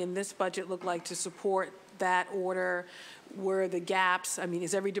funding in this budget look like to support that order? Where are the gaps? I mean,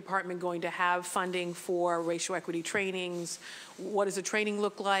 is every department going to have funding for racial equity trainings? What does the training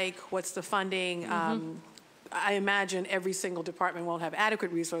look like? What's the funding? I imagine every single department won't have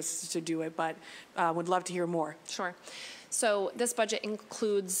adequate resources to do it, but would love to hear more. Sure. So this budget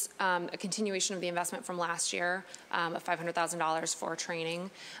includes a continuation of the investment from last year of $500,000 for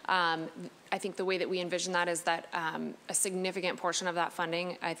training. I think the way that we envision that is that a significant portion of that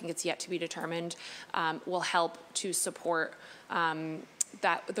funding, I think it's yet to be determined, will help to support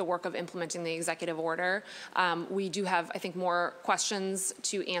the work of implementing the executive order. We do have, I think, more questions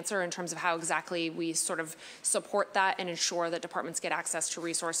to answer in terms of how exactly we sort of support that and ensure that departments get access to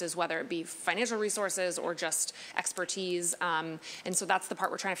resources, whether it be financial resources or just expertise. And so that's the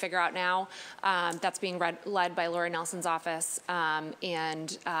part we're trying to figure out now. That's being led by Lori Nelson's office.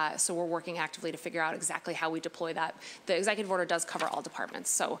 So we're working actively to figure out exactly how we deploy that. The executive order does cover all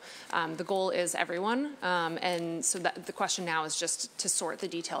departments. So the goal is everyone. And so the question now is just to sort the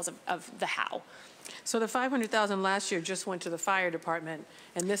details of the how. So the $500,000 last year just went to the fire department,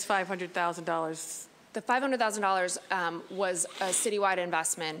 and this $500,000 The $500,000 was a citywide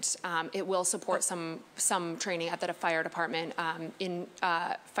investment. It will support some training at the fire department in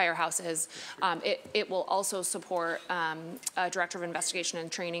firehouses. It will also support a director of investigation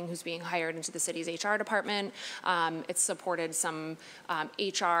and training who's being hired into the city's HR department. It's supported some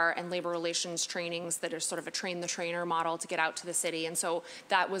HR and labor relations trainings that are sort of a train the trainer model to get out to the city. And so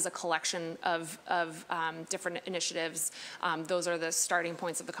that was a collection of different initiatives. Those are the starting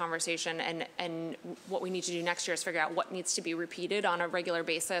points of the conversation. And what we need to do next year is figure out what needs to be repeated on a regular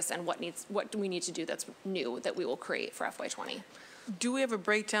basis and what do we need to do that's new that we will create for FY20. Do we have a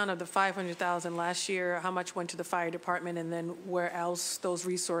breakdown of the $500,000 last year? How much went to the fire department, and then where else those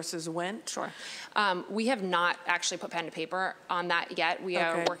resources went? Sure. We have not actually put pen to paper on that yet. We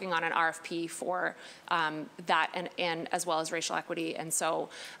are working on an RFP for that and as well as racial equity. And so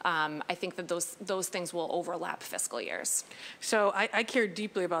I think that those things will overlap fiscal years. So I care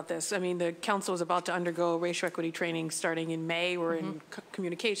deeply about this. I mean, the council is about to undergo racial equity training starting in May. We're in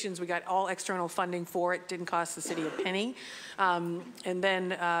communications. We got all external funding for it. Didn't cost the city a penny. And then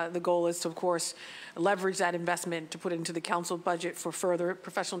the goal is to, of course, leverage that investment to put it into the council budget for further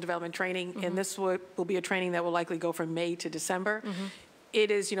professional development training. And this will be a training that will likely go from May to December.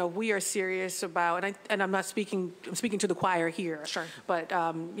 It is, we are serious about, and I'm speaking to the choir here. Sure. But,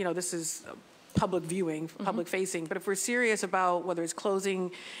 this is public viewing, public facing. But if we're serious about whether it's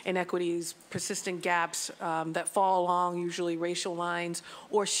closing inequities, persistent gaps that fall along usually racial lines,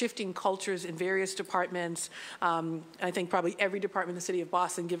 or shifting cultures in various departments, I think probably every department in the city of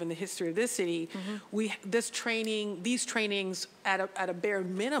Boston, given the history of this city, these trainings at a bare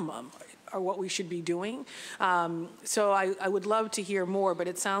minimum are what we should be doing. So I would love to hear more, but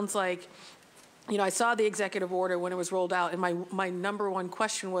it sounds like, I saw the executive order when it was rolled out, and my number one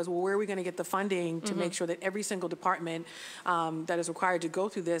question was, well, where are we going to get the funding to make sure that every single department that is required to go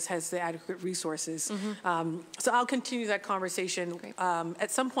through this has the adequate resources? So I'll continue that conversation.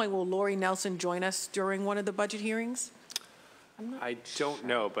 At some point, will Lori Nelson join us during one of the budget hearings? I don't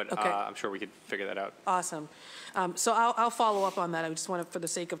know, but I'm sure we could figure that out. Awesome. So I'll follow up on that. I just want to, for the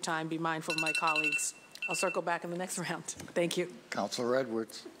sake of time, be mindful of my colleagues. I'll circle back in the next round. Thank you. Councilor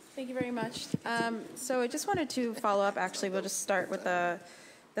Edwards. Thank you very much. So I just wanted to follow up. Actually, we'll just start with the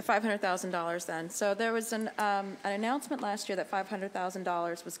 $500,000 then. So there was an announcement last year that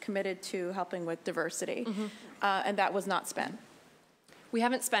 $500,000 was committed to helping with diversity, and that was not spent. We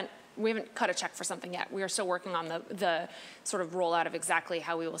haven't cut a check for something yet. We are still working on the sort of rollout of exactly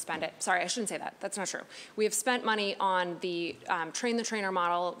how we will spend it. Sorry, I shouldn't say that. That's not true. We have spent money on the train the trainer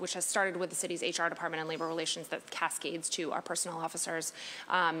model, which has started with the city's HR department and labor relations that cascades to our personnel officers.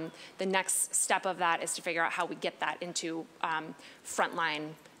 The next step of that is to figure out how we get that into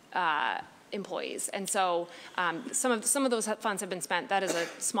frontline employees. And so some of those funds have been spent. That is a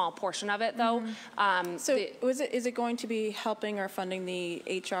small portion of it, though. So is it going to be helping or funding the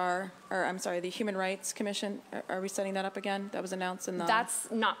the Human Rights Commission? Are we setting that up again? That was announced in the... That's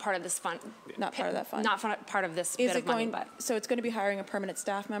not part of this fund. Not part of that fund? Not part of this bit of money, but... So it's going to be hiring a permanent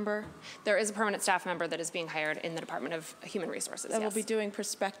staff member? There is a permanent staff member that is being hired in the Department of Human Resources, That will be doing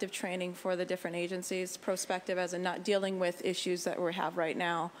prospective training for the different agencies, prospective as in not dealing with issues that we have right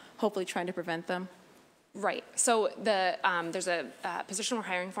now, hopefully trying to prevent them? Right. So there's a position we're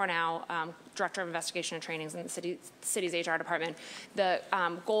hiring for now, Director of Investigation and Trainings in the city's HR department. The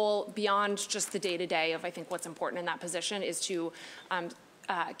goal beyond just the day-to-day of, I think, what's important in that position is to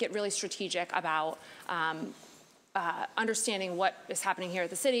get really strategic about understanding what is happening here at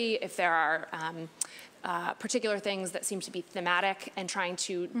the city, if there are particular things that seem to be thematic, and trying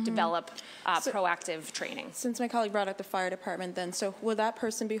to develop proactive training. Since my colleague brought up the fire department then, so will that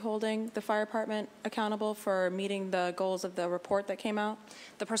person be holding the fire department accountable for meeting the goals of the report that came out?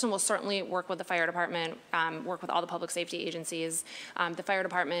 The person will certainly work with the fire department, work with all the public safety agencies. The fire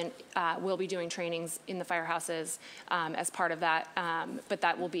department will be doing trainings in the firehouses as part of that, but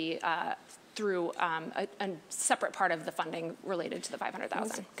that will be through a separate part of the funding related to the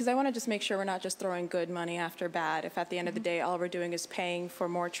 $500,000. Because I want to just make sure we're not just throwing good money after bad. If at the end of the day, all we're doing is paying for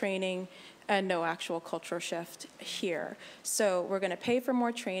more training and no actual cultural shift here. So we're going to pay for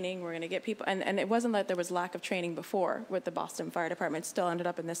more training. We're going to get people, and it wasn't that there was lack of training before with the Boston Fire Department. It still ended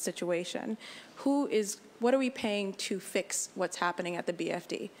up in this situation. What are we paying to fix what's happening at the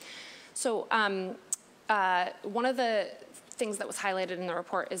BFD? So one of the things that was highlighted in the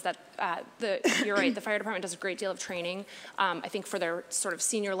report is that you're right, the fire department does a great deal of training, I think for their sort of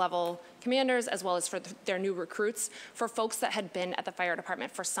senior level commanders as well as for their new recruits. For folks that had been at the fire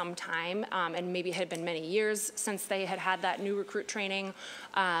department for some time and maybe had been many years since they had had that new recruit training,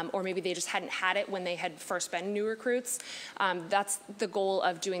 or maybe they just hadn't had it when they had first been new recruits. That's the goal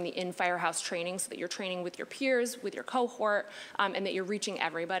of doing the in-firehouse training, so that you're training with your peers, with your cohort, and that you're reaching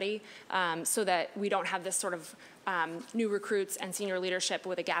everybody, so that we don't have this sort of new recruits and senior leadership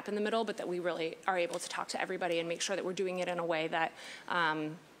with a gap in the middle, but that we really are able to talk to everybody and make sure that we're doing it in a way that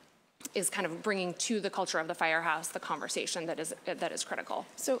is kind of bringing to the culture of the firehouse the conversation that is critical.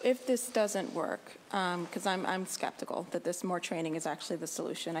 So if this doesn't work, because I'm skeptical that this more training is actually the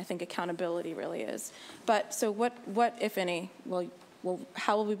solution. I think accountability really is. But so what if any,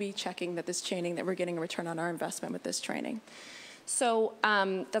 how will we be checking that this training, that we're getting a return on our investment with this training? So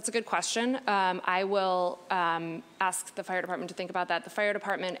that's a good question. I will ask the fire department to think about that. The fire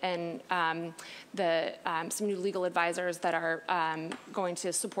department and some new legal advisors that are going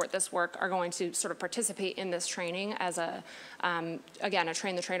to support this work are going to sort of participate in this training as again, a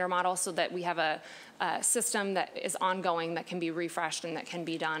train the trainer model, so that we have a system that is ongoing, that can be refreshed and that can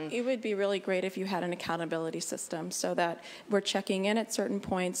be done. It would be really great if you had an accountability system, so that we're checking in at certain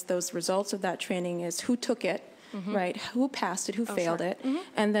points. Those results of that training is who took it, right? Who passed it, who failed it,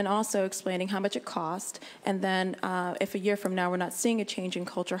 and then also explaining how much it cost, and then if a year from now we're not seeing a change in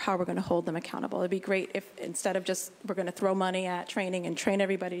culture, how we're going to hold them accountable. It'd be great if instead of just we're going to throw money at training and train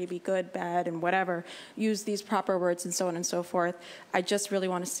everybody to be good, bad, and whatever, use these proper words and so on and so forth. I just really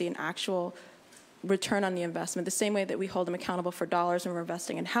want to see an actual return on the investment, the same way that we hold them accountable for dollars when we're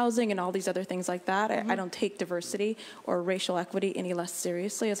investing in housing and all these other things like that. I don't take diversity or racial equity any less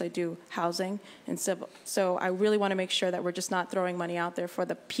seriously as I do housing and civil. So I really want to make sure that we're just not throwing money out there for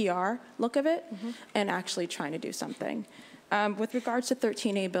the PR look of it and actually trying to do something. With regards to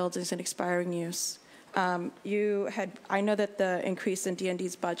 13A buildings and expiring use, I know that the increase in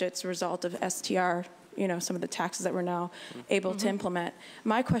D&D's budget is a result of STR, some of the taxes that we're now able to implement.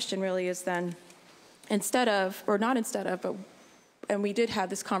 My question really is then, and we did have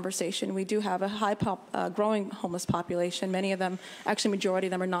this conversation, we do have a growing homeless population. Many of them, actually majority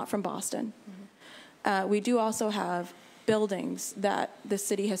of them, are not from Boston. We do also have buildings that the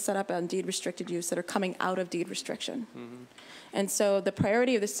city has set up on deed restricted use that are coming out of deed restriction. And so the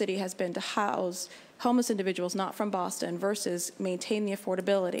priority of the city has been to house homeless individuals not from Boston versus maintain the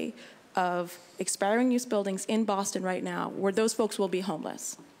affordability of expiring use buildings in Boston right now, where those folks will be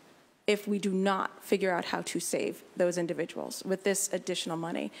homeless if we do not figure out how to save those individuals with this additional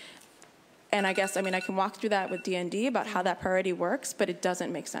money. And I guess, I can walk through that with D&D about how that priority works, but it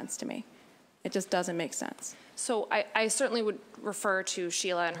doesn't make sense to me. It just doesn't make sense. So I certainly would refer to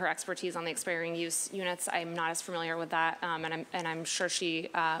Sheila and her expertise on the expiring use units. I'm not as familiar with that, and I'm sure she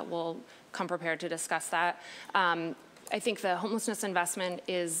will come prepared to discuss that. I think the homelessness investment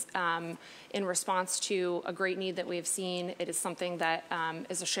is in response to a great need that we have seen. It is something that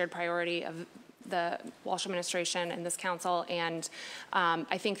is a shared priority of the Walsh administration and this council, and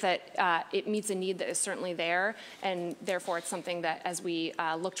I think that it meets a need that is certainly there, and therefore it's something that, as we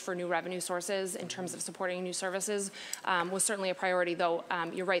looked for new revenue sources in terms of supporting new services, was certainly a priority. Though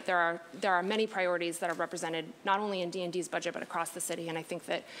you're right, there are many priorities that are represented not only in D&D's budget but across the city, and I think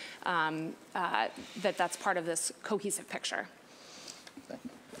that that's part of this cohesive picture.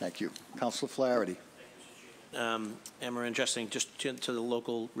 Thank you, Councilor Flaherty. Emma, interesting, just to the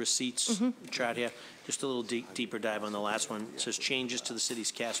local receipts chart here, just a little deeper dive on the last one. It says changes to the city's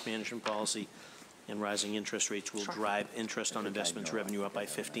cash management policy and rising interest rates will drive interest on investments revenue up by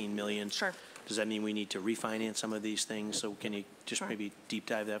 $15 million. Sure. Does that mean we need to refinance some of these things? So can you just maybe deep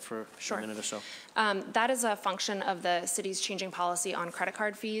dive that for a minute or so? That is a function of the city's changing policy on credit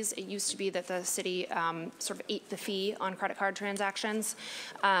card fees. It used to be that the city sort of ate the fee on credit card transactions.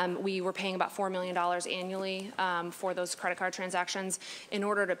 We were paying about $4 million annually for those credit card transactions. In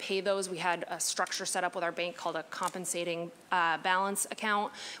order to pay those, we had a structure set up with our bank called a compensating balance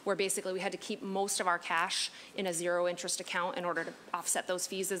account, where basically we had to keep most of our cash in a zero interest account in order to offset those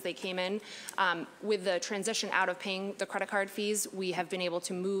fees as they came in. With the transition out of paying the credit card fees, we have been able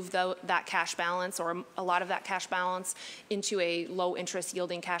to move that cash balance, or a lot of that cash balance, into a low interest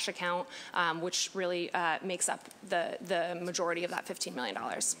yielding cash account, which really makes up the majority of that $15 million.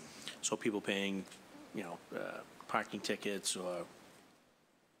 So people paying, parking tickets or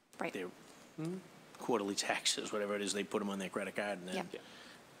their quarterly taxes, whatever it is, they put them on their credit card, and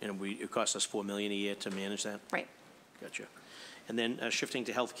then it costs us $4 million a year to manage that? Right. Gotcha. And then shifting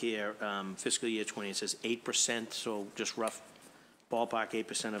to healthcare, fiscal year 20, it says 8%, so just rough ballpark,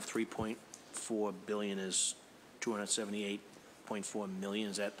 8% of $3.4 billion is $278 $279.4 million.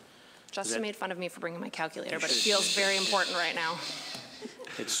 Is that? Justin made fun of me for bringing my calculator, but it feels very important right now.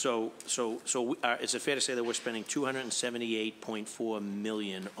 It's is it fair to say that we're spending $278.4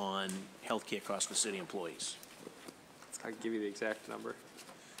 million on healthcare costs for city employees? I'll give you the exact number.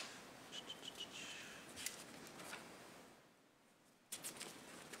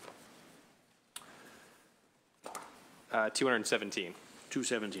 $217.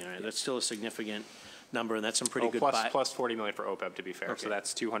 217. All right, that's still a significant number, and that's some pretty good. Plus $40 million for OPEB, to be fair. Okay. So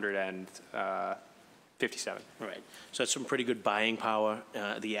that's 257. All right. So that's some pretty good buying power.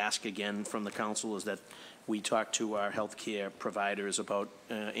 The ask again from the council is that we talk to our healthcare providers about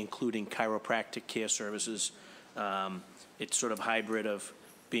including chiropractic care services. It's sort of hybrid of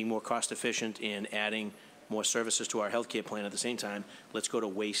being more cost efficient and adding more services to our healthcare plan at the same time. Let's go to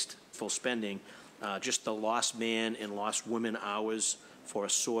wasteful spending. Just the lost man and lost woman hours for a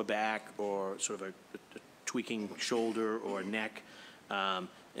sore back or sort of a tweaking shoulder or neck. And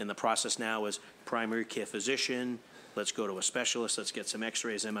the process now is primary care physician, let's go to a specialist, let's get some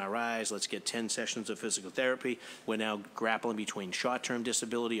x-rays, MRIs, let's get 10 sessions of physical therapy. We're now grappling between short-term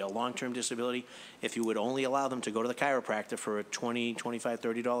disability or long-term disability. If you would only allow them to go to the chiropractor for a $20, $25,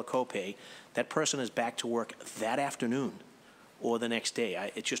 $30 copay, that person is back to work that afternoon or the next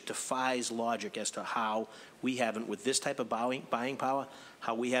day. It just defies logic as to how we haven't, with this type of buying power,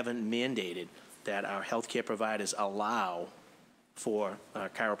 how we haven't mandated that our healthcare providers allow for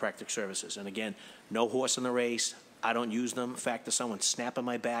chiropractic services. And again, no horse in the race. I don't use them. In fact, if someone snapping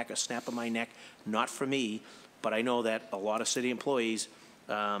my back or snapping my neck, not for me, but I know that a lot of city employees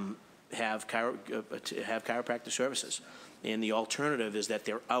have chiropractic services. And the alternative is that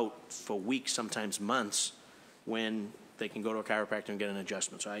they're out for weeks, sometimes months, when they can go to a chiropractor and get an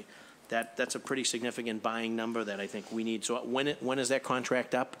adjustment. So that's a pretty significant buying number that I think we need. So when is that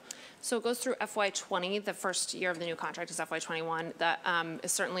contract up? So it goes through FY20. The first year of the new contract is FY21. That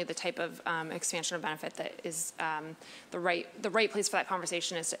is certainly the type of expansion of benefit that is the right place for that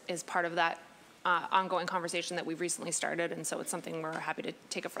conversation is part of that ongoing conversation that we've recently started, and so it's something we're happy to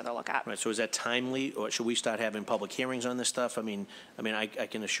take a further look at. Right. So is that timely, or should we start having public hearings on this stuff? I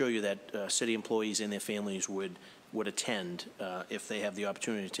can assure you that city employees and their families would attend if they have the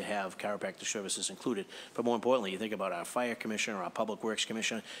opportunity to have chiropractic services included. But more importantly, you think about our fire commissioner, our public works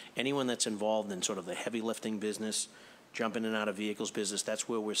commissioner, anyone that's involved in sort of the heavy lifting business, jumping in and out of vehicles business, that's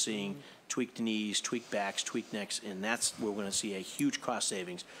where we're seeing tweaked knees, tweaked backs, tweaked necks, and that's where we're going to see a huge cost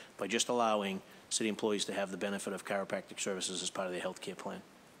savings by just allowing city employees to have the benefit of chiropractic services as part of their health care plan.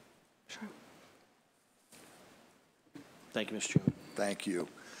 Sure. Thank you, Mr. Chairman. Thank you.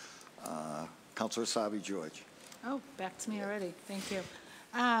 Councilor Sabi George. Oh, back to me already. Thank you.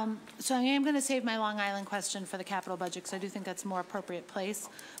 So I am going to save my Long Island question for the capital budget because I do think that's a more appropriate place.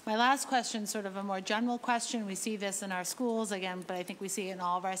 My last question, sort of a more general question. We see this in our schools again, but I think we see it in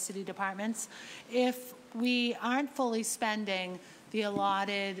all of our city departments. If we aren't fully spending the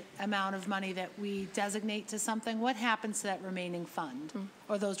allotted amount of money that we designate to something, what happens to that remaining fund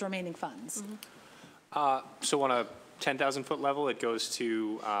or those remaining funds? So on a 10,000-foot level, it goes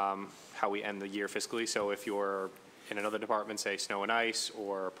to how we end the year fiscally. So if you're in another department, say snow and ice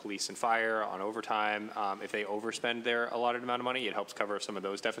or police and fire on overtime, if they overspend their allotted amount of money, it helps cover some of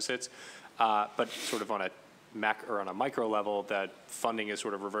those deficits. But sort of on a micro level, that funding is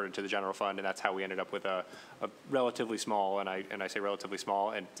sort of reverted to the general fund, and that's how we ended up with a relatively small, and I say relatively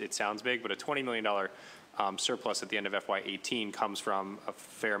small, and it sounds big, but a $20 million surplus at the end of FY18 comes from a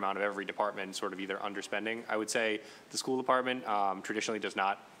fair amount of every department sort of either underspending. I would say the school department traditionally does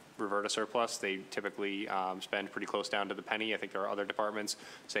not revert a surplus. They typically spend pretty close down to the penny. I think there are other departments,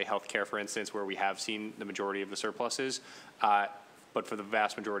 say healthcare, for instance, where we have seen the majority of the surpluses. But for the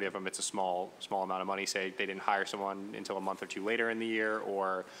vast majority of them, it's a small amount of money. Say they didn't hire someone until a month or two later in the year,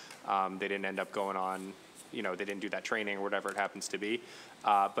 or they didn't end up going on, they didn't do that training or whatever it happens to be.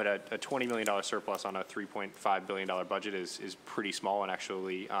 But a $20 million surplus on a $3.5 billion budget is pretty small and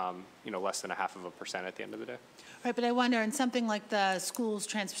actually, less than 0.5% at the end of the day. Right, but I wonder, in something like the school's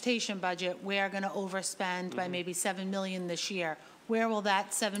transportation budget, we are going to overspend by maybe $7 million this year. Where will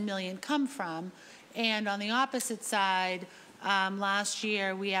that $7 million come from? And on the opposite side, last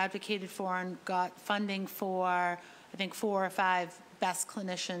year we advocated for and got funding for, I think, 4 or 5 best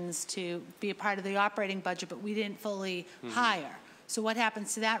clinicians to be a part of the operating budget, but we didn't fully hire. So what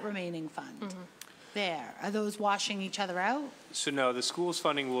happens to that remaining fund? there? Are those washing each other out? So no, the school's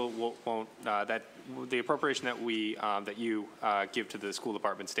funding won't, the appropriation that we, that you give to the school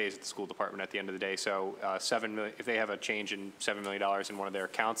department stays at the school department at the end of the day. So $7 million, if they have a change in $7 million in one of their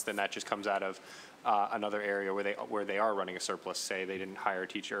accounts, then that just comes out of another area where they are running a surplus. Say they didn't hire a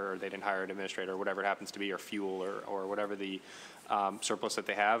teacher or they didn't hire an administrator or whatever it happens to be, or fuel or whatever the surplus that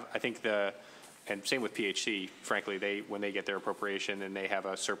they have. I think and same with PHC, frankly, when they get their appropriation and they have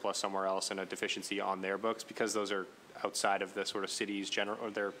a surplus somewhere else and a deficiency on their books, because those are outside of the sort of city's general, or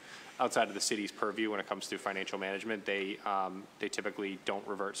they're outside of the city's purview when it comes to financial management, they typically don't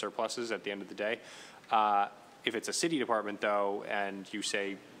revert surpluses at the end of the day. If it's a city department, though, and you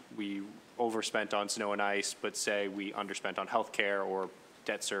say we overspent on snow and ice, but say we underspent on healthcare or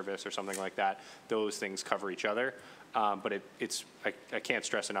debt service or something like that, those things cover each other. But I can't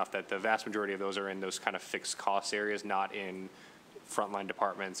stress enough that the vast majority of those are in those kind of fixed cost areas, not in frontline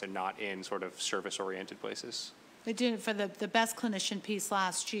departments and not in sort of service-oriented places. They did for the best clinician piece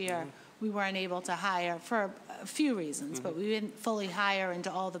last year. We weren't able to hire for a few reasons, but we didn't fully hire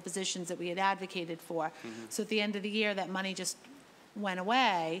into all the positions that we had advocated for. So at the end of the year, that money just went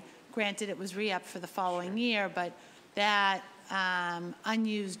away. Granted, it was re-upped for the following year, but that those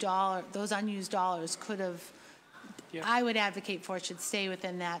unused dollars could have, I would advocate for it should stay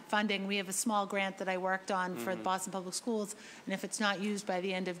within that funding. We have a small grant that I worked on for the Boston Public Schools, and if it's not used by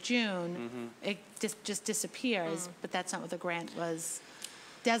the end of June, it just disappears, but that's not what the grant was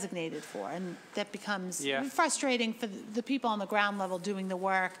designated for, and that becomes frustrating for the people on the ground level doing the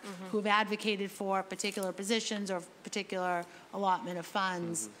work who have advocated for particular positions or particular allotment of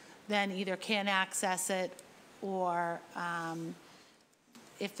funds, then either can't access it or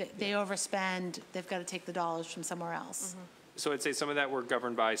if they overspend, they've got to take the dollars from somewhere else. So I'd say some of that we're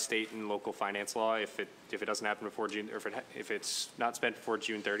governed by state and local finance law. If it doesn't happen before June, or if it's not spent before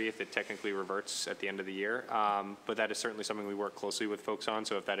June 30th, it technically reverts at the end of the year. But that is certainly something we work closely with folks on.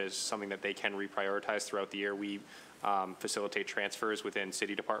 So if that is something that they can reprioritize throughout the year, we facilitate transfers within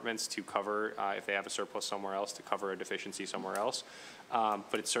city departments to cover, if they have a surplus somewhere else, to cover a deficiency somewhere else.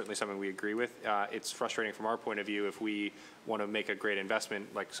 But it's certainly something we agree with. It's frustrating from our point of view if we want to make a great investment,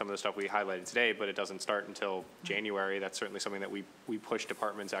 like some of the stuff we highlighted today, but it doesn't start until January. That's certainly something that we push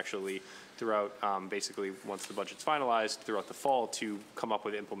departments actually throughout, basically once the budget's finalized, throughout the fall, to come up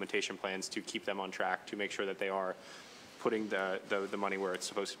with implementation plans to keep them on track, to make sure that they are putting the money where it's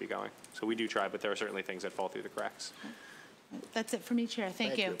supposed to be going. So we do try, but there are certainly things that fall through the cracks. That's it for me, Chair.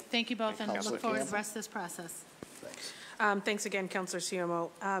 Thank you. Thank you both, and look forward to the rest of this process. Thanks. Thanks again, Councilor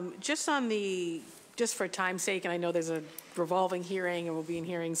Siomo. Just for time's sake, and I know there's a revolving hearing and we'll be in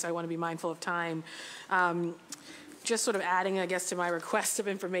hearings, so I want to be mindful of time. Just sort of adding, I guess, to my request of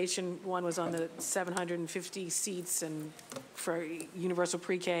information, one was on the 750 seats and for universal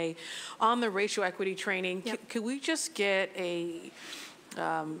pre-K. On the racial equity training, could we just get a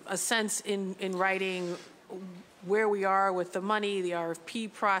sense in writing where we are with the money, the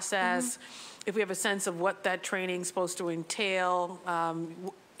RFP process, if we have a sense of what that training is supposed to entail,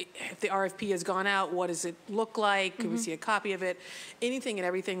 if the RFP has gone out, what does it look like? Can we see a copy of it? Anything and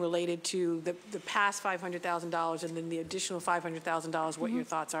everything related to the past $500,000 and then the additional $500,000, what your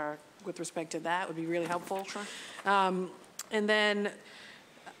thoughts are with respect to that would be really helpful. Sure. And then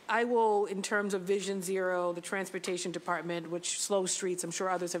I will, in terms of Vision Zero, the Transportation Department, which slow streets, I'm sure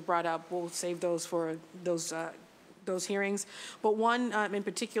others have brought up, we'll save those for those hearings. But one in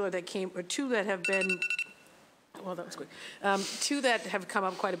particular that came, or two that have been, well, that was quick. Two that have come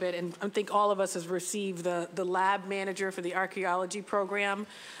up quite a bit, and I think all of us has received the lab manager for the archaeology program.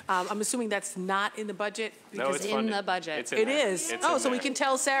 I'm assuming that's not in the budget? No, it's in the budget. It's in it there. is? It's oh, in so there. we can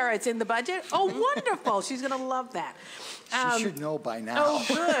tell Sarah it's in the budget? Oh, wonderful. She's going to love that. She should know by now. Oh,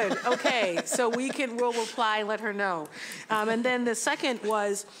 good. Okay, so we'll reply and let her know. And then the second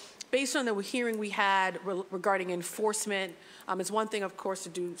was, based on the hearing we had regarding enforcement, it's one thing, of course, to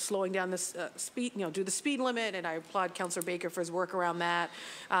do slowing down this speed, do the speed limit, and I applaud Councilor Baker for his work around that.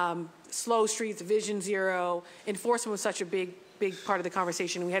 Slow streets, Vision Zero, enforcement was such a big part of the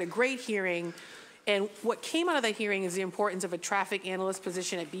conversation. We had a great hearing, and what came out of that hearing is the importance of a traffic analyst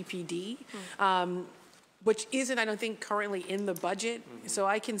position at BPD. Which isn't, I don't think, currently in the budget. So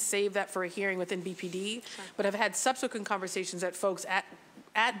I can save that for a hearing within BPD. But I've had subsequent conversations that folks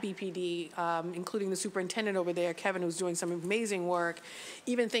at BPD, including the superintendent over there, Kevin, who's doing some amazing work,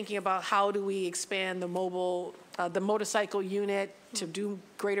 even thinking about how do we expand the mobile the motorcycle unit to do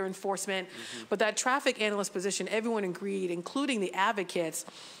greater enforcement. But that traffic analyst position, everyone agreed, including the advocates,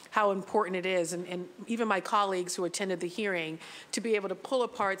 how important it is, and even my colleagues who attended the hearing, to be able to pull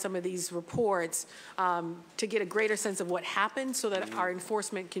apart some of these reports to get a greater sense of what happened so that our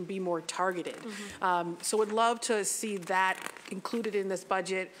enforcement can be more targeted. So would love to see that included in this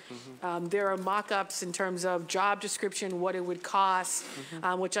budget. There are mock-ups in terms of job description, what it would cost,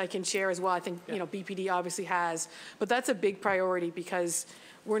 which I can share as well. I think you know BPD obviously has, but that's a big priority because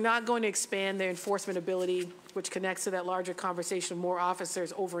we're not going to expand their enforcement ability, which connects to that larger conversation of more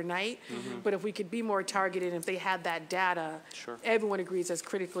officers overnight. But if we could be more targeted, if they had that data, everyone agrees that's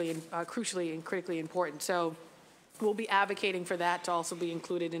critically and crucially and critically important. So we'll be advocating for that to also be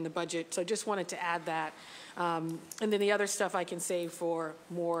included in the budget. So I just wanted to add that. And then the other stuff I can save for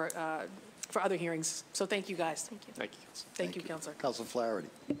more, for other hearings. So thank you, guys. Thank you. Thank you. Thank you, Councilor. Councilor Flaherty.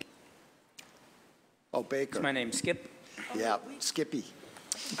 Oh, Baker. My name's Skip. Yeah, Skippy.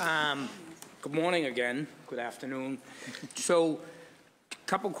 Good morning again. Good afternoon. So,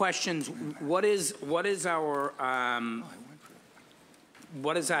 couple questions. What is our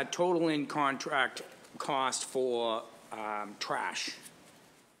total in contract cost for trash?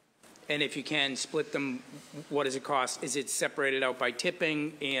 And if you can split them, what does it cost? Is it separated out by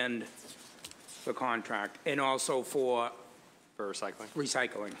tipping and the contract, and also for recycling?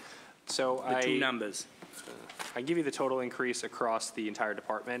 Recycling. So the two numbers. I can give you the total increase across the entire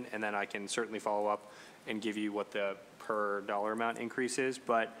department, and then I can certainly follow up and give you what the per dollar amount increase is.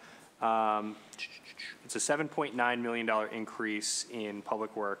 But it's a $7.9 million increase in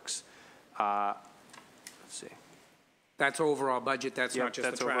Public Works. Let's see. That's overall budget. That's not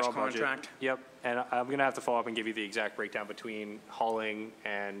just the trash contract. Yep. And I'm going to have to follow up and give you the exact breakdown between hauling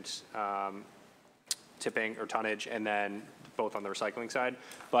and tipping or tonnage, and then both on the recycling side.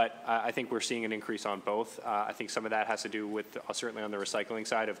 But I think we're seeing an increase on both. I think some of that has to do with certainly on the recycling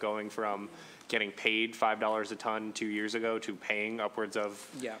side of going from getting paid $5 a ton 2 years ago to paying upwards of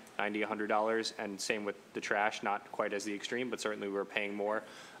 $90, $100, and same with the trash, not quite as the extreme, but certainly we're paying more.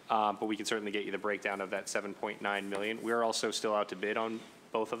 But we can certainly get you the breakdown of that $7.9 million. We're also still out to bid on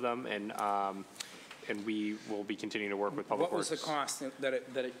both of them, and we will be continuing to work with Public Works. What was the cost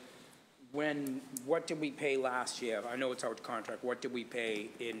what did we pay last year? I know it's out of contract. What did we pay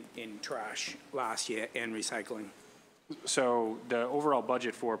in trash last year and recycling? So the overall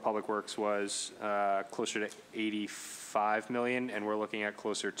budget for Public Works was closer to $85 million, and we're looking at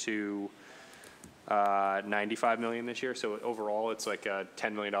closer to $95 million this year. So overall, it's like a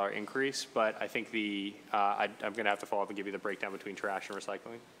 $10 million increase. But I think I'm going to have to follow up and give you the breakdown between trash and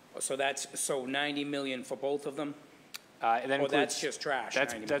recycling. So that's $90 million for both of them. And then that's just trash.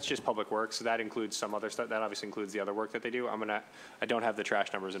 That's just Public Works. So that includes some other stuff. That obviously includes the other work that they do. I don't have the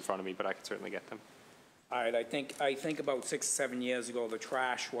trash numbers in front of me, but I can certainly get them. All right. I think about 6 or 7 years ago, the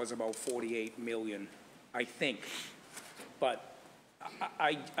trash was about $48 million. I think, but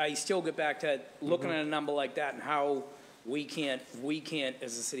I still get back to looking at a number like that and how we can't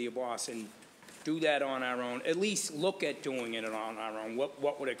as the city of Boston do that on our own. At least look at doing it on our own.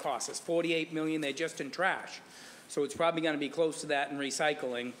 What would it cost us? $48 million. They're just in trash. So it's probably going to be close to that in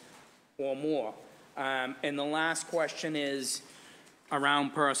recycling or more. And the last question is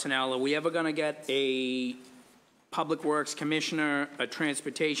around personnel. Are we ever going to get a Public Works Commissioner, a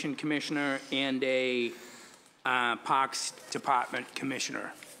Transportation Commissioner, and a Parks Department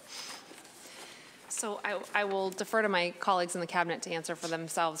Commissioner? So I will defer to my colleagues in the cabinet to answer for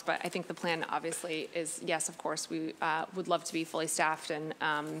themselves, but I think the plan obviously is, yes, of course, we would love to be fully staffed, and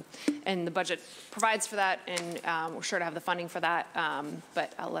the budget provides for that, and we're sure to have the funding for that,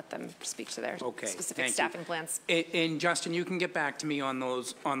 but I'll let them speak to their specific staffing plans. And Justin, you can get back to me on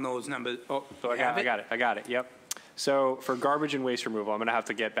those numbers. Oh, so I got it, yep. So for garbage and waste removal, I'm going to have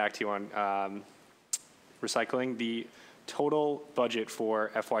to get back to you on recycling. The total budget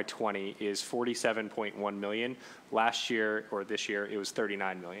for FY20 is $47.1 million. Last year, or this year, it was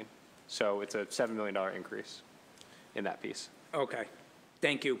 $39 million. So it's a $7 million increase in that piece. Okay.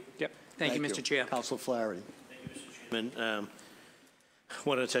 Thank you. Yep. Thank you, Mr. Chair. Councilor Flaherty. Thank you, Mr. Chairman.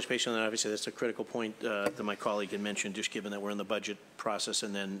 Wanted to touch base on that. Obviously, that's a critical point that my colleague had mentioned, just given that we're in the budget process,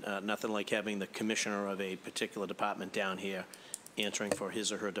 and then nothing like having the commissioner of a particular department down here answering for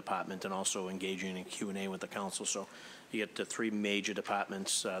his or her department and also engaging in Q&A with the council. So you get the three major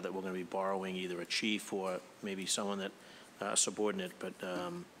departments that we're going to be borrowing, either a chief or maybe someone that subordinate. But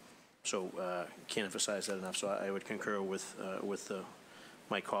can't emphasize that enough. So I would concur with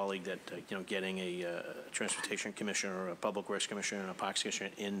my colleague that, getting a transportation commissioner or a public works commissioner and a parks commissioner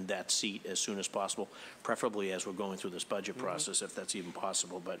in that seat as soon as possible, preferably as we're going through this budget process, if that's even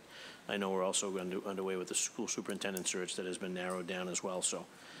possible. But I know we're also underway with the school superintendent search that has been narrowed down as well. So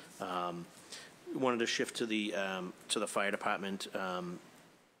wanted to shift to the fire department.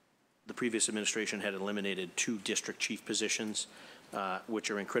 The previous administration had eliminated 2 district chief positions, which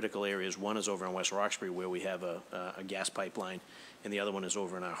are in critical areas. One is over in West Roxbury, where we have a gas pipeline, and the other one is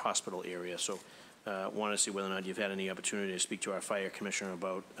over in our hospital area. So want to see whether or not you've had any opportunity to speak to our fire commissioner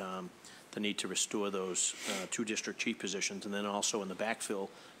about the need to restore those 2 district chief positions. And then also in the backfill,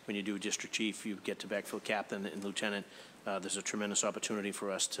 when you do district chief, you get to backfill captain and lieutenant. There's a tremendous opportunity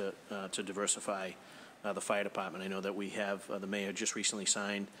for us to diversify the fire department. I know that we have, the mayor just recently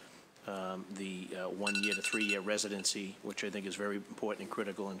signed the 1-year to 3-year residency, which I think is very important and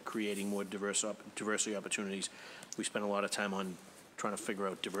critical in creating more diversity opportunities. We spent a lot of time on trying to figure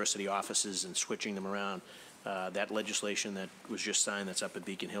out diversity offices and switching them around. That legislation that was just signed that's up at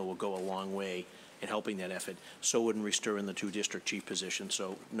Beacon Hill will go a long way in helping that effort. So would in restoring the 2 district chief positions.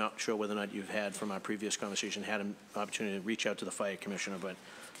 So not sure whether or not you've had, from our previous conversation, had an opportunity to reach out to the fire commissioner, but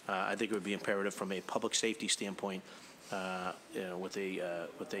I think it would be imperative from a public safety standpoint, with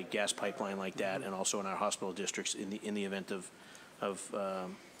a gas pipeline like that, and also in our hospital districts, in the event of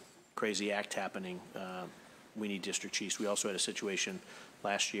crazy act happening, we need district chiefs. We also had a situation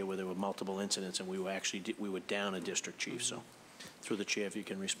last year where there were multiple incidents, and we were down a district chief. So, through the chair, if you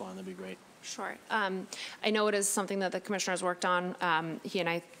can respond, that'd be great. Sure. I know it is something that the commissioner's worked on. He and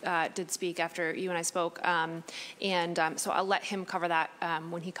I did speak after you and I spoke, so I'll let him cover that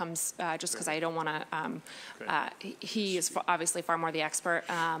when he comes, just because I don't want to. He is obviously far more the expert,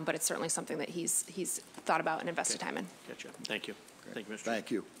 but it's certainly something that he's thought about and invested time in. Gotcha. Thank you. Great. Thank you, Mr.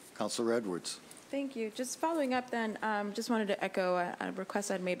 Thank you. Councilor Edwards. Thank you. Just following up then, just wanted to echo a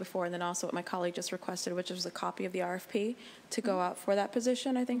request I'd made before, and then also what my colleague just requested, which was a copy of the RFP to go out for that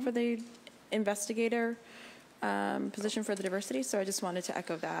position, I think, for the investigator position for the diversity. So I just wanted to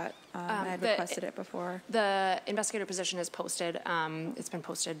echo that. I had requested it before. The investigator position is posted. It's been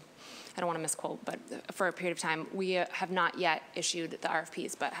posted, I don't want to misquote, but for a period of time. We have not yet issued the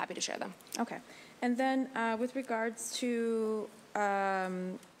RFPs, but happy to share them. Okay. And then with regards to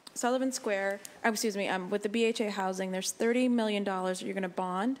Sullivan Square, with the BHA housing, there's $30 million that you're going to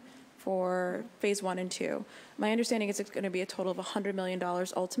bond for phase 1 and 2. My understanding is it's going to be a total of $100 million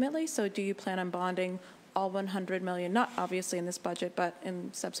ultimately. So do you plan on bonding all $100 million, not obviously in this budget, but in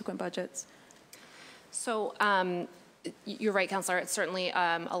subsequent budgets? So you're right, Councilor. It's certainly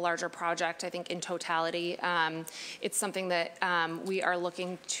a larger project, I think, in totality. It's something that we are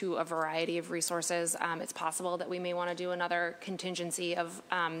looking to a variety of resources. It's possible that we may want to do another contingency of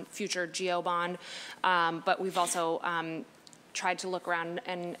future GEO bond, but we've also tried to look around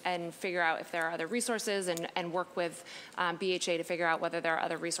and figure out if there are other resources and work with BHA to figure out whether there are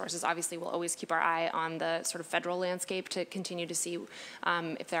other resources. Obviously, we'll always keep our eye on the sort of federal landscape to continue to see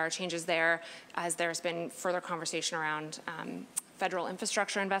if there are changes there, as there's been further conversation around federal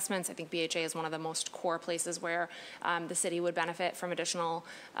infrastructure investments. I think BHA is one of the most core places where the city would benefit from additional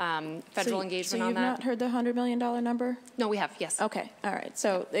federal engagement on that. So you've not heard the $100 million number? No, we have, yes. Okay, all right.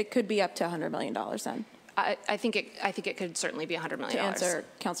 So it could be up to $100 million then? I think it could certainly be $100 million. To answer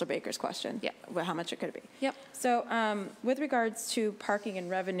Councilor Baker's question. Yeah. How much it could be. Yep. So with regards to parking and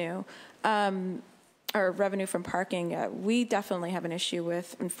revenue, or revenue from parking, we definitely have an issue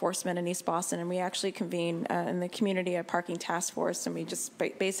with enforcement in East Boston, and we actually convened in the community a parking task force, and we just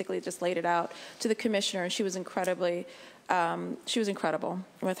basically just laid it out to the commissioner, and she was incredible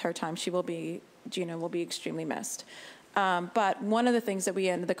with her time. Gina will be extremely missed. But one of the things that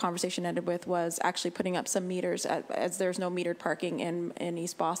the conversation ended with was actually putting up some meters, as there's no metered parking in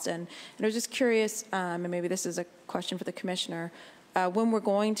East Boston. And I was just curious, and maybe this is a question for the commissioner, when we're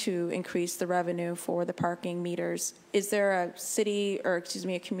going to increase the revenue for the parking meters, is there a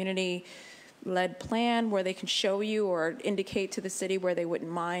community-led plan where they can show you or indicate to the city where they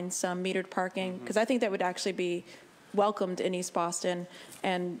wouldn't mind some metered parking? Because I think that would actually be welcomed in East Boston,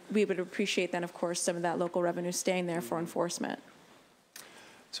 and we would appreciate then, of course, some of that local revenue staying there for enforcement.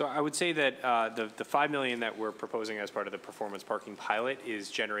 So I would say that the $5 million that we're proposing as part of the performance parking pilot is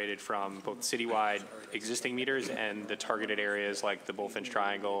generated from both citywide existing meters and the targeted areas like the Bullfinch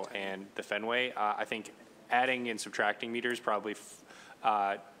Triangle and the Fenway. I think adding and subtracting meters probably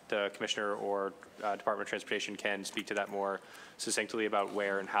the commissioner or Department of Transportation can speak to that more succinctly about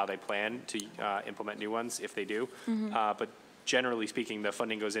where and how they plan to implement new ones if they do. But generally speaking, the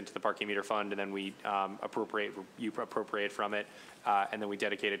funding goes into the parking meter fund, and then we you appropriate from it, and then we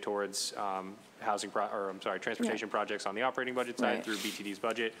dedicate it towards transportation projects on the operating budget side through BTD's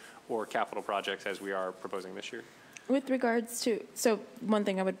budget, or capital projects as we are proposing this year. With regards to, so one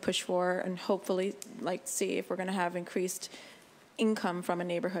thing I would push for and hopefully like see if we're going to have increased income from a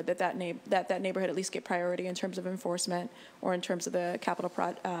neighborhood, that neighborhood at least get priority in terms of enforcement or in terms of the capital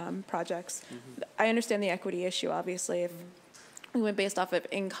projects. I understand the equity issue, obviously. If we went based off of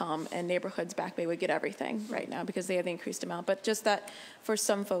income and neighborhoods Back Bay would get everything right now because they have the increased amount. But just that for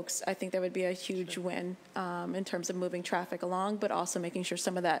some folks, I think that would be a huge win in terms of moving traffic along, but also making sure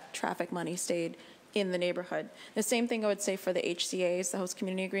some of that traffic money stayed in the neighborhood. The same thing I would say for the HCAs, the host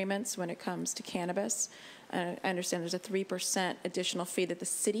community agreements, when it comes to cannabis. I understand there's a 3% additional fee that the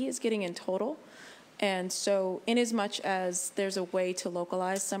city is getting in total. And so in as much as there's a way to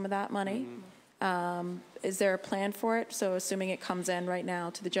localize some of that money, is there a plan for it? So assuming it comes in right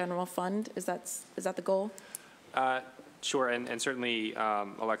now to the general fund, is that the goal? Sure, and certainly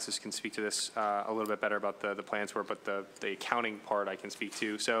Alexis can speak to this a little bit better about the plans for it, but the accounting part I can speak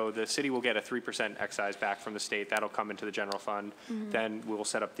to. So the city will get a 3% excise back from the state. That'll come into the general fund. Then we will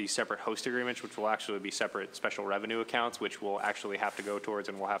set up these separate host agreements, which will actually be separate special revenue accounts, which we'll actually have to go towards,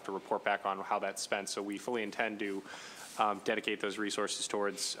 and we'll have to report back on how that's spent. So we fully intend to dedicate those resources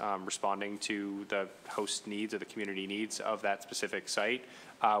towards responding to the host needs or the community needs of that specific site.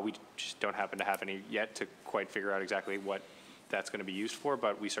 We just don't happen to have any yet to quite figure out exactly what that's going to be used for,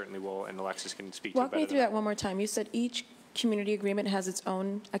 but we certainly will, and Alexis can speak to it better. Walk me through that one more time. You said each community agreement has its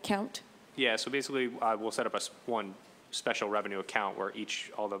own account? Yeah, so basically we'll set up one special revenue account where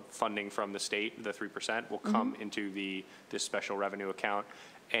all the funding from the state, the 3%, will come into this special revenue account,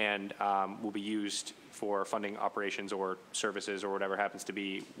 and will be used for funding operations or services or whatever happens to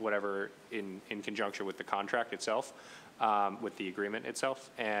be, whatever in conjunction with the contract itself, with the agreement itself.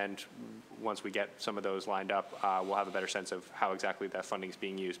 And once we get some of those lined up, we'll have a better sense of how exactly that funding is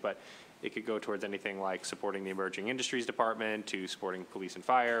being used. But it could go towards anything like supporting the Emerging Industries Department to supporting police and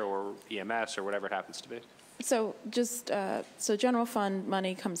fire or EMS or whatever it happens to be. So just, so general fund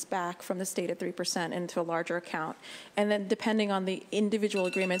money comes back from the state at 3% into a larger account. And then depending on the individual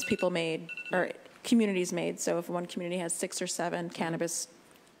agreements people made or communities made, so if one community has 6 or 7 cannabis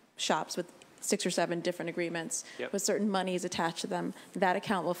shops with 6 or 7 different agreements with certain monies attached to them, that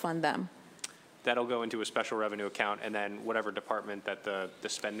account will fund them. That'll go into a special revenue account, and then whatever department that the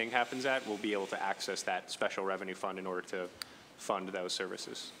spending happens at will be able to access that special revenue fund in order to fund those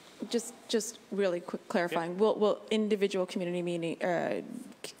services. Just really quick clarifying, will individual community meaning, I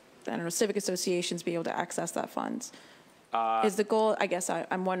don't know, civic associations be able to access that funds? Is the goal, I guess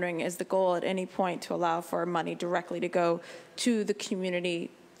I'm wondering, is the goal at any point to allow for money directly to go to the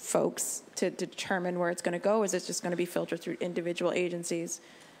community folks to determine where it's going to go? Is it just going to be filtered through individual agencies?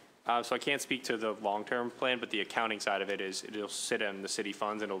 So I can't speak to the long-term plan, but the accounting side of it is it'll sit in the city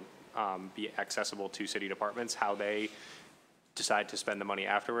funds and it'll be accessible to city departments. How they decide to spend the money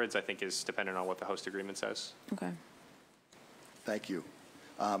afterwards, I think, is dependent on what the host agreement says. Okay. Thank you.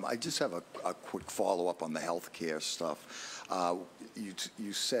 I just have a quick follow-up on the healthcare stuff.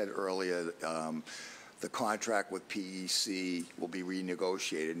 You said earlier the contract with PEC will be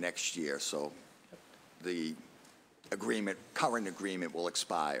renegotiated next year, so the current agreement will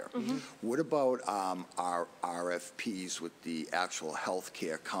expire. What about our RFPs with the actual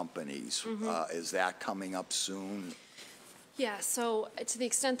healthcare companies? Is that coming up soon? Yeah, so to the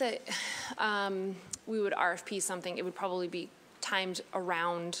extent that we would RFP something, it would probably be timed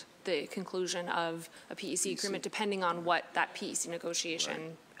around the conclusion of a PEC agreement, depending on what that PEC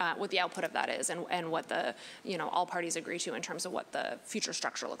negotiation, what the output of that is, and what the, all parties agree to in terms of what the future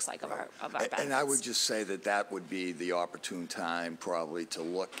structure looks like of our benefits. And I would just say that would be the opportune time probably to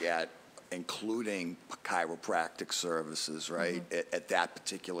look at including chiropractic services, right, at that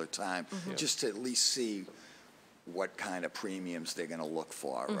particular time, just to at least see what kind of premiums they're going to look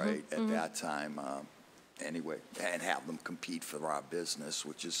for, right, at that time. Anyway, and have them compete for our business,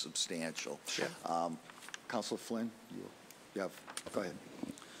 which is substantial. Sure. Councilor Flynn, go ahead.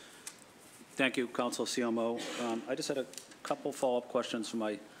 Thank you, Councilor Siomo. I just had a couple follow-up questions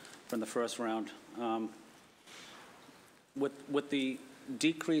from the first round. With the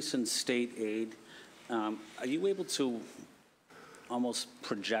decrease in state aid, are you able to almost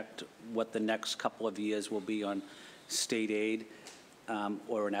project what the next couple of years will be on state aid,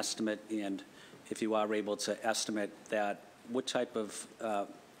 or an estimate? And if you are able to estimate that, what type of,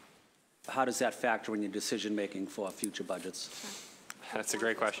 how does that factor in your decision-making for future budgets? That's a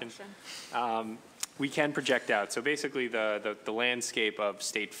great question. We can project out. So basically the landscape of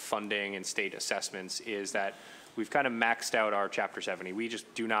state funding and state assessments is that we've kind of maxed out our Chapter 70. We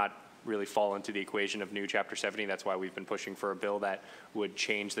just do not really fall into the equation of new Chapter 70. That's why we've been pushing for a bill that would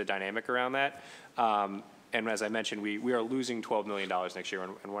change the dynamic around that. And as I mentioned, we are losing $12 million next year.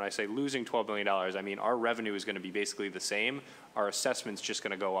 And when I say losing $12 million, I mean our revenue is going to be basically the same. Our assessment's just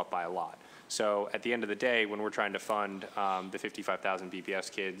going to go up by a lot. So at the end of the day, when we're trying to fund the 55,000 BPS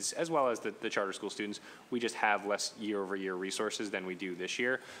kids, as well as the charter school students, we just have less year-over-year resources than we do this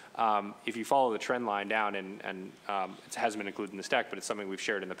year. If you follow the trend line down, and it hasn't been included in this deck, but it's something we've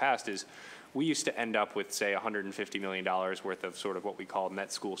shared in the past, is we used to end up with, say, $150 million worth of sort of what we call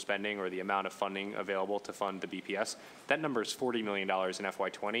net school spending, or the amount of funding available to fund the BPS. That number is $40 million in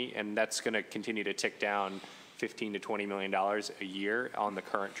FY20, and that's going to continue to tick down $15 to $20 million a year on the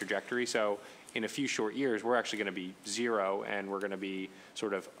current trajectory. So in a few short years, we're actually going to be zero, and we're going to be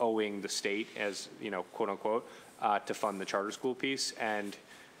sort of owing the state, as, you know, quote unquote, to fund the charter school piece. And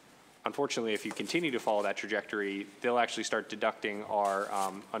unfortunately, if you continue to follow that trajectory, they'll actually start deducting our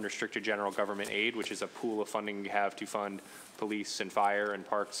unrestricted general government aid, which is a pool of funding we have to fund police and fire and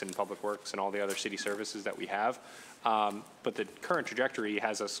parks and public works and all the other city services that we have. But the current trajectory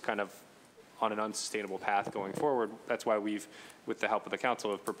has us kind of on an unsustainable path going forward. That's why we've, with the help of the council,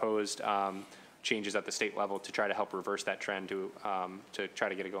 have proposed changes at the state level to try to help reverse that trend to try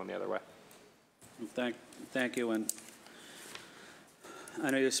to get it going the other way. Thank you. And I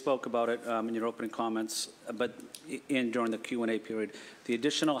know you spoke about it in your opening comments, but during the Q&A period, the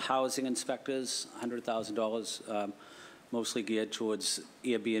additional housing inspectors, $100,000, mostly geared towards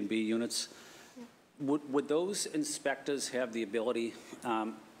Airbnb units. Would those inspectors have the ability,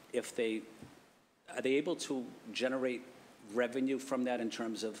 if they, are they able to generate revenue from that in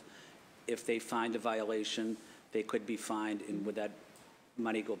terms of if they find a violation, they could be fined, and would that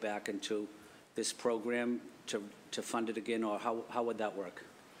money go back into this program to fund it again, or how would that work?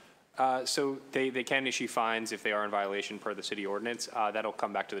 So they can issue fines if they are in violation per the city ordinance. That'll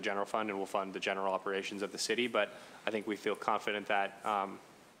come back to the general fund, and we'll fund the general operations of the city. But I think we feel confident that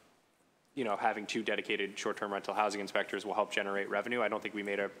you know, having 2 dedicated short-term rental housing inspectors will help generate revenue. I don't think we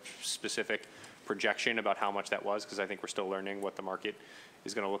made a specific projection about how much that was, because I think we're still learning what the market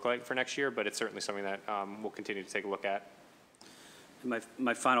is going to look like for next year, but it's certainly something that we'll continue to take a look at.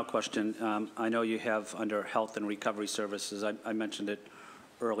 My final question, I know you have under Health and Recovery Services, I mentioned it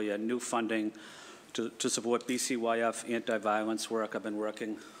earlier, new funding to support BCYF anti-violence work. I've been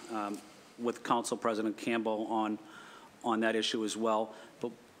working with Council President Campbell on that issue as well.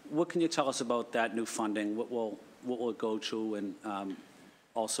 But what can you tell us about that new funding? What will it go to, and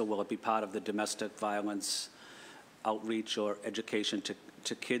also will it be part of the domestic violence outreach or education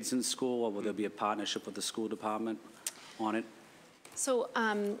to kids in school, or will there be a partnership with the school department on it? So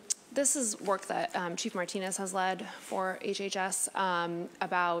this is work that Chief Martinez has led for HHS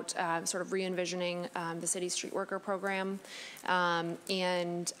about sort of re-envisioning the city's street worker program.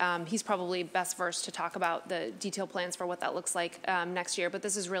 And he's probably best versed to talk about the detailed plans for what that looks like next year. But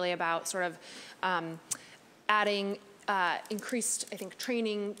this is really about sort of adding increased, I think,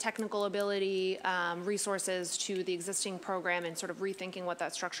 training, technical ability, resources to the existing program, and sort of rethinking what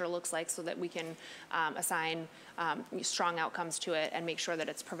that structure looks like so that we can assign strong outcomes to it and make sure that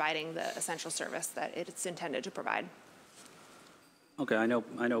it's providing the essential service that it's intended to provide. Okay, I know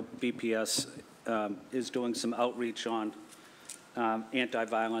BPS is doing some outreach on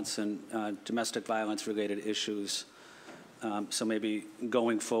anti-violence and domestic violence related issues. So maybe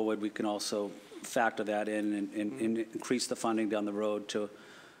going forward, we can also factor that in and increase the funding down the road to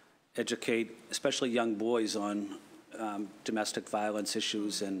educate, especially young boys, on domestic violence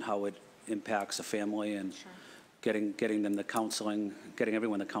issues and how it impacts a family, and sure. getting them the counseling, getting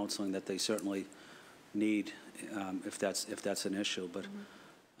everyone the counseling that they certainly need if that's an issue. But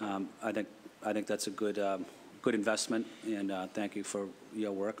I think that's a good investment, and thank you for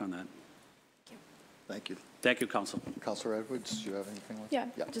your work on that. Thank you. Thank you, Council. Councilor Edwards, do you have anything? Yeah,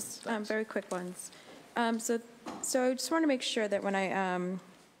 just very quick ones. So I just want to make sure that when I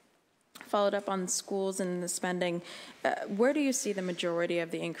followed up on schools and the spending, where do you see the majority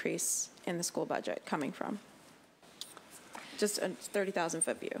of the increase in the school budget coming from? Just a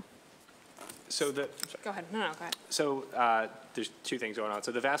 30,000-foot view. So go ahead. No, go ahead. So there's 2 things going on.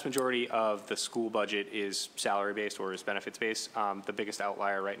 So the vast majority of the school budget is salary-based or is benefits-based. The biggest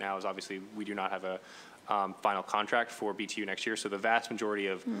outlier right now is obviously we do not have a final contract for BTU next year. So the vast majority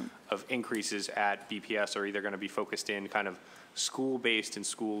of increases at BPS are either going to be focused in kind of school-based and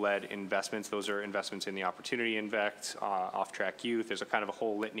school-led investments. Those are investments in the Opportunity Index, off-track youth. There's a kind of a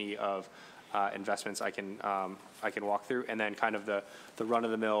whole litany of investments I can walk through, and then kind of the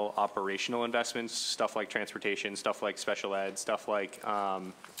run-of-the-mill operational investments, stuff like transportation, stuff like special ed, stuff like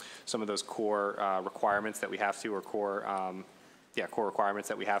some of those core requirements that we have to, or core requirements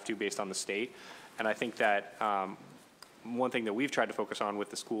that we have to based on the state. And I think that one thing that we've tried to focus on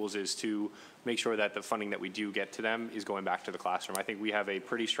with the schools is to make sure that the funding that we do get to them is going back to the classroom. I think we have a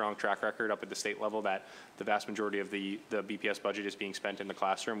pretty strong track record up at the state level that the vast majority of the BPS budget is being spent in the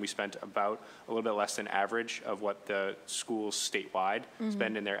classroom. We spent about a little bit less than average of what the schools statewide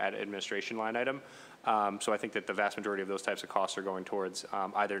spend in their administration line item. So I think that the vast majority of those types of costs are going towards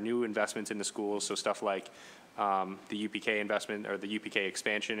either new investments in the schools, so stuff like the UPK investment or the UPK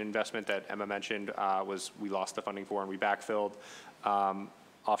expansion investment that Emma mentioned we lost the funding for and we backfilled.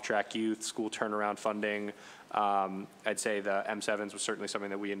 Off-track youth, school turnaround funding. I'd say the M7s was certainly something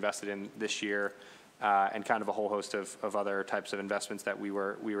that we invested in this year, and kind of a whole host of other types of investments that we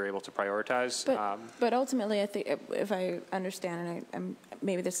were able to prioritize. But ultimately, I think if I understand, and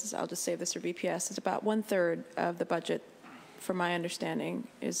maybe I'll just save this for BPS, it's about 1/3 of the budget, from my understanding,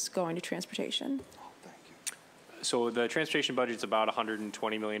 is going to transportation. So the transportation budget is about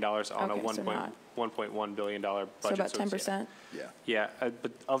 $120 million on a $1.1 billion budget. So about 10%? Yeah,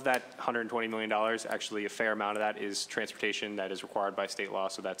 but of that $120 million, actually a fair amount of that is transportation that is required by state law.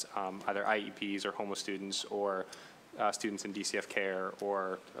 So that's either IEPs or homeless students or students in DCF care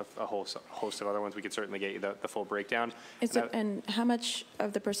or a whole host of other ones. We could certainly get you the full breakdown. And how much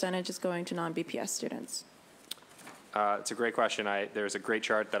of the percentage is going to non-BPS students? It's a great question. There's a great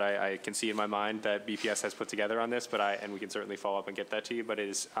chart that I can see in my mind that BPS has put together on this, and we can certainly follow up and get that to you. But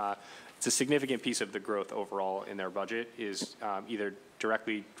it's a significant piece of the growth overall in their budget is either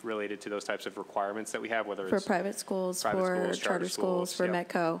directly related to those types of requirements that we have, whether it's for private schools, charter schools, for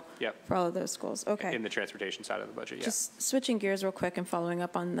Metco, for all of those schools. Okay. In the transportation side of the budget, Just switching gears real quick and following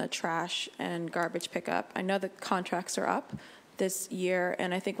up on the trash and garbage pickup. I know the contracts are up this year,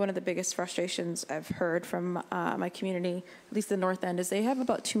 and I think one of the biggest frustrations I've heard from my community, at least the North End, is they have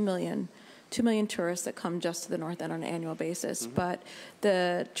about 2 million tourists that come just to the North End on an annual basis, but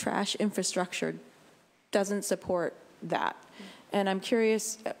the trash infrastructure doesn't support that. And I'm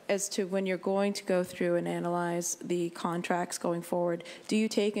curious as to when you're going to go through and analyze the contracts going forward, do you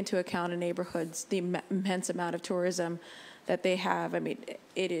take into account in neighborhoods the immense amount of tourism that they have? I mean,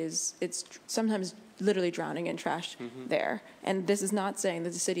 it's sometimes literally drowning in trash there. And this is not saying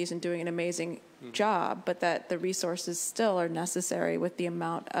that the city isn't doing an amazing job, but that the resources still are necessary with the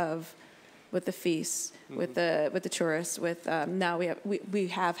amount of, with the feasts, with the tourists, with now we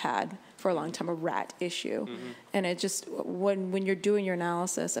have had for a long time a rat issue. And it just, when you're doing your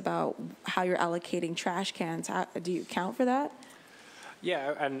analysis about how you're allocating trash cans, do you account for that?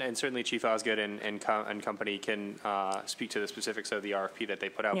 Yeah, and certainly Chief Osgood and company can speak to the specifics of the RFP that they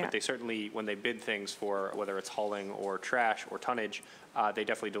put out, but they certainly, when they bid things for whether it's hauling or trash or tonnage, they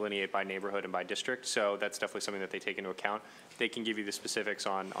definitely delineate by neighborhood and by district, so that's definitely something that they take into account. They can give you the specifics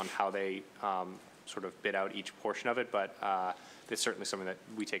on how they sort of bid out each portion of it, but it's certainly something that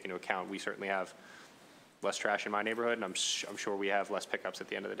we take into account. We certainly have less trash in my neighborhood, and I'm sure we have less pickups at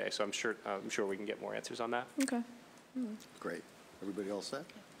the end of the day, so I'm sure we can get more answers on that. Okay. Great. Everybody all set?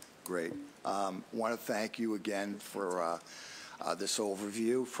 Great. Want to thank you again for this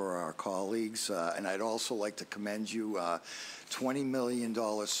overview for our colleagues, and I'd also like to commend you. $20 million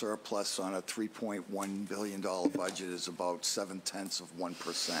surplus on a $3.1 billion budget is about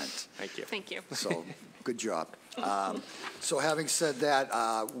 0.7%. Thank you. Thank you. So good job. So having said that,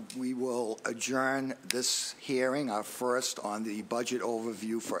 we will adjourn this hearing, our first on the budget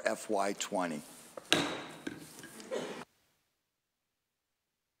overview for FY20.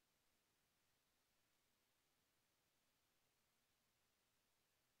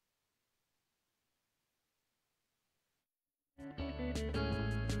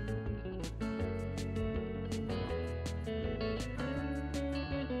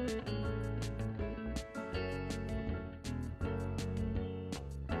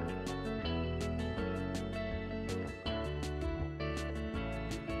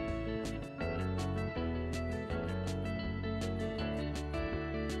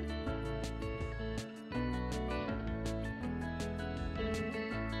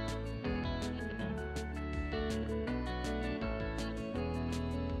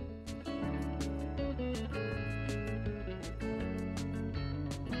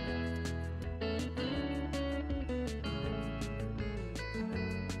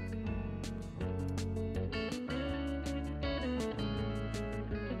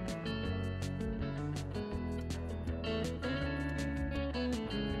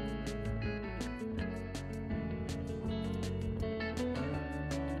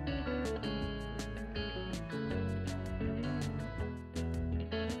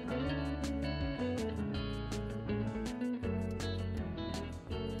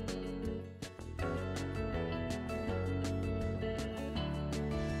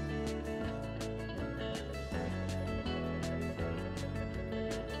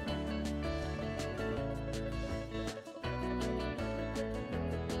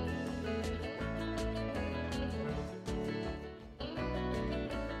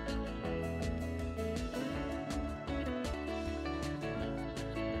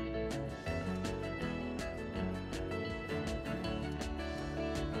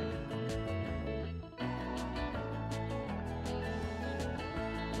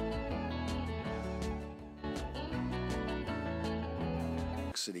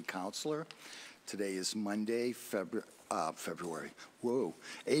 City Councilor. Today is Monday, April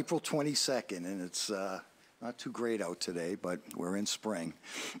 22nd, and it's not too great out today, but we're in spring.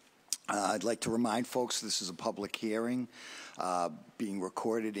 I'd like to remind folks this is a public hearing being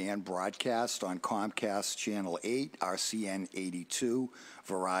recorded and broadcast on Comcast Channel 8, RCN 82,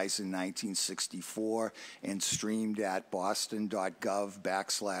 Verizon 1964, and streamed at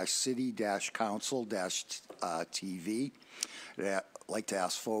boston.gov/city-council-TV. I'd like to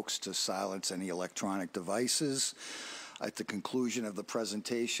ask folks to silence any electronic devices. At the conclusion of the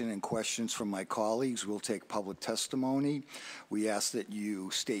presentation and questions from my colleagues, we'll take public testimony. We ask that you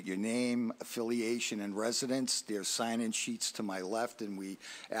state your name, affiliation, and residence. There's sign-in sheets to my left, and we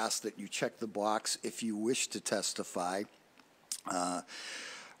ask that you check the box if you wish to testify.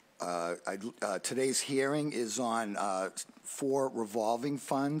 Today's hearing is on 4 revolving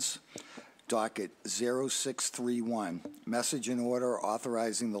funds. Docket 0631, message and order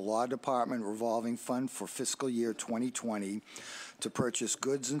authorizing the Law Department revolving fund for fiscal year 2020 to purchase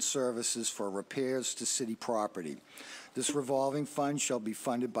goods and services for repairs to city property. This revolving fund shall be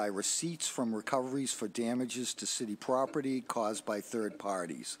funded by receipts from recoveries for damages to city property caused by third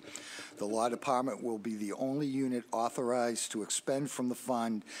parties. The Law Department will be the only unit authorized to expend from the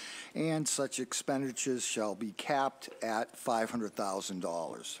fund, and such expenditures shall be capped at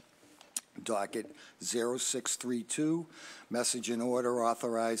 $500,000. Docket 0632, message and order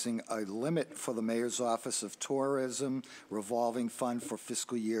authorizing a limit for the Mayor's Office of Tourism revolving fund for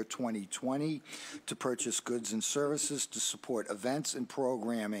fiscal year 2020 to purchase goods and services to support events and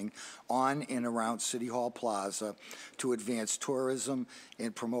programming on and around City Hall Plaza to advance tourism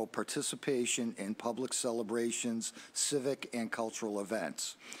and promote participation in public celebrations, civic and cultural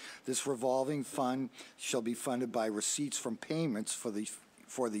events. This revolving fund shall be funded by receipts from payments for the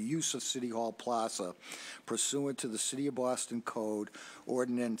use of City Hall Plaza pursuant to the City of Boston Code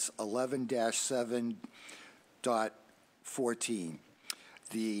Ordinance 11-7.14.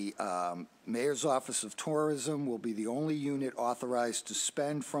 The Mayor's Office of Tourism will be the only unit authorized to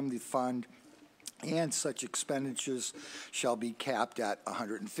spend from the fund, and such expenditures shall be capped at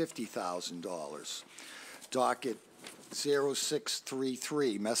 $150,000. Docket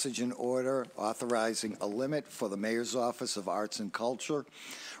 0633, message and order authorizing a limit for the Mayor's Office of Arts and Culture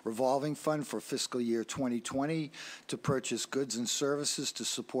revolving fund for fiscal year 2020 to purchase goods and services to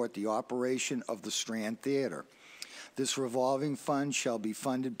support the operation of the Strand Theater. This revolving fund shall be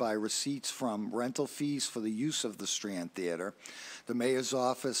funded by receipts from rental fees for the use of the Strand Theater. The Mayor's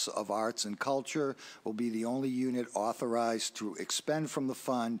Office of Arts and Culture will be the only unit authorized to expend from the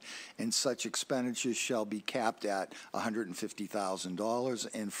fund, and such expenditures shall be capped at $150,000.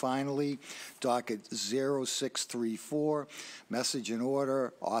 And finally, docket 0634, message and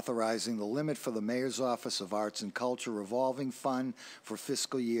order authorizing the limit for the Mayor's Office of Arts and Culture revolving fund for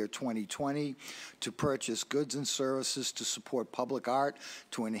fiscal year 2020 to purchase goods and services to support public art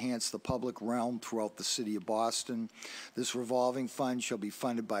to enhance the public realm throughout the City of Boston. This revolving fund shall be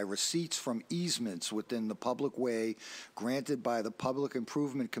funded by receipts from easements within the public way granted by the Public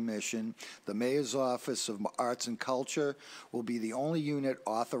Improvement Commission. The Mayor's Office of Arts and Culture will be the only unit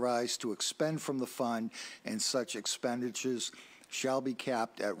authorized to expend from the fund, and such expenditures shall be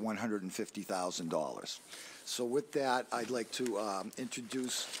capped at $150,000. So with that, I'd like to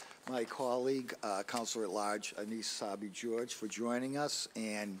introduce my colleague, Councilor at Large Anise Sabi-George, for joining us.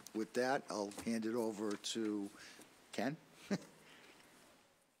 And with that, I'll hand it over to Ken.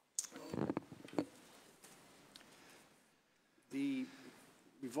 The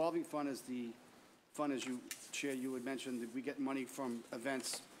revolving fund is the fund, as you, Chair, you had mentioned, that we get money from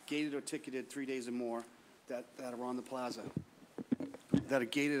events gated or ticketed 3 days or more that are on the plaza, that are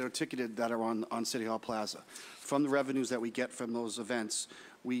gated or ticketed that are on City Hall Plaza. From the revenues that we get from those events,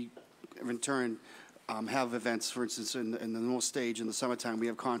 we, in turn, have events. For instance, in the North Stage in the summertime, we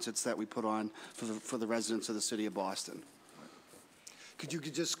have concerts that we put on for the residents of the City of Boston. Could you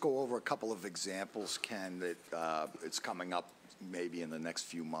just go over a couple of examples, Ken, that it's coming up maybe in the next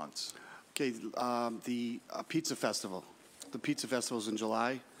few months? Okay, the Pizza Festival. The Pizza Festival is in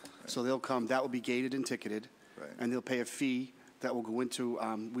July, right. So they'll come. That will be gated and ticketed, right. And they'll pay a fee that will go into.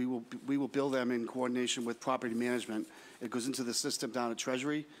 We will bill them in coordination with property management. It goes into the system down at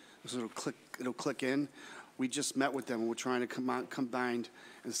Treasury, so it'll click in. We just met with them, and we're trying to combine.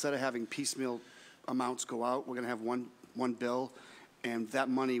 Instead of having piecemeal amounts go out, we're going to have one bill, and that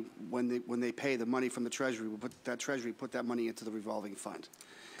money, when they pay the money from the Treasury, we'll put that money into the revolving fund.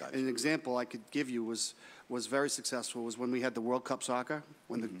 Gotcha. An example I could give you was very successful was when we had the World Cup soccer,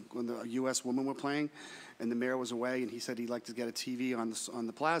 when the U.S. women were playing, and the mayor was away, and he said he'd like to get a TV on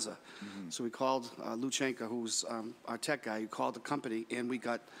the plaza. So we called Luchenko, who's our tech guy. He called the company, and we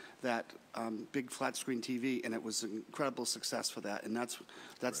got that big flat screen TV, and it was an incredible success for that. And that's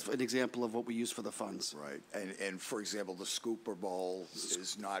an example of what we use for the funds. Right. And for example, the Scooper Bowl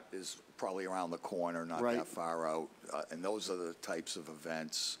is probably around the corner, not that far out. And those are the types of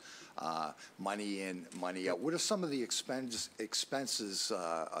events. Money in, money out. What are some of the expenses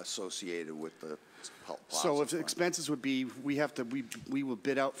associated with the plaza? So if expenses would be, we will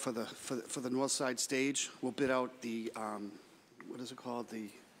bid out for the north side stage. We'll bid out the what is it called? The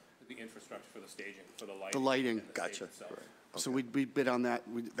infrastructure for the staging, for the lighting. The lighting. Gotcha. Right. Okay. So we bid on that.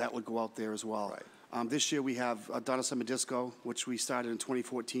 That would go out there as well. Right. This year we have Donna Summer Disco, which we started in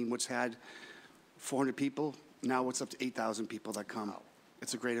 2014, which had 400 people. Now it's up to 8,000 people that come. Wow.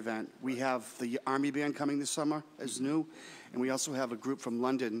 It's a great event. We have the Army Band coming this summer as new, and we also have a group from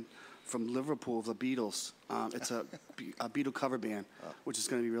London, from Liverpool, the Beatles. It's a Beatle cover band, which is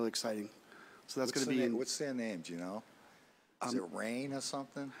going to be really exciting. So that's going to be. What's their name? Do you know? Is it Rain or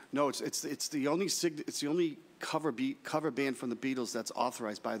something? No, it's the only cover band from the Beatles that's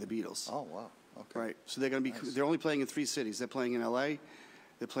authorized by the Beatles. Oh wow. Okay. Right. So they're going to be. Nice. They're only playing in 3 cities. They're playing in L.A.,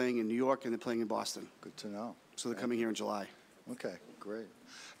 they're playing in New York, and they're playing in Boston. Good to know. So they're coming here in July. Okay, great.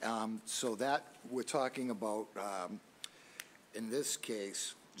 So that we're talking about, in this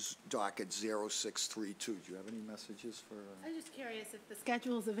case, docket 0632. Do you have any messages for? I'm just curious if the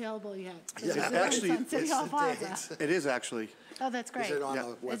schedule is available yet. Yeah, actually, City Hall Plaza. It is actually. Oh, that's great. Is it on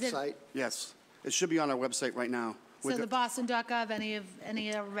the website? Yes, it should be on our website right now. So the Boston.gov, any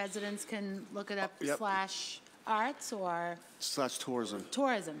of our residents can look it up /arts or /tourism.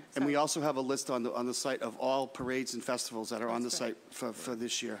 Tourism. And we also have a list on the site of all parades and festivals that are on the site for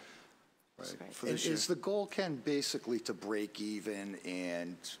this year. Right. For this year. Is the goal, Ken, basically to break even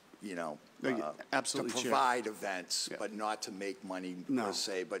and, absolutely, to provide events, but not to make money per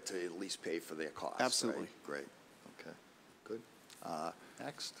se, but to at least pay for their costs? Absolutely. Right? Great. Okay. Good.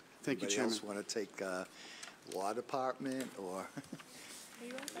 Next. Thank you, Chairman. Else want to take law department or? Are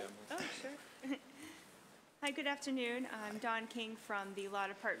you on that? Oh, sure. Hi, good afternoon. I'm Dawn King from the Law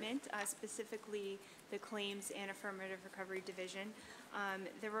Department, specifically the Claims and Affirmative Recovery Division.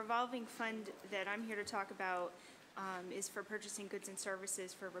 The revolving fund that I'm here to talk about is for purchasing goods and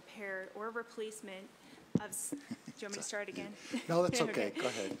services for repair or replacement of. Do you want me to start again? No, that's okay. Go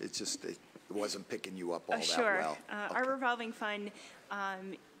ahead. It's just it wasn't picking you up all that sure. well. Our revolving fund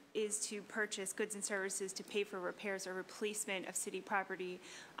is to purchase goods and services to pay for repairs or replacement of city property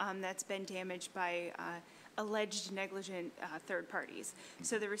that's been damaged by alleged negligent third parties.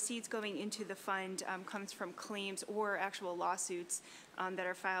 So the receipts going into the fund comes from claims or actual lawsuits that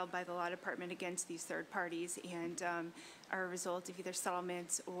are filed by the law department against these third parties and are a result of either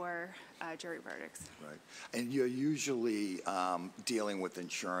settlements or jury verdicts. Right. And you're usually dealing with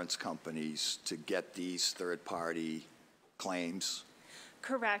insurance companies to get these third-party claims?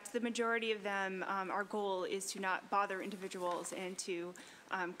 Correct. The majority of them, our goal is to not bother individuals and to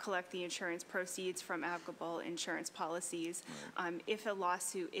collect the insurance proceeds from applicable insurance policies. Right. If a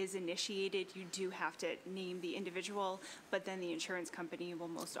lawsuit is initiated, you do have to name the individual, but then the insurance company will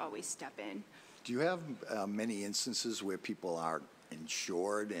most always step in. Do you have many instances where people are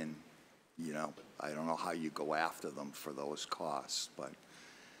insured and, I don't know how you go after them for those costs, but.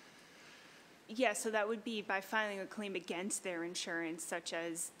 Yes, so that would be by filing a claim against their insurance, such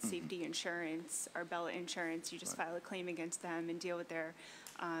as safety insurance, Arbella insurance. You just file a claim against them and deal with their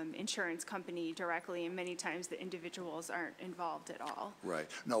insurance company directly, and many times the individuals aren't involved at all. Right.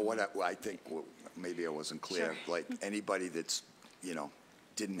 No, what I think, maybe I wasn't clear, Sure. like anybody that's,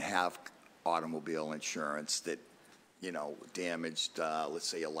 didn't have automobile insurance that, damaged, let's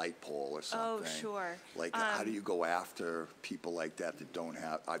say, a light pole or something. Oh, sure. Like, how do you go after people like that that don't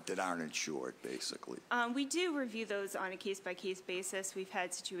have, that aren't insured, basically? We do review those on a case-by-case basis. We've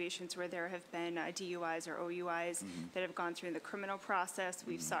had situations where there have been DUIs or OUIs that have gone through the criminal process.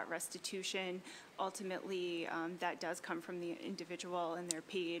 We've sought restitution. Ultimately, that does come from the individual, and they're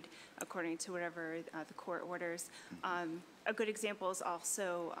paid according to whatever the court orders. A good example is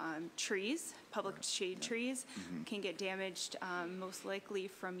also trees, public shade trees can get damaged most likely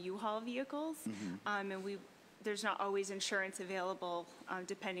from U-Haul vehicles. And there's not always insurance available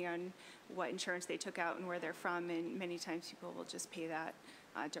depending on what insurance they took out and where they're from, and many times people will just pay that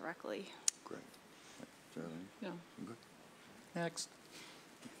directly. Great. Yeah. Good. Next.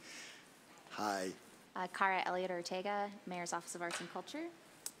 Hi. Cara Elliott Ortega, Mayor's Office of Arts and Culture.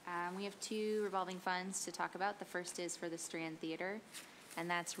 We have 2 revolving funds to talk about. The first is for the Strand Theater. and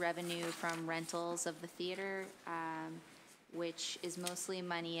that's revenue from rentals of the theater, which is mostly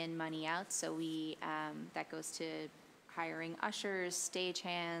money in, money out. So we that goes to hiring ushers,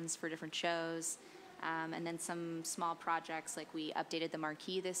 stagehands for different shows, and then some small projects like we updated the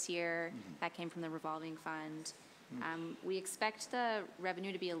marquee this year. That came from the revolving fund. We expect the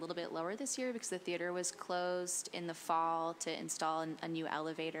revenue to be a little bit lower this year because the theater was closed in the fall to install a new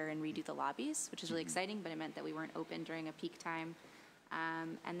elevator and redo the lobbies, which is really exciting, but it meant that we weren't open during a peak time.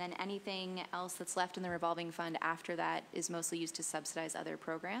 And then anything else that's left in the revolving fund after that is mostly used to subsidize other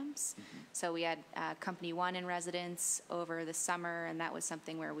programs. So we had Company One in residence over the summer, and that was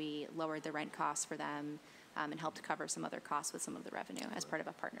something where we lowered the rent costs for them and helped cover some other costs with some of the revenue as part of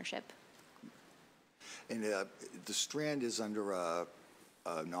a partnership. And the Strand is under a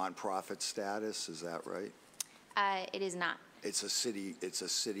nonprofit status, is that right? It is not. It's a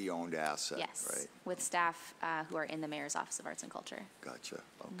city-owned asset, Yes, right? with staff who are in the Mayor's Office of Arts and Culture. Gotcha,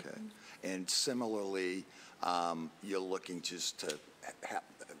 okay. And similarly, you're looking just to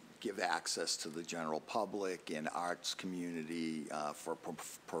give access to the general public and arts community for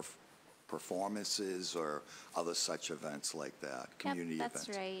performances or other such events like that, community events?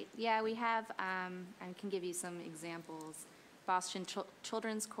 That's right. Yeah, we have, I can give you some examples. Boston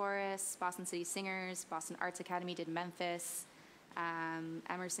Children's Chorus, Boston City Singers, Boston Arts Academy did Memphis,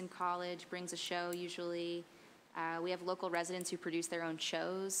 Emerson College brings a show usually. We have local residents who produce their own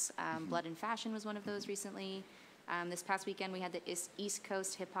shows. Blood and Fashion was one of those recently. This past weekend we had the East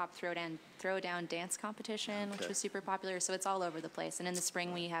Coast Hip Hop Throwdown Dance Competition, which was super popular. So it's all over the place. And in the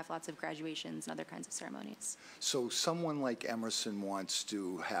spring we have lots of graduations and other kinds of ceremonies. So someone like Emerson wants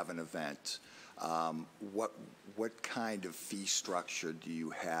to have an event. What kind of fee structure do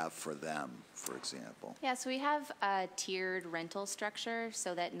you have for them, for example? Yeah, so we have a tiered rental structure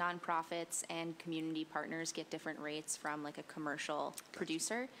so that nonprofits and community partners get different rates from like a commercial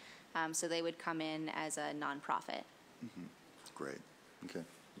producer. So they would come in as a nonprofit. Great. Okay.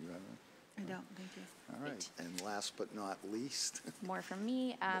 You have that? I don't, thank you. All right. And last but not least. More from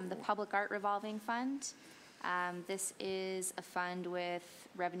me, the Public Art Revolving Fund. This is a fund with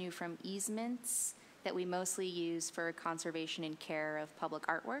revenue from easements that we mostly use for conservation and care of public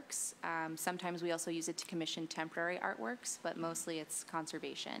artworks. Sometimes we also use it to commission temporary artworks, but mostly it's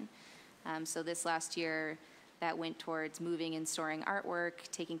conservation. So this last year, that went towards moving and storing artwork,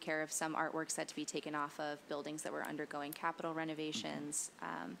 taking care of some artworks that had to be taken off of buildings that were undergoing capital renovations,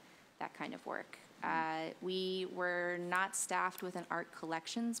 that kind of work. We were not staffed with an art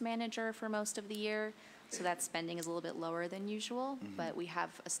collections manager for most of the year, so that spending is a little bit lower than usual, but we have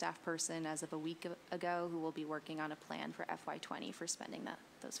a staff person as of a week ago who will be working on a plan for FY20 for spending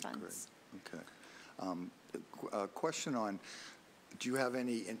those funds. Great. Okay. A question on, do you have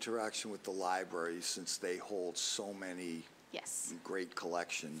any interaction with the library since they hold so many great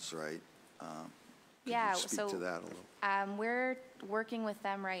collections, right? Could you speak to that a little? We're working with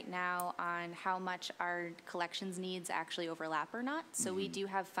them right now on how much our collections needs actually overlap or not. So we do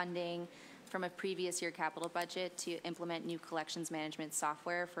have funding from a previous year capital budget to implement new collections management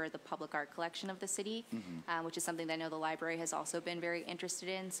software for the public art collection of the city, which is something that I know the library has also been very interested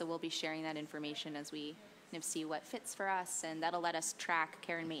in. So we'll be sharing that information as we see what fits for us, and that'll let us track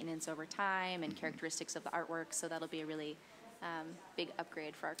care and maintenance over time and characteristics of the artwork. So that'll be a really big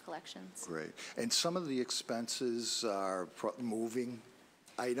upgrade for our collections. Great. And some of the expenses are moving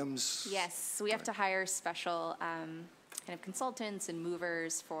items? Yes, so we have to hire special kind of consultants and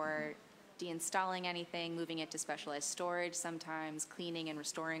movers for deinstalling anything, moving it to specialized storage sometimes, cleaning and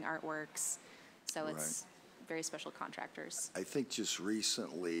restoring artworks. So it's very special contractors. I think just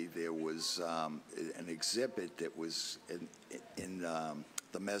recently there was an exhibit that was in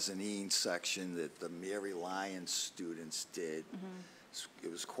the mezzanine section that the Mary Lyons students did.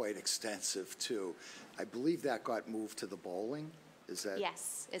 It was quite extensive too. I believe that got moved to the bowling. Is that?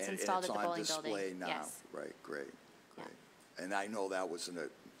 Yes, it's installed at the bowling building. It's on display now. Yes. Right, great. And I know that wasn't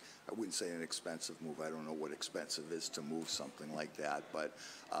I wouldn't say an expensive move. I don't know what expensive is to move something like that, but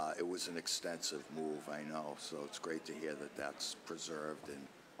it was an extensive move, I know. So it's great to hear that that's preserved and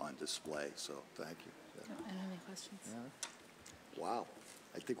on display. So thank you. I don't have any questions. Wow.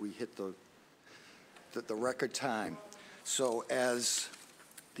 I think we hit the record time. So as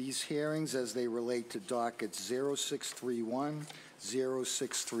these hearings, as they relate to dockets 0631,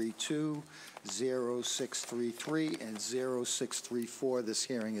 0632, 0633, and 0634, this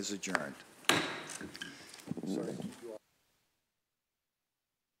hearing is adjourned. Sorry.